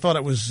missed it. I thought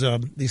it was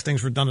these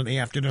things were done in the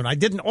afternoon. I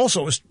didn't.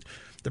 Also, it was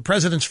the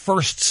president's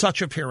first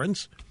such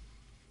appearance.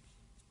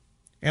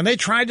 And they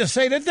tried to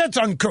say that that's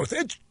uncouth.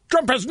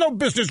 Trump has no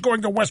business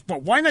going to West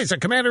Point. Why not? He's a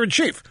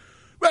commander-in-chief.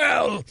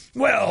 Well,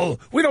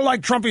 we don't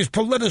like Trump. He's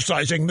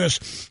politicizing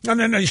this. And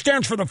then he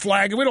stands for the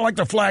flag, and we don't like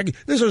the flag.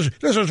 This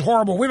is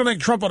horrible. We don't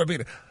think Trump ought to be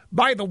there.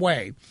 By the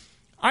way,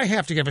 I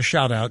have to give a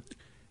shout-out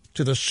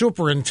to the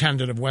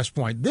superintendent of West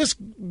Point.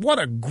 What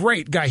a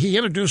great guy. He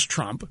introduced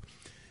Trump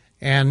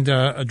and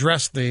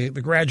addressed the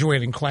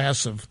graduating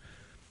class of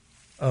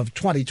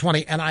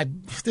 2020.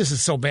 And this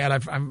is so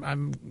bad.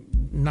 I'm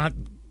not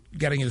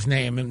getting his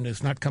name, and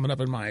it's not coming up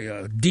in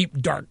my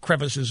deep, dark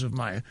crevices of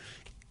my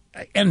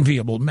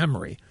enviable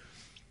memory.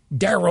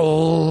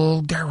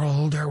 Daryl,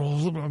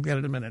 I'll get it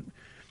in a minute.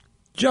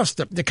 Just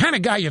the kind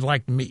of guy you'd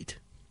like to meet.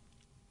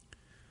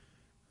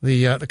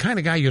 The kind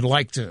of guy you'd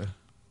like to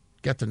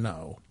get to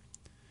know.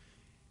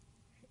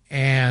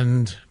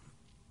 And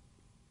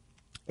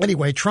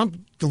anyway, Trump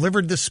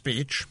delivered this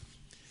speech,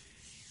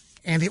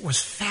 and it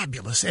was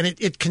fabulous. And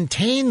it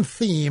contained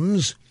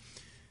themes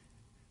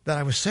that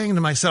I was saying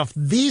to myself,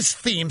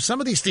 some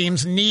of these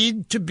themes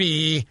need to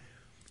be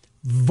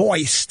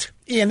voiced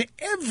in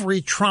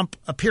every Trump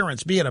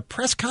appearance, be it a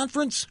press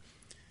conference,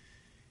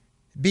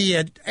 be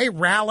it a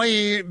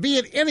rally, be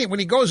it when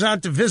he goes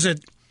out to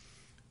visit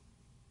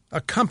a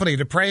company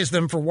to praise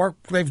them for work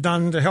they've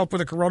done to help with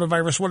the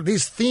coronavirus. What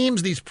these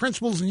themes, these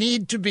principles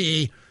need to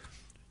be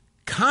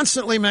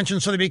constantly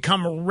mentioned so they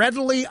become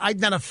readily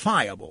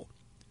identifiable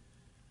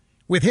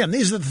with him.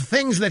 These are the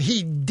things that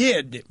he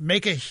did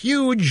make a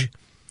huge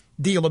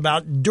deal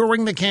about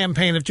during the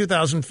campaign of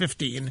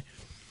 2015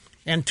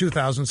 and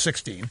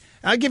 2016.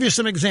 I'll give you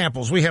some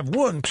examples. We have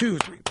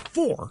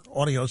 4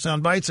 audio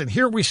sound bites, and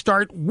here we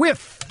start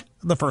with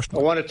the first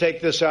one. I want to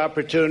take this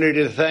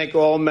opportunity to thank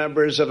all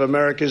members of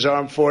America's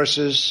armed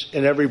forces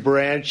in every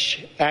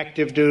branch,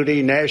 active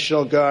duty,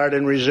 National Guard,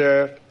 and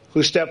Reserve,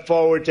 who stepped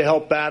forward to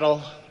help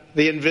battle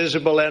the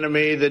invisible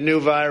enemy, the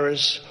new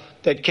virus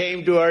that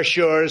came to our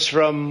shores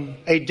from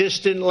a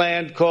distant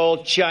land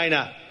called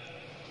China.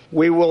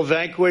 We will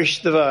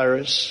vanquish the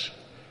virus.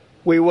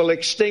 We will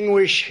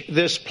extinguish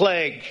this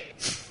plague.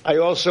 I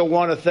also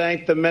want to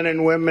thank the men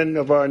and women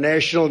of our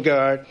National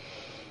Guard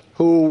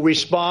who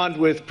respond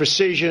with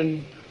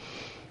precision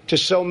to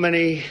so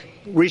many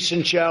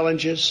recent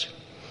challenges,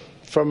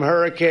 from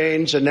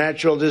hurricanes and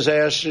natural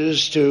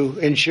disasters to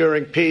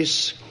ensuring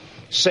peace,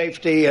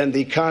 safety, and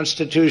the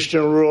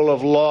constitutional rule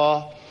of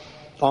law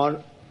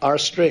on our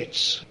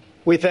streets.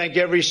 We thank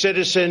every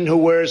citizen who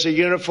wears a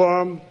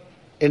uniform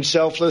in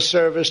selfless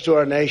service to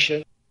our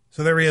nation.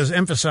 So there he is,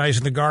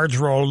 emphasizing the Guard's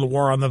role in the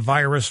war on the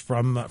virus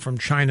from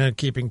China,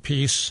 keeping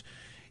peace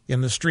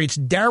in the streets.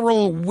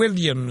 Daryl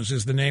Williams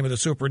is the name of the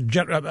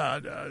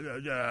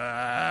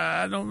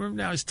I don't remember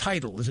now his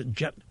title. Is it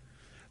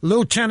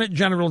Lieutenant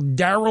General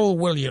Daryl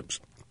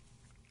Williams?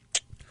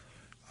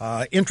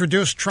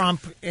 Introduced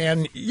Trump,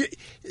 and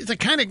the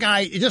kind of guy,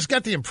 you just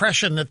got the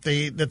impression that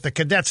the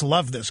cadets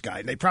love this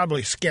guy. They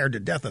probably scared to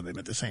death of him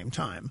at the same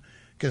time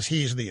because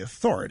he's the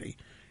authority.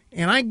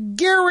 And I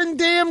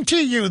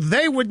guarantee you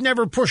they would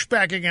never push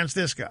back against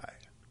this guy.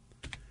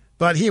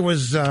 But he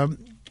was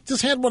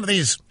just had one of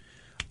these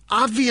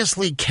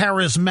obviously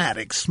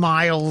charismatic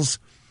smiles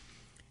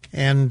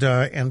and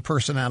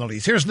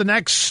personalities. Here's the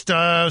next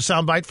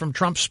soundbite from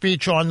Trump's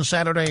speech on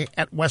Saturday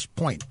at West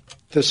Point.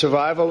 The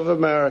survival of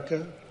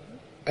America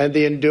and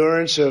the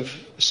endurance of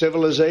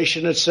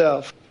civilization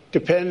itself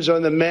depends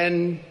on the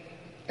men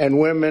and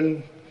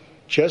women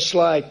just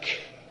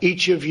like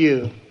each of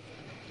you.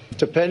 It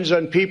depends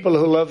on people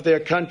who love their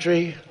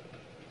country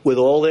with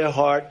all their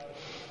heart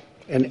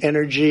and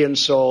energy and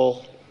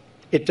soul.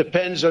 It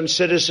depends on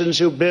citizens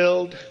who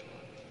build,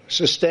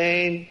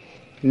 sustain,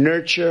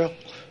 nurture,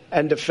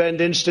 and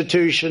defend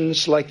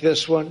institutions like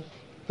this one.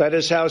 That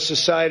is how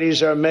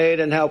societies are made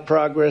and how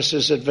progress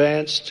is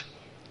advanced.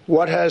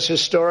 What has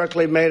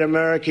historically made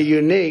America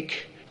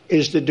unique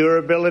is the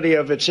durability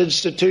of its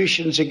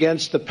institutions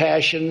against the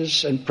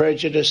passions and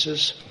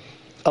prejudices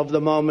of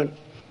the moment.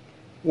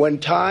 When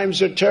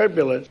times are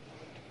turbulent,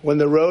 when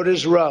the road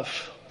is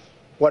rough,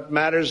 what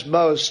matters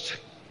most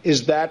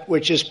is that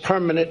which is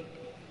permanent,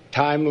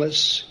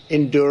 timeless,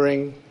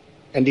 enduring,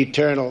 and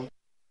eternal.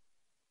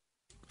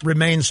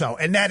 Remain so.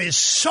 And that is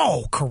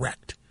so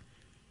correct.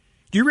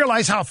 Do you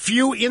realize how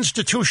few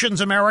institutions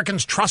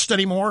Americans trust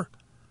anymore?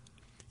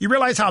 You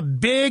realize how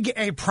big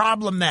a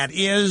problem that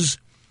is?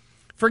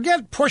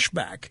 Forget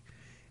pushback.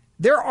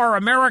 There are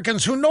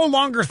Americans who no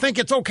longer think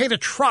it's okay to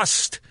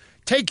trust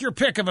Take your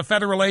pick of a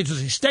federal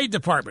agency, State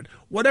Department,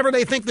 whatever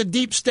they think the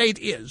deep state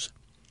is.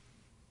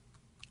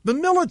 The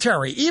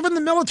military, even the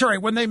military,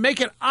 when they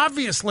make it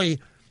obviously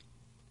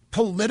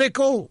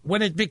political,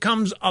 when it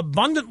becomes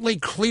abundantly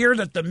clear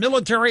that the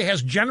military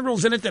has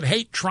generals in it that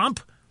hate Trump,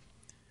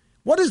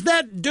 what does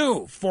that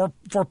do for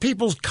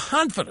people's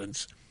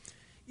confidence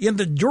in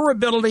the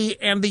durability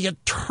and the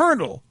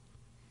eternal,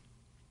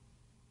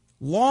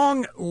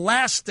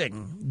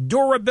 long-lasting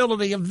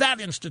durability of that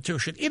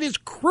institution? It is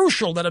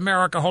crucial that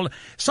America hold.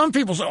 Some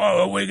people say,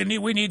 "Oh,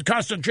 we need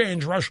constant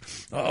change, Rush.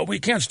 We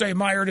can't stay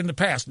mired in the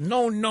past."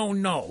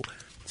 No.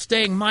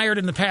 Staying mired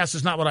in the past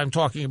is not what I'm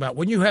talking about.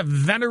 When you have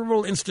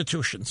venerable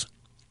institutions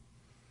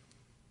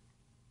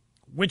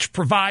which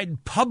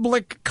provide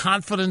public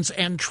confidence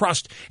and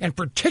trust, and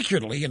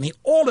particularly in the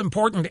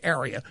all-important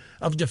area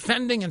of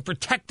defending and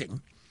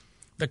protecting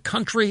the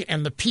country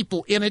and the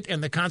people in it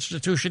and the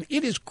Constitution,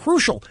 it is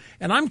crucial.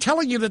 And I'm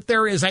telling you that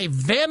there is a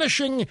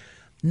vanishing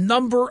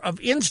number of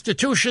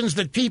institutions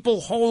that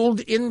people hold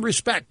in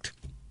respect.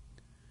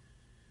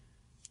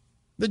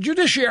 The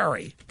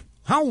judiciary.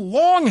 How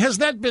long has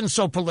that been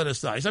so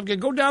politicized? I'm going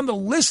to go down the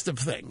list of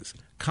things.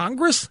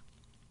 Congress?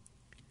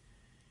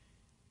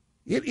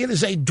 It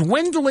is a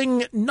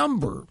dwindling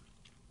number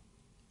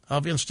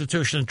of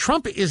institutions.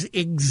 Trump is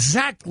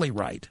exactly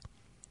right.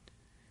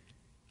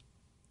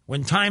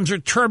 When times are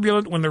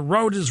turbulent, when the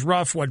road is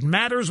rough, what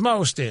matters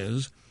most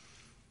is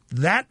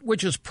that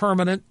which is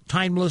permanent,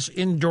 timeless,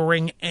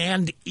 enduring,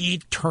 and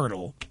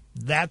eternal.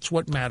 That's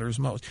what matters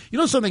most. You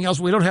know something else?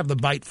 We don't have the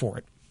bite for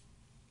it.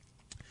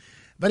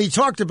 But he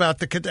talked about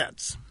the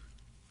cadets.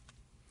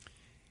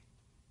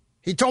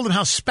 He told them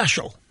how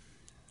special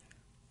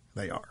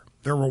they are.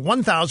 There were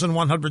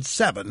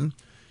 1,107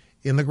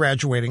 in the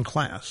graduating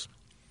class.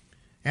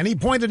 And he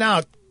pointed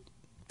out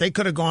they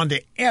could have gone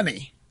to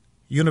any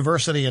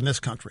university in this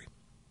country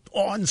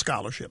on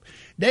scholarship.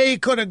 They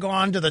could have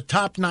gone to the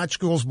top-notch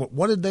schools, but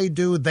what did they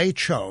do? They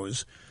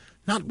chose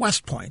not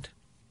West Point.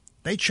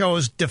 They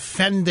chose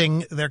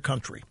defending their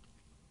country.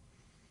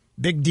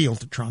 Big deal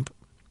to Trump.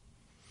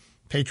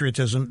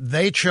 Patriotism.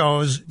 They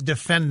chose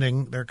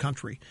defending their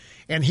country.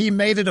 And he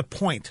made it a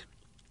point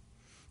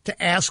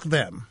to ask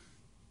them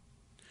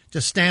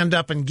to stand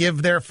up and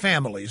give their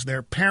families,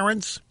 their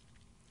parents,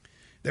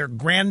 their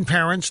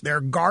grandparents, their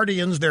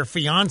guardians, their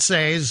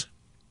fiancés,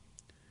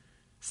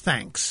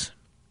 thanks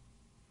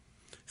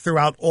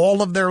throughout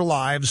all of their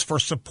lives for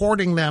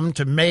supporting them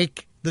to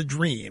make the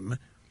dream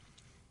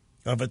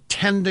of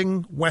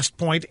attending West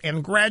Point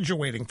and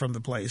graduating from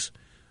the place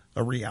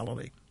a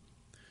reality.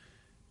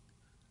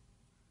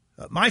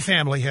 My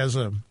family has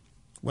a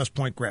West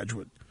Point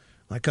graduate,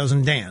 my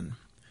cousin Dan.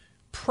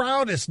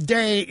 Proudest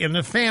day in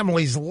the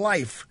family's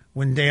life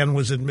when Dan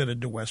was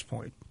admitted to West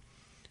Point.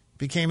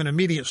 Became an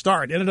immediate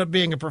star. Ended up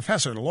being a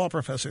professor, a law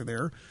professor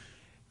there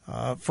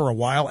for a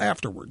while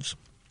afterwards.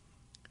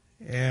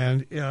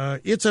 And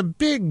it's a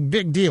big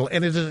deal.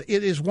 And it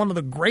is one of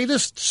the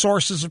greatest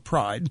sources of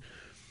pride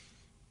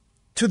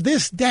to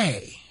this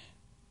day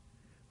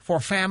for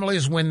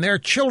families when their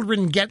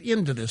children get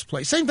into this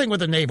place. Same thing with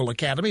the Naval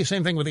Academy,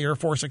 same thing with the Air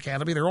Force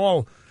Academy. They're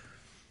all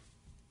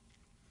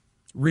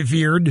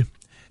revered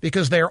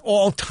because they're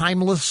all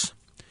timeless.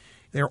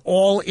 They're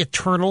all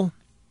eternal.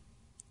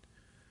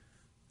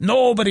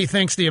 Nobody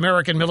thinks the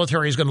American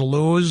military is going to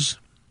lose.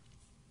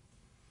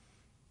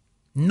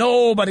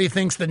 Nobody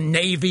thinks the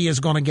Navy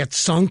is going to get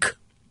sunk.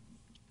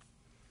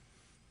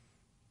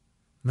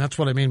 And that's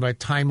what I mean by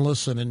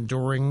timeless and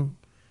enduring.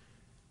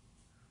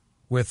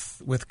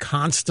 With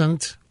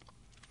constant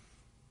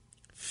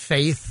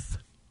faith.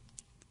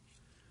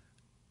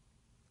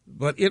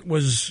 But it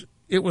was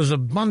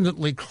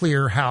abundantly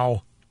clear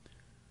how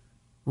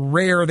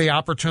rare the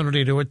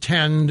opportunity to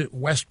attend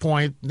West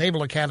Point,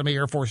 Naval Academy,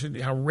 Air Force,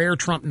 how rare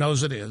Trump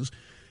knows it is,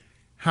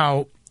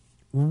 how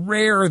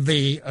rare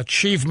the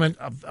achievement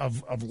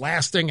of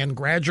lasting and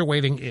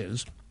graduating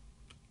is.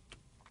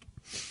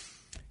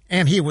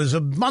 And he was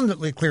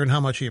abundantly clear in how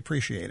much he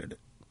appreciated it.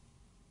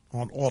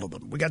 On all of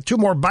them. We got two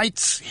more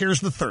bites. Here's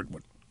the third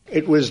one.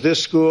 It was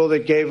this school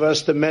that gave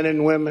us the men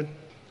and women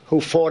who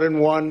fought and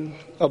won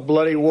a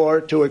bloody war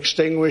to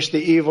extinguish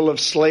the evil of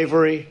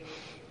slavery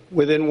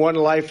within one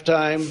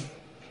lifetime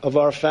of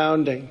our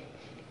founding.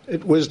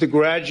 It was the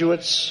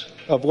graduates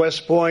of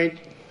West Point,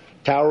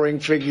 towering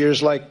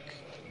figures like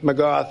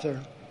MacArthur,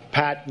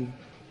 Patton,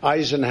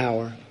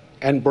 Eisenhower,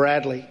 and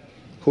Bradley,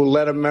 who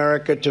led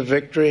America to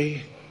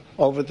victory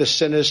over the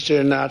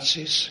sinister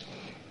Nazis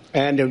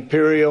and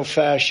imperial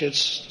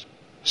fascists.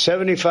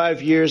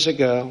 75 years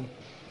ago,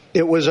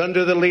 it was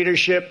under the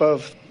leadership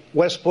of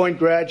West Point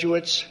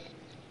graduates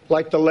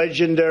like the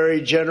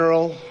legendary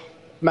General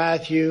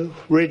Matthew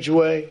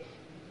Ridgway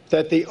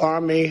that the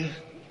Army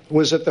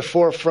was at the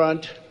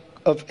forefront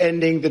of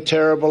ending the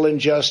terrible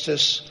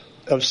injustice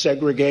of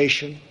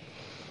segregation.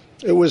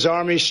 It was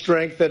Army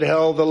strength that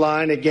held the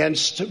line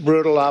against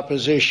brutal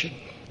opposition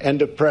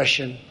and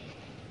oppression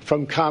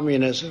from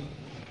communism.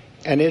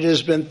 And it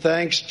has been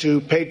thanks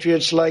to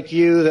patriots like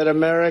you that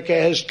America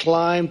has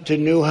climbed to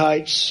new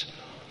heights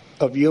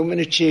of human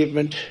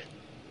achievement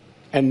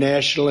and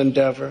national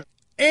endeavor.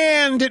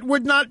 And it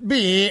would not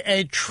be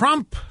a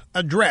Trump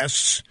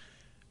address,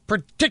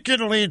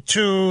 particularly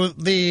to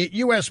the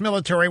U.S.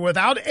 military,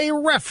 without a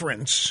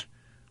reference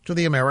to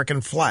the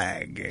American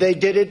flag. They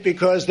did it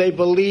because they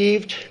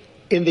believed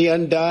in the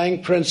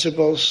undying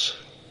principles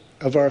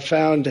of our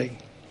founding.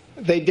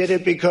 They did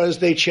it because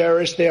they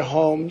cherished their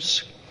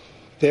homes,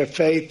 their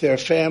faith, their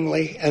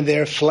family, and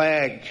their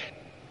flag.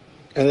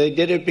 And they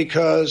did it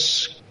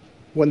because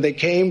when they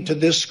came to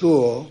this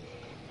school,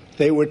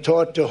 they were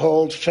taught to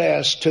hold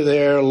fast to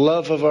their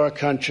love of our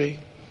country,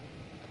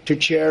 to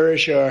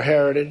cherish our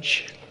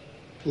heritage,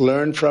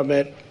 learn from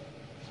it,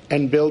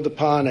 and build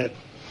upon it.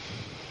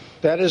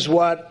 That is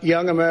what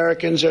young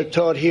Americans are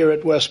taught here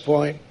at West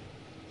Point.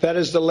 That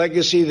is the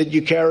legacy that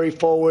you carry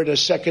forward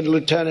as second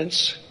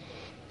lieutenants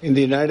in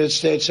the United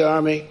States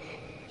Army,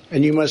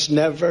 and you must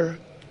never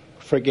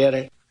forget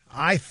it.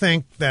 I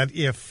think that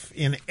if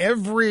in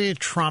every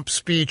Trump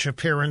speech,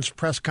 appearance,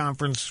 press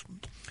conference,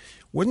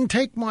 wouldn't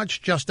take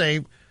much, just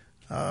a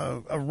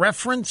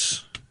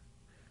reference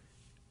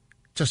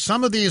to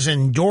some of these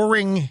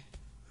enduring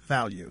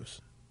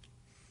values,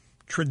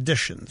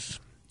 traditions,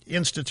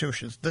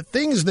 institutions, the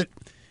things that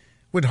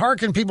would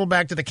hearken people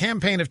back to the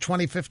campaign of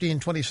 2015,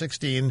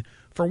 2016,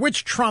 for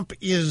which Trump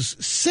is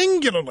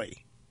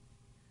singularly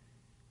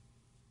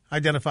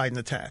identified and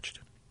attached.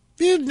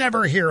 You'd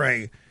never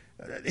hear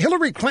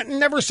Hillary Clinton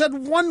never said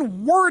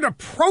one word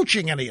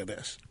approaching any of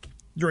this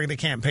during the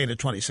campaign of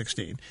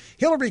 2016.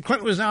 Hillary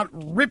Clinton was out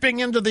ripping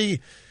into the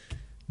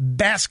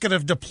basket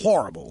of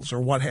deplorables or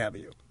what have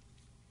you.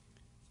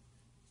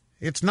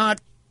 It's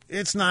not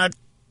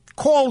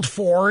called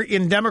for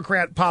in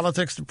Democrat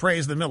politics to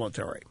praise the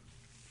military.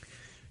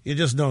 You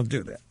just don't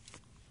do that.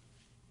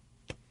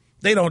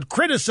 They don't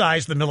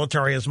criticize the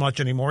military as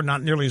much anymore,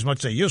 not nearly as much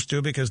as they used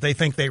to, because they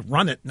think they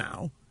run it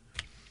now.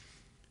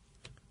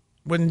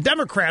 When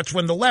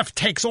the left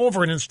takes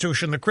over an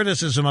institution, the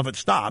criticism of it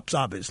stops,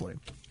 obviously.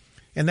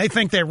 And they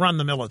think they run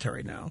the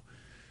military now.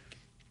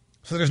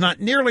 So there's not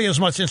nearly as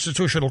much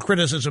institutional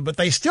criticism, but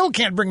they still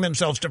can't bring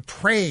themselves to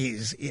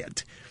praise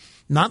it.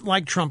 Not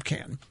like Trump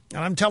can.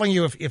 And I'm telling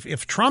you,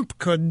 if Trump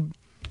could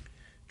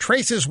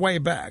trace his way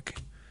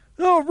back,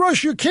 no,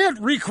 Rush, you can't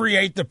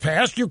recreate the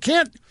past. You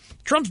can't.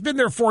 Trump's been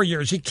there 4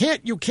 years. You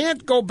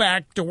can't go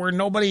back to where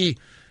nobody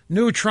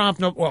knew Trump.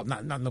 Not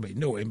nobody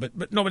knew him,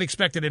 but nobody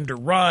expected him to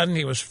run.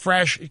 He was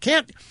fresh. You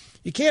can't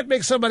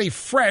make somebody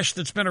fresh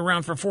that's been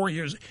around for 4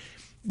 years.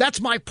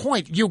 That's my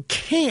point. You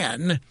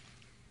can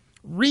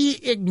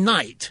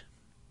reignite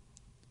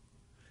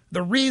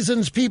the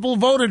reasons people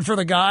voted for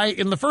the guy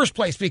in the first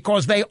place,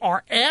 because they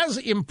are as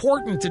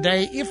important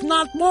today, if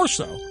not more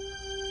so,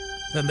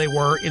 than they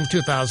were in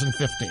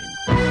 2015.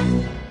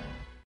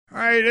 All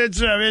right,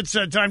 it's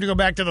time to go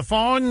back to the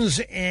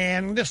phones,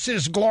 and this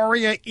is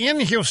Gloria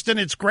in Houston.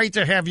 It's great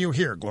to have you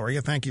here,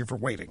 Gloria. Thank you for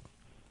waiting.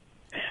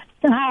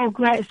 Oh,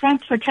 great.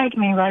 Thanks for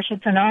taking me, Rush.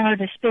 It's an honor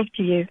to speak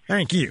to you.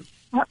 Thank you.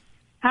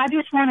 I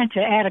just wanted to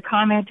add a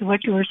comment to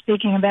what you were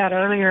speaking about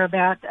earlier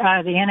about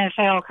the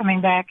NFL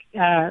coming back,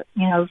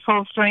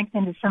 full strength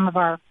into some of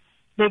our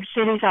big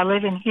cities. I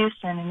live in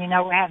Houston, and,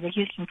 we have the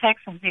Houston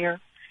Texans here.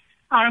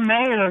 Our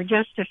mayor,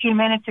 just a few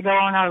minutes ago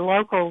on our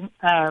local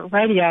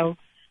radio,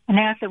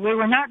 announced that we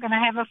were not going to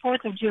have a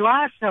 4th of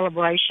July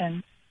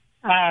celebration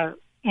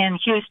in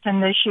Houston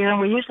this year, and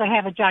we usually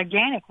have a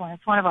gigantic one.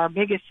 It's one of our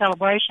biggest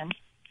celebrations.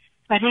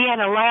 But he had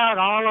allowed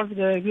all of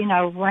the,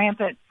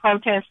 rampant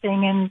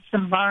protesting and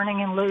some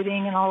burning and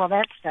looting and all of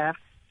that stuff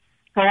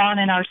go on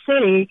in our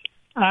city,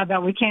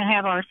 but we can't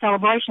have our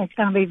celebration. It's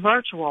going to be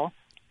virtual.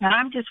 And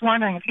I'm just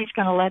wondering if he's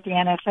going to let the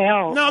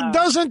NFL... Now,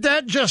 doesn't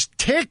that just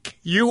tick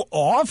you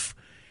off?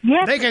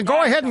 Yes, they can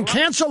go ahead and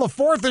cancel the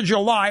 4th of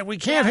July. We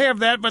can't have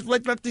that, but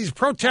let these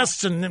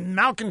protests and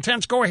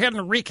malcontents go ahead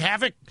and wreak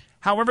havoc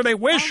however they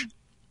wish.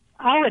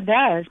 Oh, it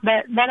does.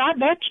 But I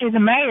bet you the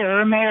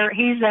mayor,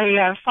 he's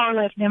a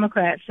far-left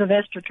Democrat,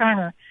 Sylvester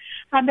Turner.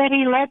 I bet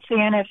he lets the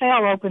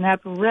NFL open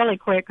up really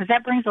quick, because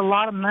that brings a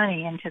lot of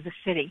money into the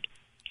city.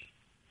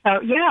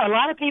 So, yeah, a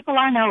lot of people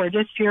I know are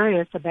just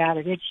furious about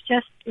it.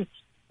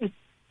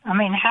 How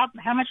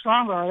much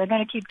longer are they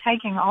going to keep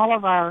taking all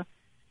of our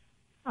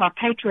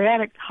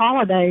patriotic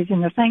holidays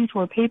and the things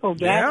where people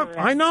gather?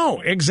 Yeah, I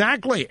know,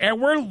 exactly. And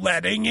we're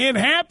letting it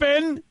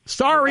happen.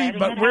 Sorry,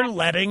 but we're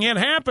letting it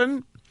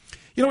happen.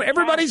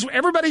 Everybody's,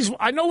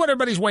 I know what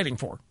everybody's waiting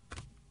for.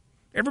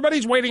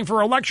 Everybody's waiting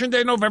for Election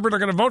Day, November. They're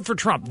going to vote for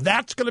Trump.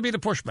 That's going to be the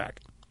pushback.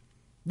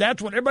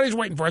 That's what everybody's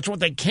waiting for. That's what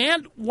they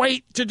can't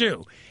wait to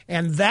do.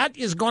 And that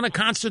is going to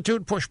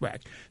constitute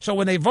pushback. So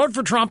when they vote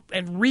for Trump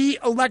and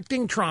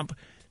re-electing Trump,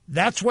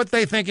 that's what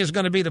they think is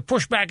going to be the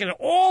pushback, and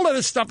all of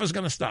this stuff is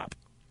going to stop.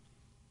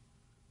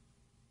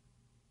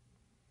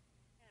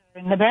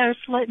 And the bear's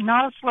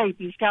not asleep.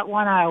 He's got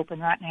one eye open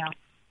right now.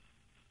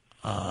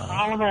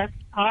 All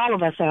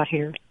of us out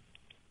here.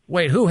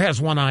 Wait, who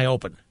has one eye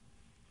open?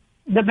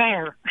 The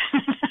bear.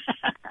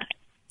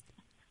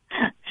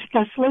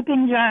 The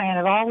sleeping giant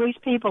of all these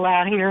people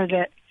out here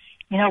that,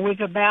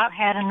 we've about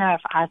had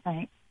enough, I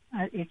think.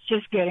 It's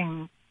just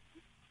getting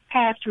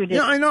past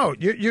ridiculous. Yeah, I know.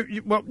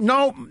 Well,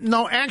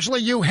 no.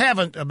 Actually, you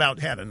haven't about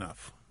had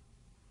enough.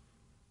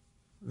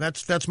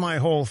 That's my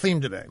whole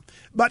theme today.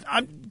 But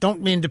I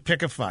don't mean to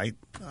pick a fight.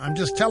 I'm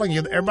just telling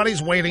you,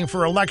 everybody's waiting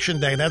for Election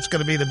Day. That's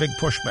going to be the big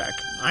pushback.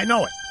 I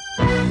know it.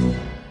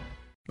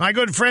 My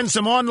good friends,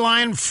 some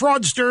online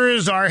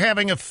fraudsters are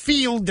having a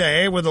field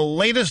day with the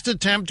latest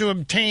attempt to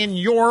obtain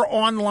your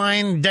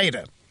online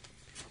data.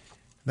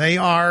 They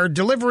are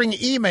delivering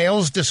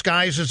emails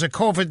disguised as a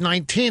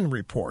COVID-19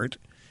 report,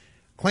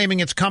 claiming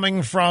it's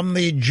coming from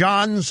the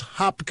Johns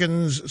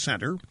Hopkins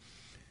Center.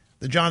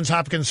 The Johns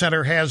Hopkins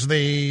Center has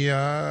the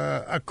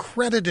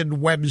accredited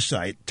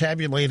website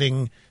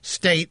tabulating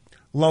state,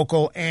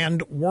 local,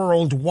 and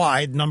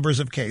worldwide numbers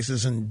of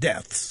cases and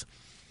deaths.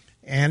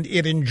 And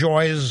it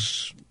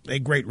enjoys a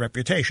great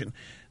reputation.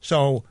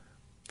 So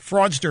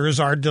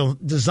fraudsters are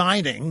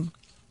designing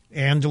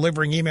and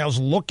delivering emails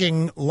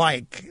looking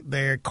like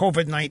their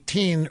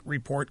COVID-19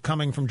 report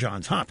coming from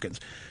Johns Hopkins.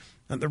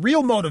 And the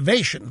real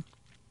motivation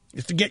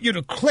is to get you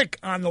to click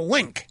on the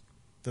link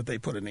that they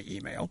put in the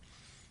email.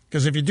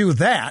 Because if you do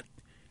that,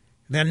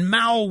 then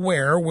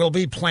malware will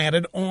be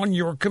planted on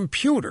your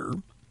computer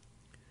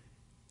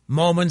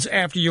moments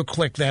after you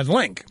click that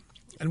link.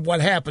 And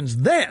what happens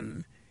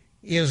then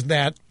is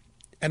that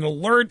an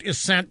alert is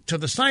sent to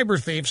the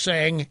cyber thief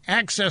saying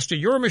access to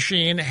your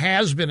machine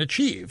has been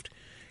achieved.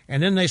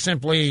 And then they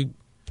simply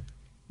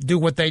do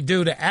what they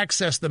do to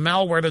access the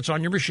malware that's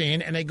on your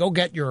machine, and they go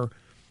get your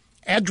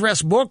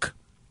address book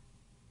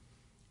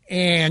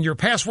and your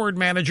password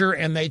manager,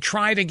 and they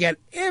try to get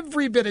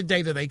every bit of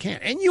data they can.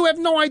 And you have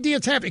no idea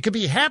it's happening. It could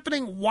be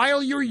happening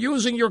while you're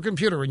using your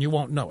computer, and you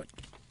won't know it.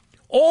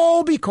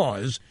 All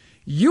because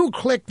you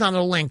clicked on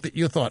a link that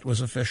you thought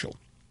was official.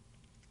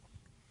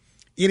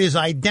 It is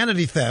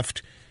identity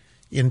theft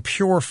in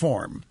pure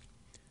form.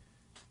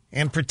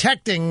 And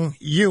protecting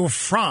you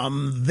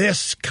from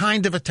this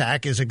kind of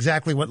attack is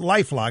exactly what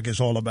LifeLock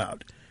is all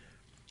about.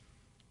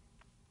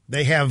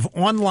 They have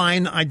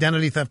online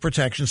identity theft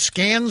protection,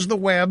 scans the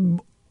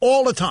web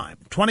all the time,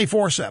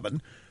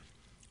 24/7,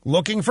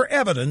 looking for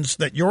evidence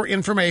that your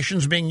information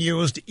is being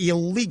used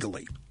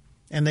illegally.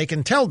 And they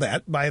can tell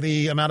that by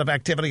the amount of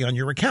activity on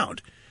your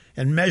account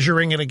and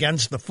measuring it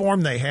against the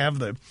form they have,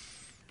 the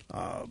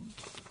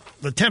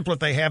template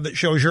they have that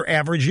shows your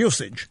average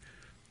usage.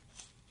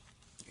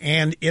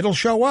 And it'll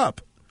show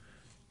up.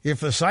 If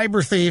the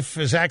cyber thief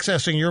is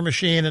accessing your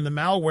machine in the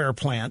malware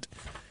plant,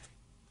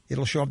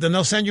 it'll show up. Then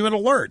they'll send you an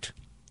alert,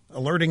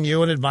 alerting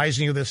you and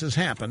advising you this has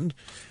happened.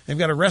 They've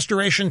got a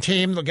restoration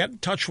team. They'll get in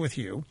touch with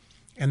you,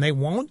 and they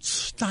won't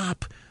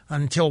stop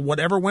until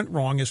whatever went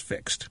wrong is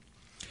fixed.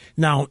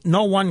 Now,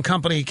 no one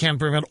company can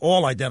prevent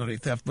all identity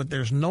theft, but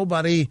there's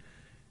nobody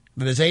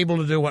that is able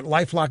to do what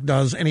LifeLock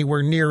does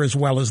anywhere near as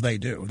well as they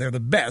do. They're the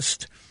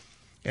best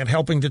at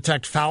helping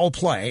detect foul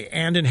play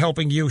and in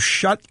helping you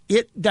shut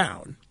it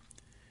down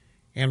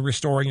and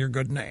restoring your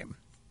good name.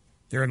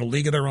 They're in a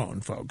league of their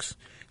own, folks.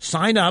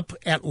 Sign up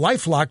at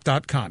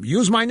LifeLock.com.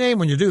 Use my name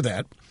when you do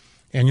that,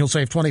 and you'll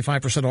save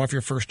 25% off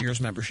your first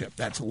year's membership.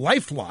 That's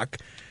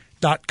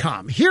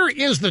LifeLock.com. Here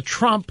is the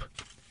Trump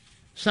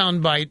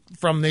soundbite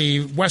from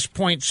the West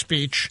Point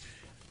speech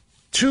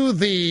to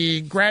the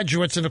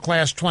graduates in the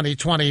class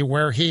 2020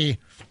 where he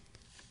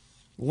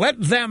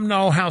let them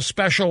know how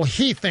special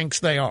he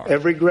thinks they are.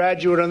 Every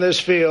graduate on this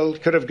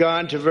field could have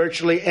gone to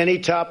virtually any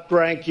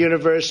top-ranked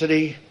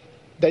university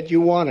that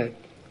you wanted.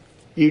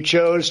 You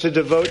chose to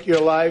devote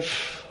your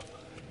life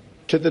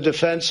to the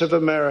defense of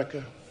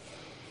America.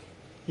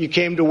 You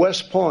came to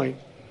West Point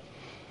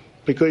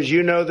because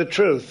you know the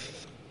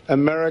truth.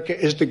 America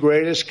is the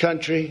greatest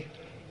country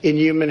in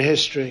human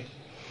history,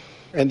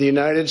 and the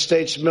United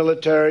States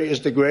military is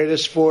the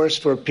greatest force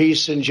for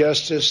peace and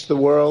justice the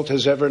world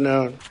has ever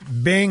known.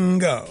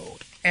 Bingo.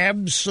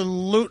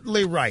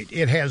 Absolutely right.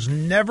 It has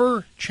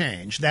never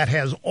changed. That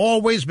has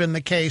always been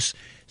the case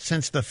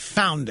since the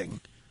founding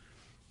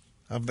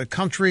of the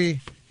country,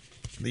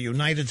 the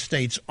United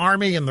States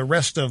Army, and the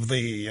rest of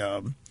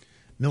the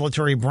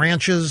military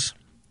branches.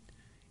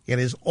 It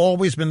has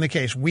always been the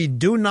case. We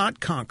do not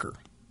conquer.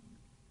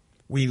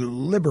 We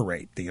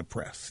liberate the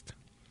oppressed.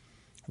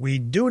 We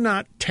do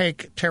not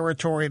take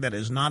territory that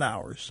is not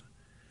ours.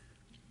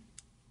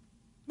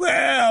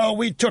 Well,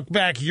 we took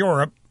back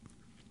Europe,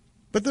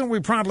 but then we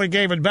promptly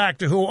gave it back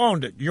to who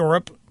owned it.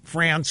 Europe,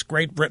 France,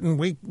 Great Britain.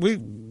 We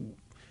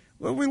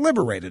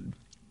liberated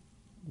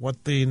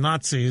what the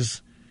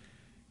Nazis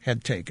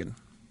had taken.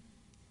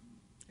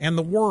 And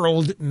the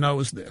world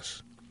knows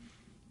this.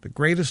 The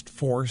greatest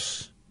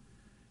force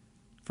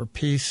for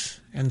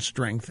peace and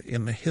strength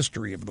in the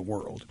history of the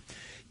world.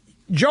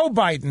 Joe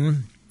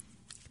Biden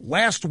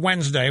last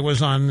Wednesday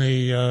was on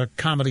the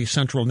Comedy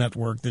Central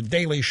Network, The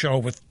Daily Show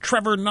with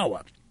Trevor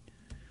Noah.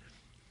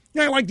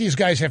 I like these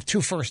guys have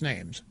two first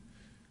names.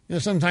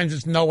 Sometimes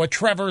it's Noah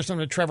Trevor,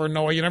 sometimes Trevor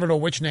Noah. You never know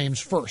which name's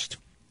first.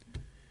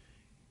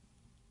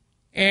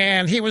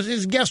 And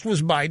his guest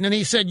was Biden, and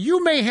he said,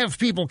 you may have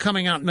people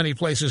coming out in many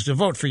places to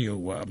vote for you,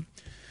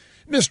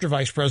 Mr.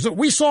 Vice President.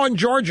 We saw in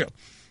Georgia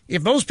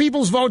If those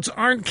people's votes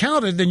aren't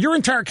counted, then your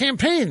entire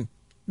campaign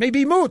may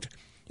be moot.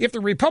 If the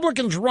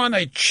Republicans run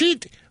a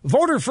cheat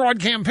voter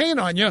fraud campaign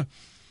on you,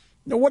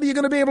 now what are you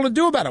going to be able to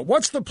do about it?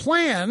 What's the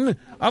plan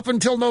up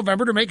until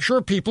November to make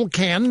sure people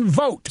can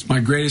vote? It's my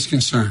greatest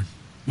concern,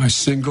 my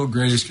single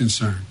greatest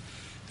concern.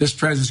 This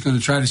president's going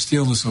to try to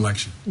steal this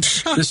election.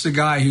 This is a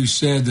guy who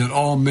said that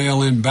all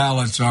mail-in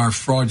ballots are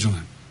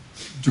fraudulent,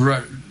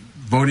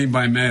 voting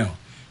by mail,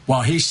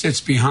 while he sits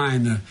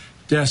behind the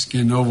desk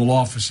in the Oval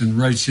Office and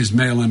writes his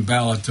mail-in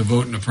ballot to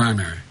vote in the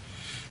primary.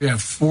 We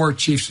have 4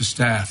 chiefs of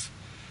staff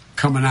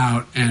coming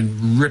out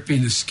and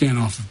ripping the skin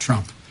off of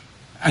Trump.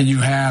 And you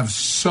have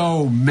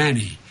so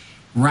many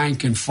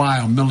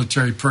rank-and-file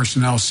military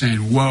personnel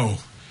saying, whoa,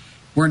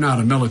 we're not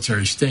a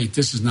military state.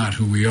 This is not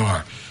who we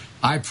are.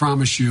 I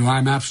promise you,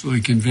 I'm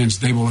absolutely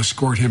convinced they will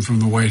escort him from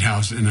the White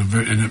House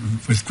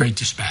with great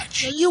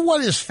dispatch. You know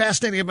what is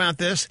fascinating about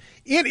this?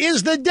 It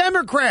is the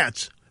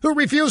Democrats who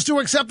refused to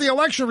accept the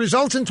election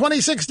results in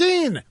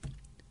 2016.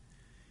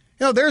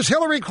 There's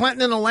Hillary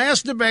Clinton in the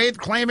last debate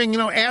claiming,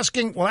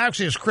 asking, well,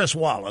 actually it's Chris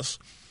Wallace,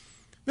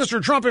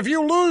 Mr. Trump, if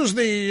you lose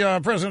the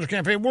presidential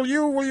campaign, will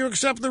you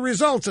accept the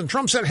results? And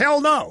Trump said,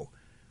 hell no.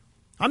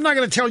 I'm not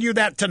going to tell you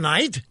that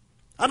tonight.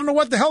 I don't know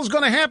what the hell's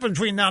going to happen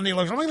between now and the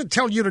election. I'm not going to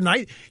tell you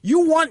tonight.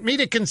 You want me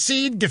to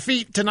concede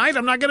defeat tonight?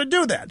 I'm not going to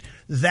do that.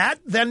 That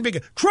then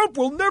began. Trump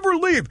will never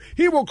leave.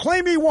 He will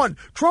claim he won.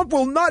 Trump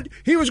will not.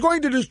 He was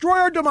going to destroy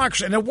our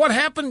democracy. And then what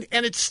happened?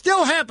 And it's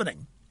still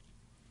happening.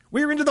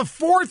 We are into the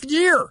 4th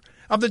year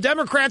of the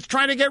Democrats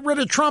trying to get rid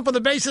of Trump on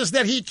the basis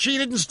that he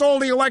cheated and stole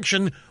the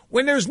election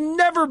when there's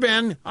never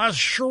been a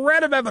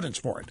shred of evidence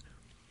for it.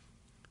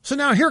 So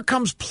now here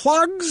comes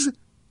Plugs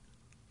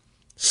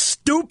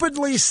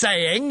stupidly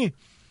saying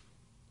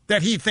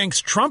that he thinks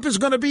Trump is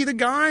going to be the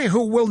guy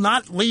who will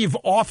not leave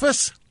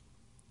office.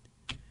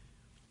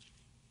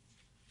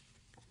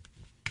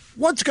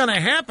 What's going to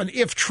happen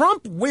if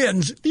Trump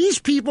wins? These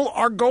people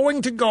are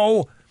going to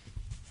go,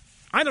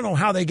 I don't know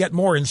how they get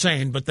more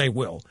insane, but they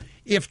will.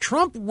 If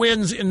Trump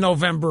wins in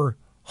November,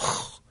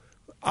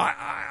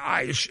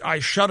 I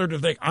shudder to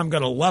think I'm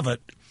going to love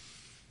it.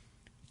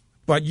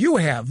 But you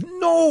have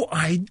no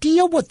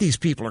idea what these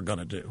people are going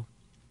to do.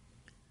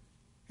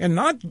 And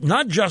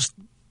not just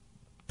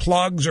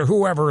Plugs or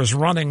whoever is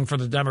running for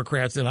the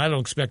Democrats, and I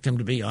don't expect him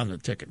to be on the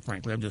ticket,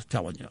 frankly. I'm just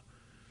telling you.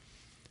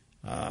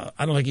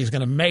 I don't think he's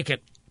going to make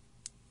it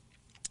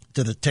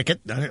to the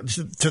ticket,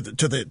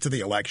 to the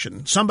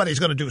election. Somebody's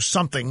going to do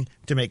something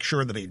to make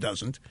sure that he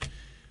doesn't.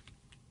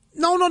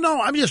 No.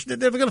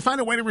 They're going to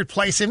find a way to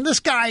replace him. This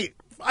guy,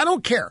 I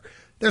don't care.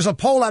 There's a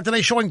poll out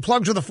today showing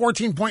Plugs with a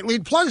 14-point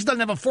lead. Plugs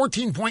doesn't have a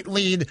 14-point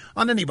lead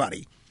on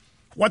anybody.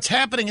 What's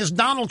happening is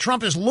Donald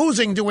Trump is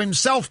losing to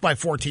himself by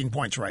 14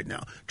 points right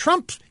now.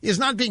 Trump is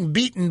not being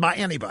beaten by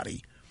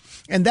anybody.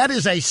 And that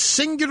is a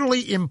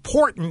singularly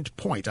important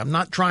point. I'm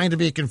not trying to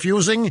be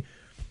confusing.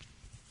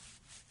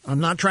 I'm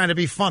not trying to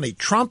be funny.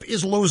 Trump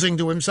is losing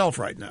to himself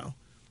right now.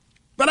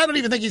 But I don't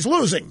even think he's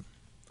losing.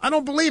 I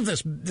don't believe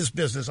this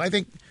business. I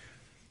think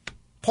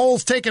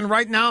polls taken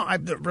right now,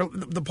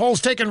 the polls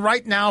taken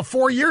right now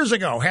 4 years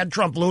ago had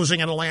Trump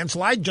losing in a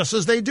landslide, just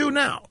as they do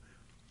now.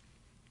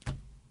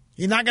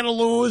 He's not going to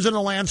lose in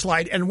a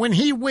landslide. And when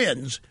he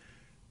wins,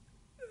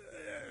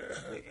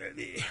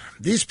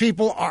 these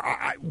people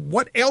are,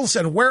 what else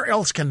and where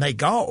else can they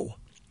go?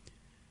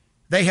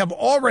 They have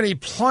already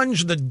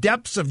plunged the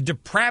depths of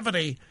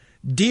depravity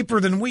deeper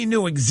than we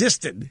knew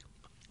existed.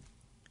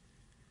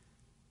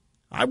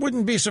 I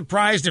wouldn't be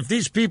surprised if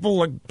these people,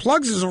 like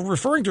Plugs is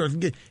referring to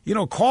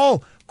it,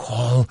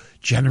 call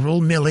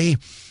General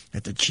Milley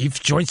at the Chief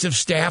Joints of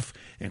Staff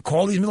and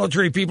call these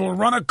military people and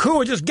run a coup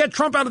and just get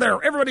Trump out of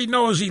there. Everybody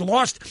knows he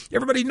lost.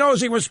 Everybody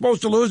knows he was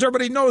supposed to lose.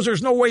 Everybody knows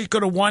there's no way he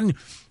could have won.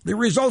 The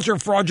results are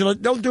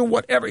fraudulent. They'll do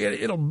whatever.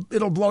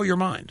 It'll blow your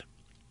mind.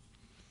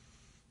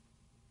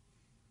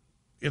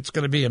 It's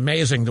going to be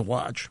amazing to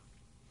watch.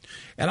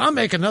 And I'll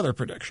make another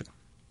prediction.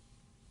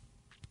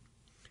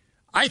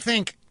 I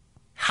think,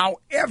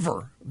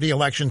 however the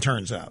election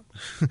turns out,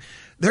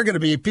 there are going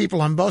to be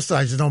people on both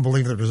sides that don't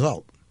believe the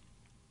result.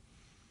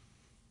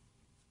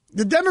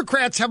 The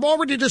Democrats have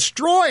already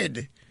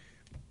destroyed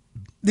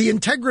the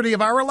integrity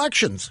of our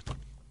elections.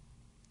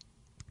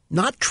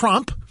 Not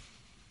Trump.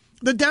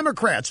 The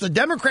Democrats. The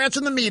Democrats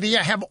and the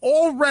media have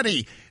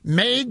already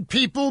made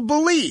people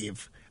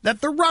believe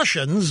that the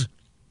Russians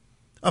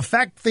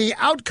affect the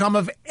outcome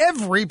of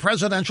every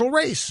presidential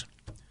race.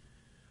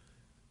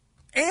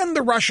 And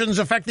the Russians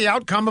affect the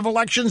outcome of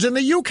elections in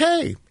the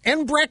UK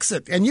and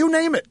Brexit and you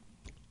name it.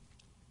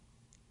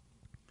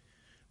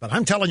 But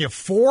I'm telling you,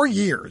 4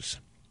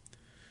 years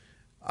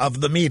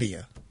of the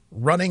media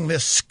running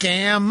this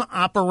scam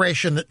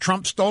operation that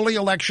Trump stole the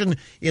election,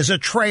 is a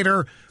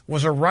traitor,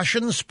 was a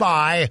Russian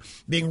spy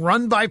being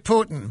run by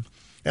Putin,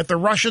 that the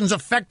Russians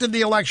affected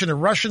the election, the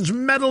Russians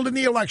meddled in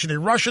the election, the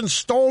Russians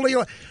stole the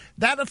election.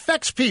 That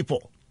affects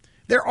people.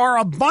 There are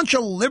a bunch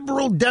of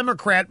liberal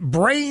Democrat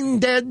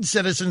brain-dead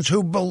citizens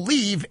who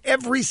believe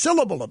every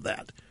syllable of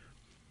that.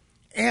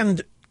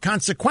 And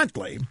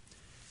consequently,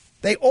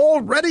 They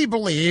already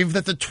believe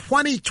that the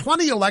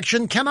 2020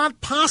 election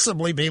cannot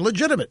possibly be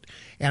legitimate.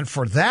 And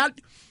for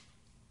that,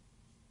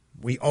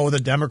 we owe the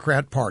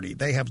Democrat Party.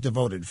 They have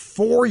devoted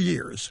 4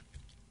 years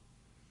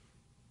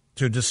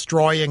to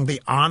destroying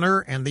the honor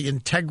and the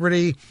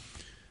integrity,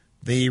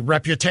 the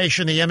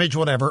reputation, the image,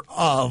 whatever,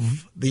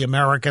 of the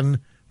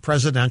American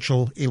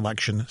presidential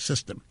election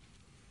system.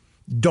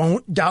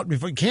 Don't doubt me.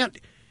 If we can't,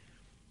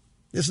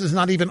 this is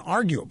not even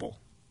arguable.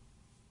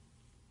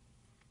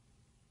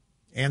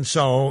 And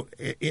so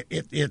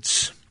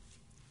it's,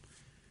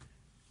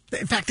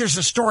 in fact, there's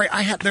a story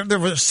I had, there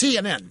was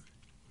CNN.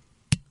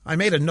 I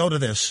made a note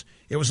of this.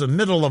 It was the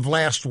middle of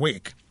last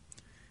week.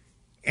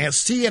 And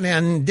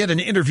CNN did an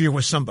interview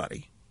with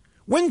somebody.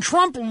 When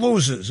Trump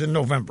loses in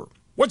November,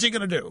 what's he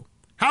going to do?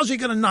 How's he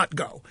going to not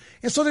go?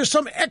 And so there's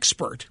some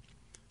expert,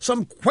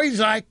 some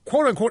quasi,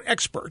 quote-unquote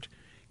expert,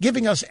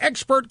 giving us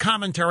expert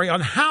commentary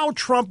on how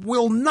Trump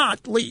will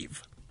not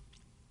leave.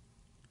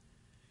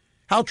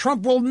 How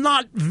Trump will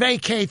not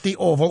vacate the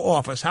Oval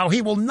Office, how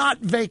he will not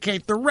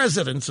vacate the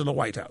residence in the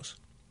White House.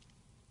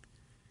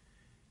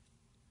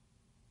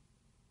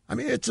 I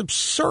mean, it's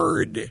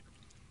absurd.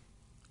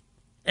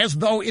 As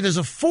though it is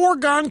a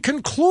foregone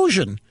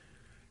conclusion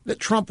that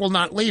Trump will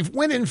not leave,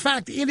 when in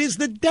fact it is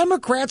the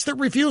Democrats that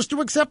refuse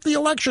to accept the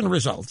election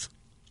results.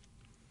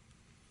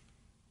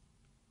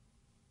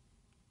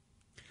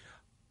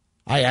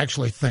 I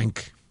actually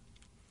think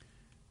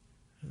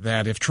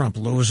that if Trump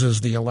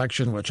loses the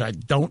election, which I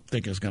don't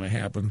think is going to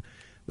happen,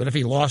 that if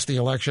he lost the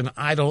election,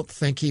 I don't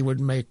think he would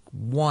make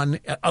one,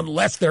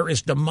 unless there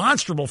is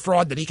demonstrable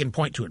fraud that he can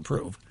point to and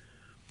prove.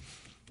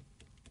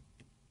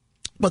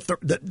 But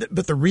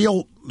the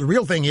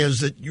real thing is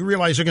that you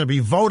realize there are going to be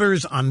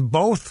voters on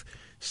both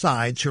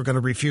sides who are going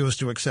to refuse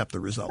to accept the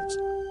results.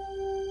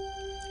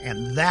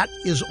 And that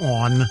is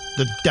on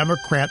the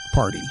Democrat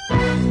Party.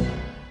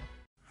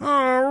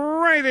 All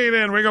righty,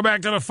 then. We go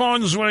back to the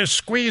phones. We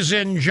squeeze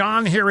in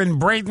John here in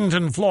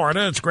Bradenton,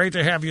 Florida. It's great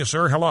to have you,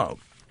 sir. Hello.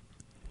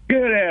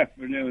 Good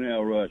afternoon,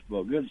 Al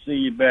Rushbo. Good to see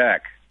you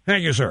back.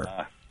 Thank you, sir.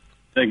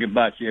 Think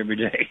about you every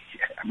day.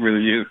 I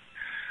really do.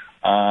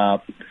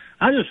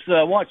 I was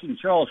watching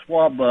Charles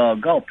Schwab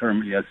golf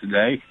tournament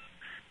yesterday,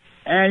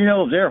 and, you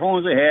know, those air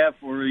horns they have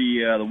for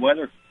the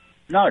weather,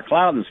 not a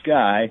cloud in the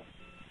sky,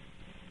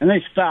 and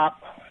they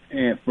stop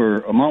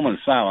for a moment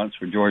of silence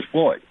for George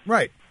Floyd.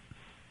 Right.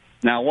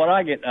 Now, what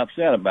I get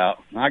upset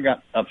about, I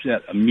got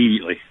upset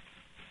immediately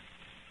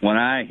when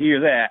I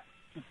hear that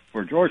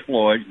for George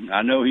Floyd.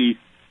 I know he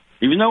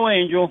was no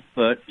angel,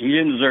 but he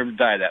didn't deserve to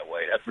die that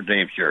way. That's for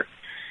damn sure.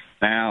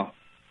 Now,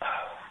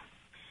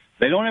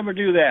 they don't ever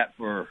do that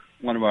for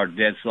one of our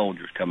dead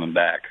soldiers coming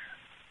back,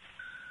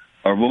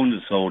 or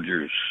wounded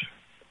soldiers,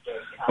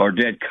 or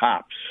dead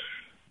cops,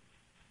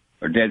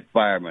 or dead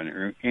firemen,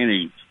 or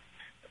any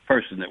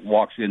person that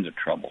walks into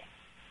trouble.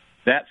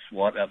 That's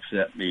what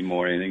upset me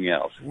more than anything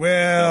else.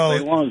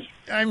 Well,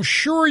 I'm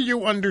sure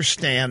you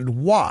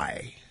understand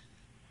why.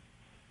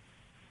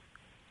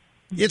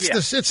 It's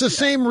the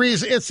same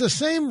reason. It's the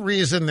same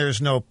reason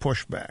there's no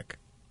pushback.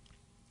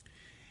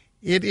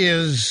 It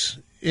is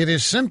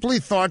simply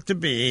thought to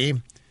be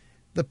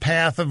the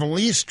path of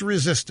least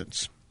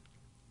resistance,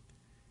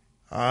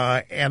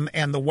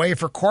 and the way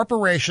for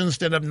corporations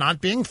to end up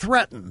not being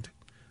threatened.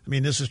 I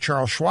mean, this is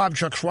Charles Schwab.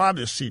 Chuck Schwab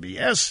is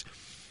CBS.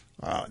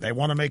 They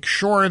want to make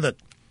sure that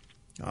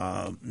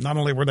not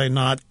only were they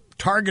not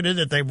targeted,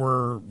 that they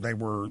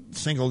were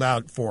singled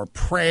out for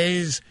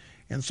praise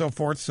and so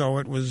forth. So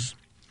it was.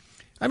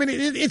 I mean,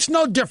 it's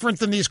no different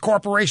than these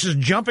corporations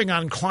jumping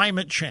on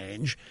climate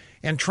change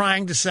and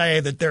trying to say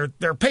that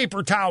their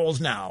paper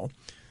towels now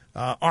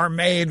are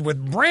made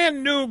with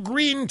brand new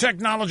green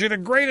technology, the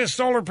greatest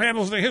solar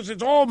panels.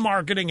 It's all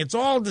marketing. It's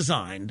all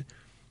designed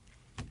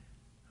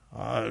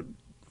to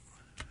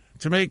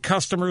make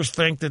customers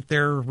think that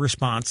they're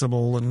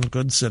responsible and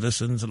good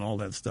citizens and all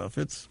that stuff.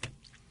 It's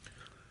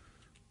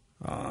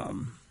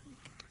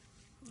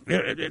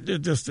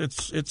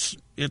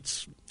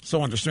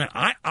so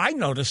understandable. I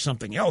noticed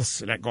something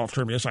else in that golf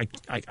tournament.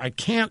 I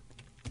can't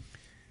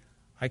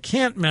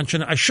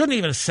mention it. I shouldn't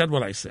even have said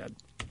what I said.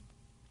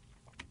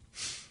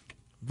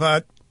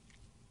 But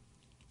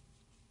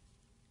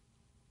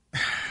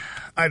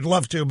I'd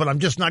love to, but I'm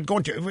just not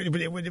going to.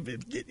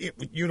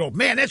 You know,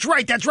 man, that's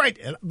right.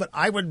 But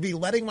I would be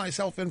letting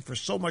myself in for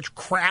so much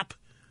crap.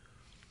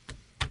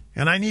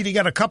 And I need to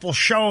get a couple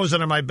shows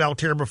under my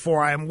belt here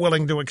before I am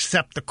willing to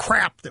accept the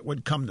crap that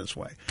would come this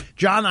way.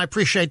 John, I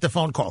appreciate the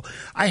phone call.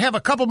 I have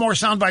a couple more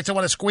sound bites I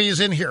want to squeeze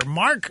in here.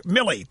 Mark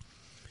Milley,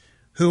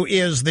 who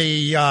is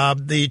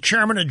the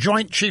chairman of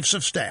Joint Chiefs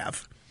of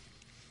Staff.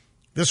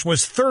 This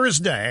was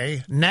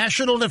Thursday.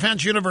 National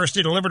Defense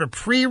University delivered a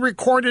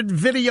pre-recorded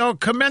video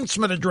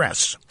commencement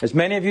address. As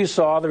many of you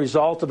saw, the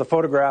result of the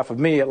photograph of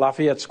me at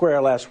Lafayette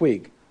Square last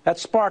week, that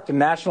sparked a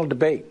national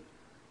debate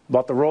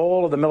about the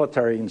role of the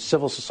military in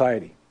civil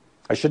society.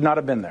 I should not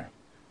have been there.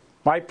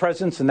 My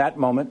presence in that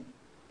moment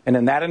and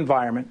in that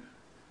environment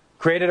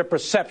created a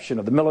perception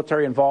of the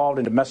military involved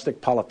in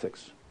domestic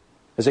politics.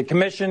 As a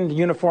commissioned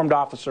uniformed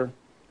officer,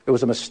 it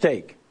was a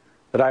mistake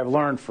that I've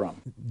learned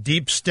from.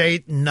 Deep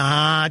state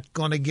not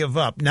going to give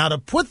up. Now, to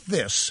put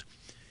this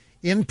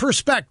in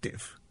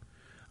perspective,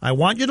 I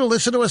want you to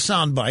listen to a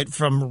soundbite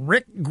from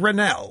Rick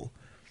Grinnell,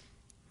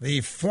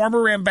 the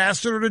former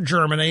ambassador to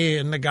Germany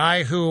and the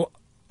guy who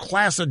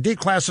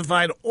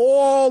declassified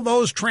all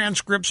those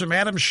transcripts from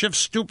Adam Schiff's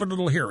stupid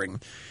little hearing.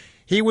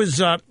 He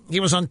was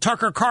on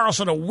Tucker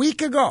Carlson a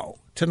week ago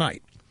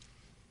tonight,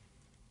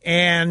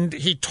 and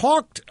he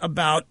talked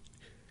about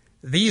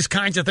these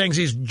kinds of things,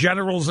 these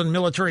generals and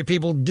military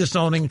people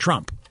disowning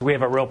Trump. We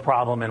have a real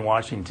problem in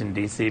Washington,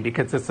 D.C.,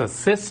 because it's a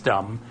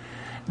system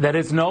that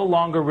is no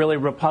longer really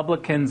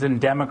Republicans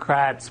and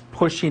Democrats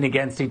pushing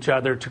against each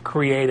other to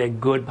create a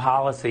good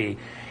policy.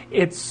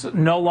 It's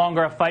no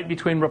longer a fight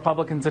between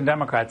Republicans and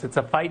Democrats. It's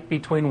a fight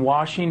between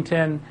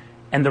Washington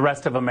and the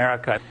rest of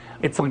America.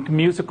 It's like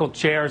musical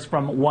chairs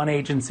from one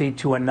agency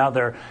to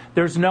another.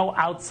 There's no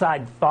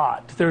outside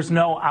thought. There's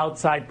no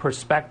outside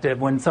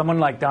perspective. When someone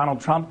like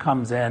Donald Trump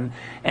comes in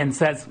and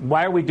says,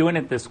 why are we doing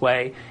it this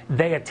way?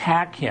 They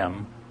attack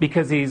him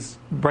because he's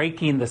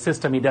breaking the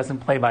system. He doesn't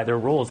play by their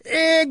rules.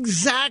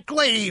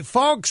 Exactly,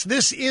 folks.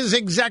 This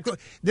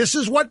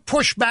is what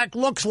pushback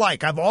looks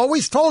like. I've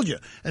always told you.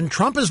 And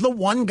Trump is the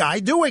one guy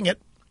doing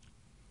it.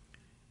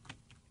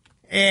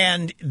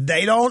 And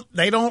they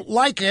don't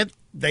like it.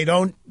 They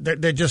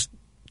just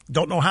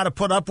don't know how to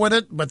put up with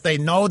it, but they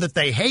know that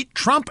they hate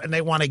Trump and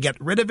they want to get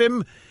rid of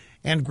him.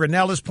 And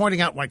Grinnell is pointing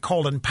out why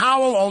Colin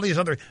Powell, all these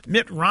other,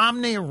 Mitt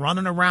Romney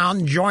running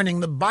around joining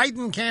the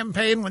Biden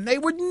campaign when they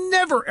would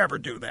never, ever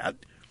do that,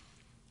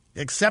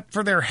 except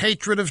for their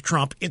hatred of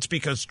Trump. It's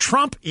because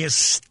Trump is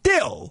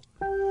still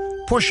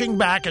pushing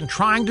back and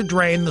trying to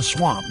drain the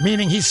swamp,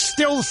 meaning he's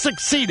still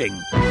succeeding.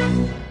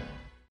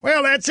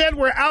 Well, that's it.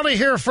 We're out of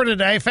here for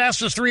today.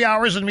 Fastest 3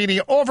 hours in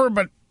media over,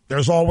 but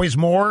there's always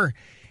more,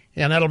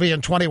 and that'll be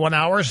in 21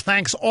 hours.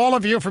 Thanks, all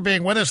of you, for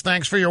being with us.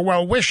 Thanks for your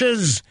well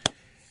wishes.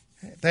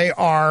 They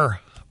are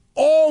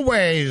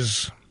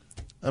always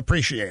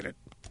appreciated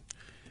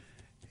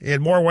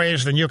in more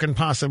ways than you can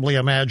possibly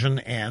imagine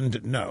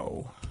and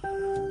know.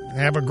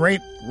 Have a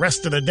great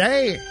rest of the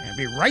day, and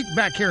be right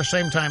back here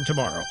same time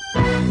tomorrow.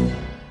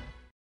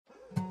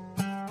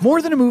 More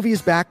Than a Movie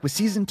is back with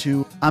Season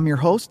 2. I'm your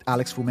host,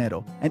 Alex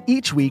Fumero, and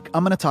each week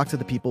I'm going to talk to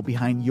the people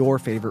behind your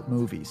favorite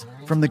movies.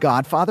 From The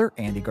Godfather,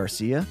 Andy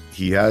Garcia.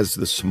 He has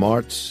the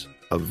smarts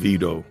of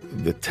Vito,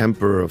 the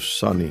temper of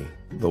Sonny,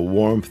 the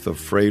warmth of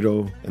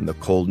Fredo, and the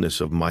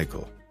coldness of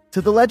Michael.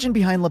 To the legend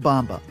behind La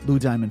Bamba, Lou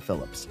Diamond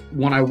Phillips.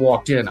 When I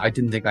walked in, I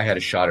didn't think I had a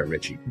shot at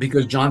Richie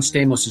because John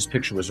Stamos'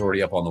 picture was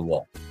already up on the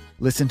wall.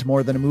 Listen to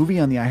More Than a Movie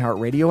on the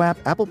iHeartRadio app,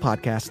 Apple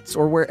Podcasts,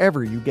 or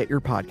wherever you get your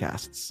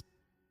podcasts.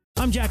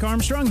 I'm Jack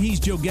Armstrong.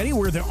 He's Joe Getty.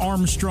 We're the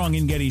Armstrong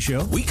and Getty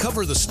Show. We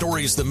cover the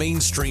stories the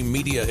mainstream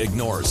media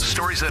ignores.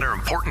 Stories that are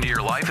important to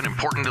your life and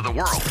important to the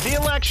world. The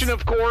election,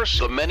 of course.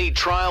 The many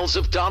trials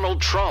of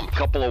Donald Trump.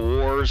 Couple of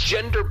wars.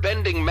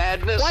 Gender-bending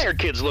madness. Why are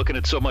kids looking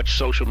at so much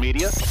social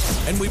media?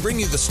 And we bring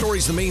you the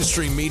stories the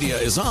mainstream media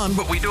is on,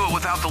 but we do it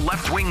without the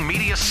left-wing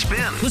media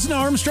spin. Listen to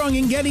Armstrong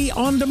and Getty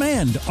on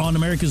demand on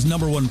America's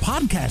 #1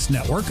 podcast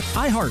network,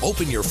 iHeart.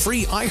 Open your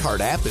free iHeart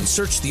app and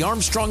search The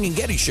Armstrong and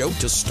Getty Show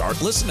to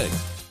start listening.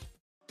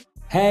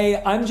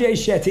 Hey, I'm Jay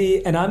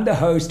Shetty, and I'm the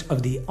host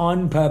of the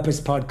On Purpose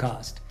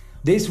podcast.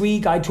 This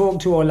week, I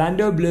talked to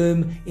Orlando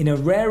Bloom in a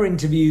rare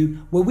interview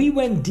where we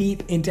went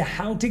deep into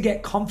how to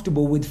get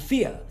comfortable with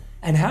fear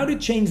and how to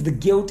change the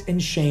guilt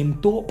and shame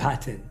thought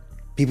pattern.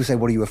 People say,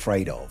 what are you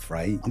afraid of,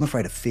 right? I'm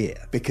afraid of fear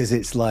because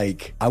it's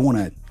like I want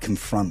to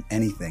confront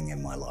anything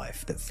in my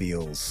life that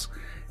feels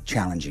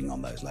challenging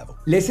on those levels.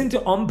 Listen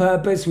to On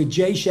Purpose with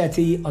Jay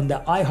Shetty on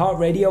the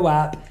iHeartRadio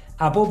app,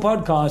 Apple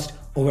Podcast,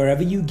 or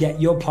wherever you get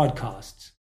your podcasts.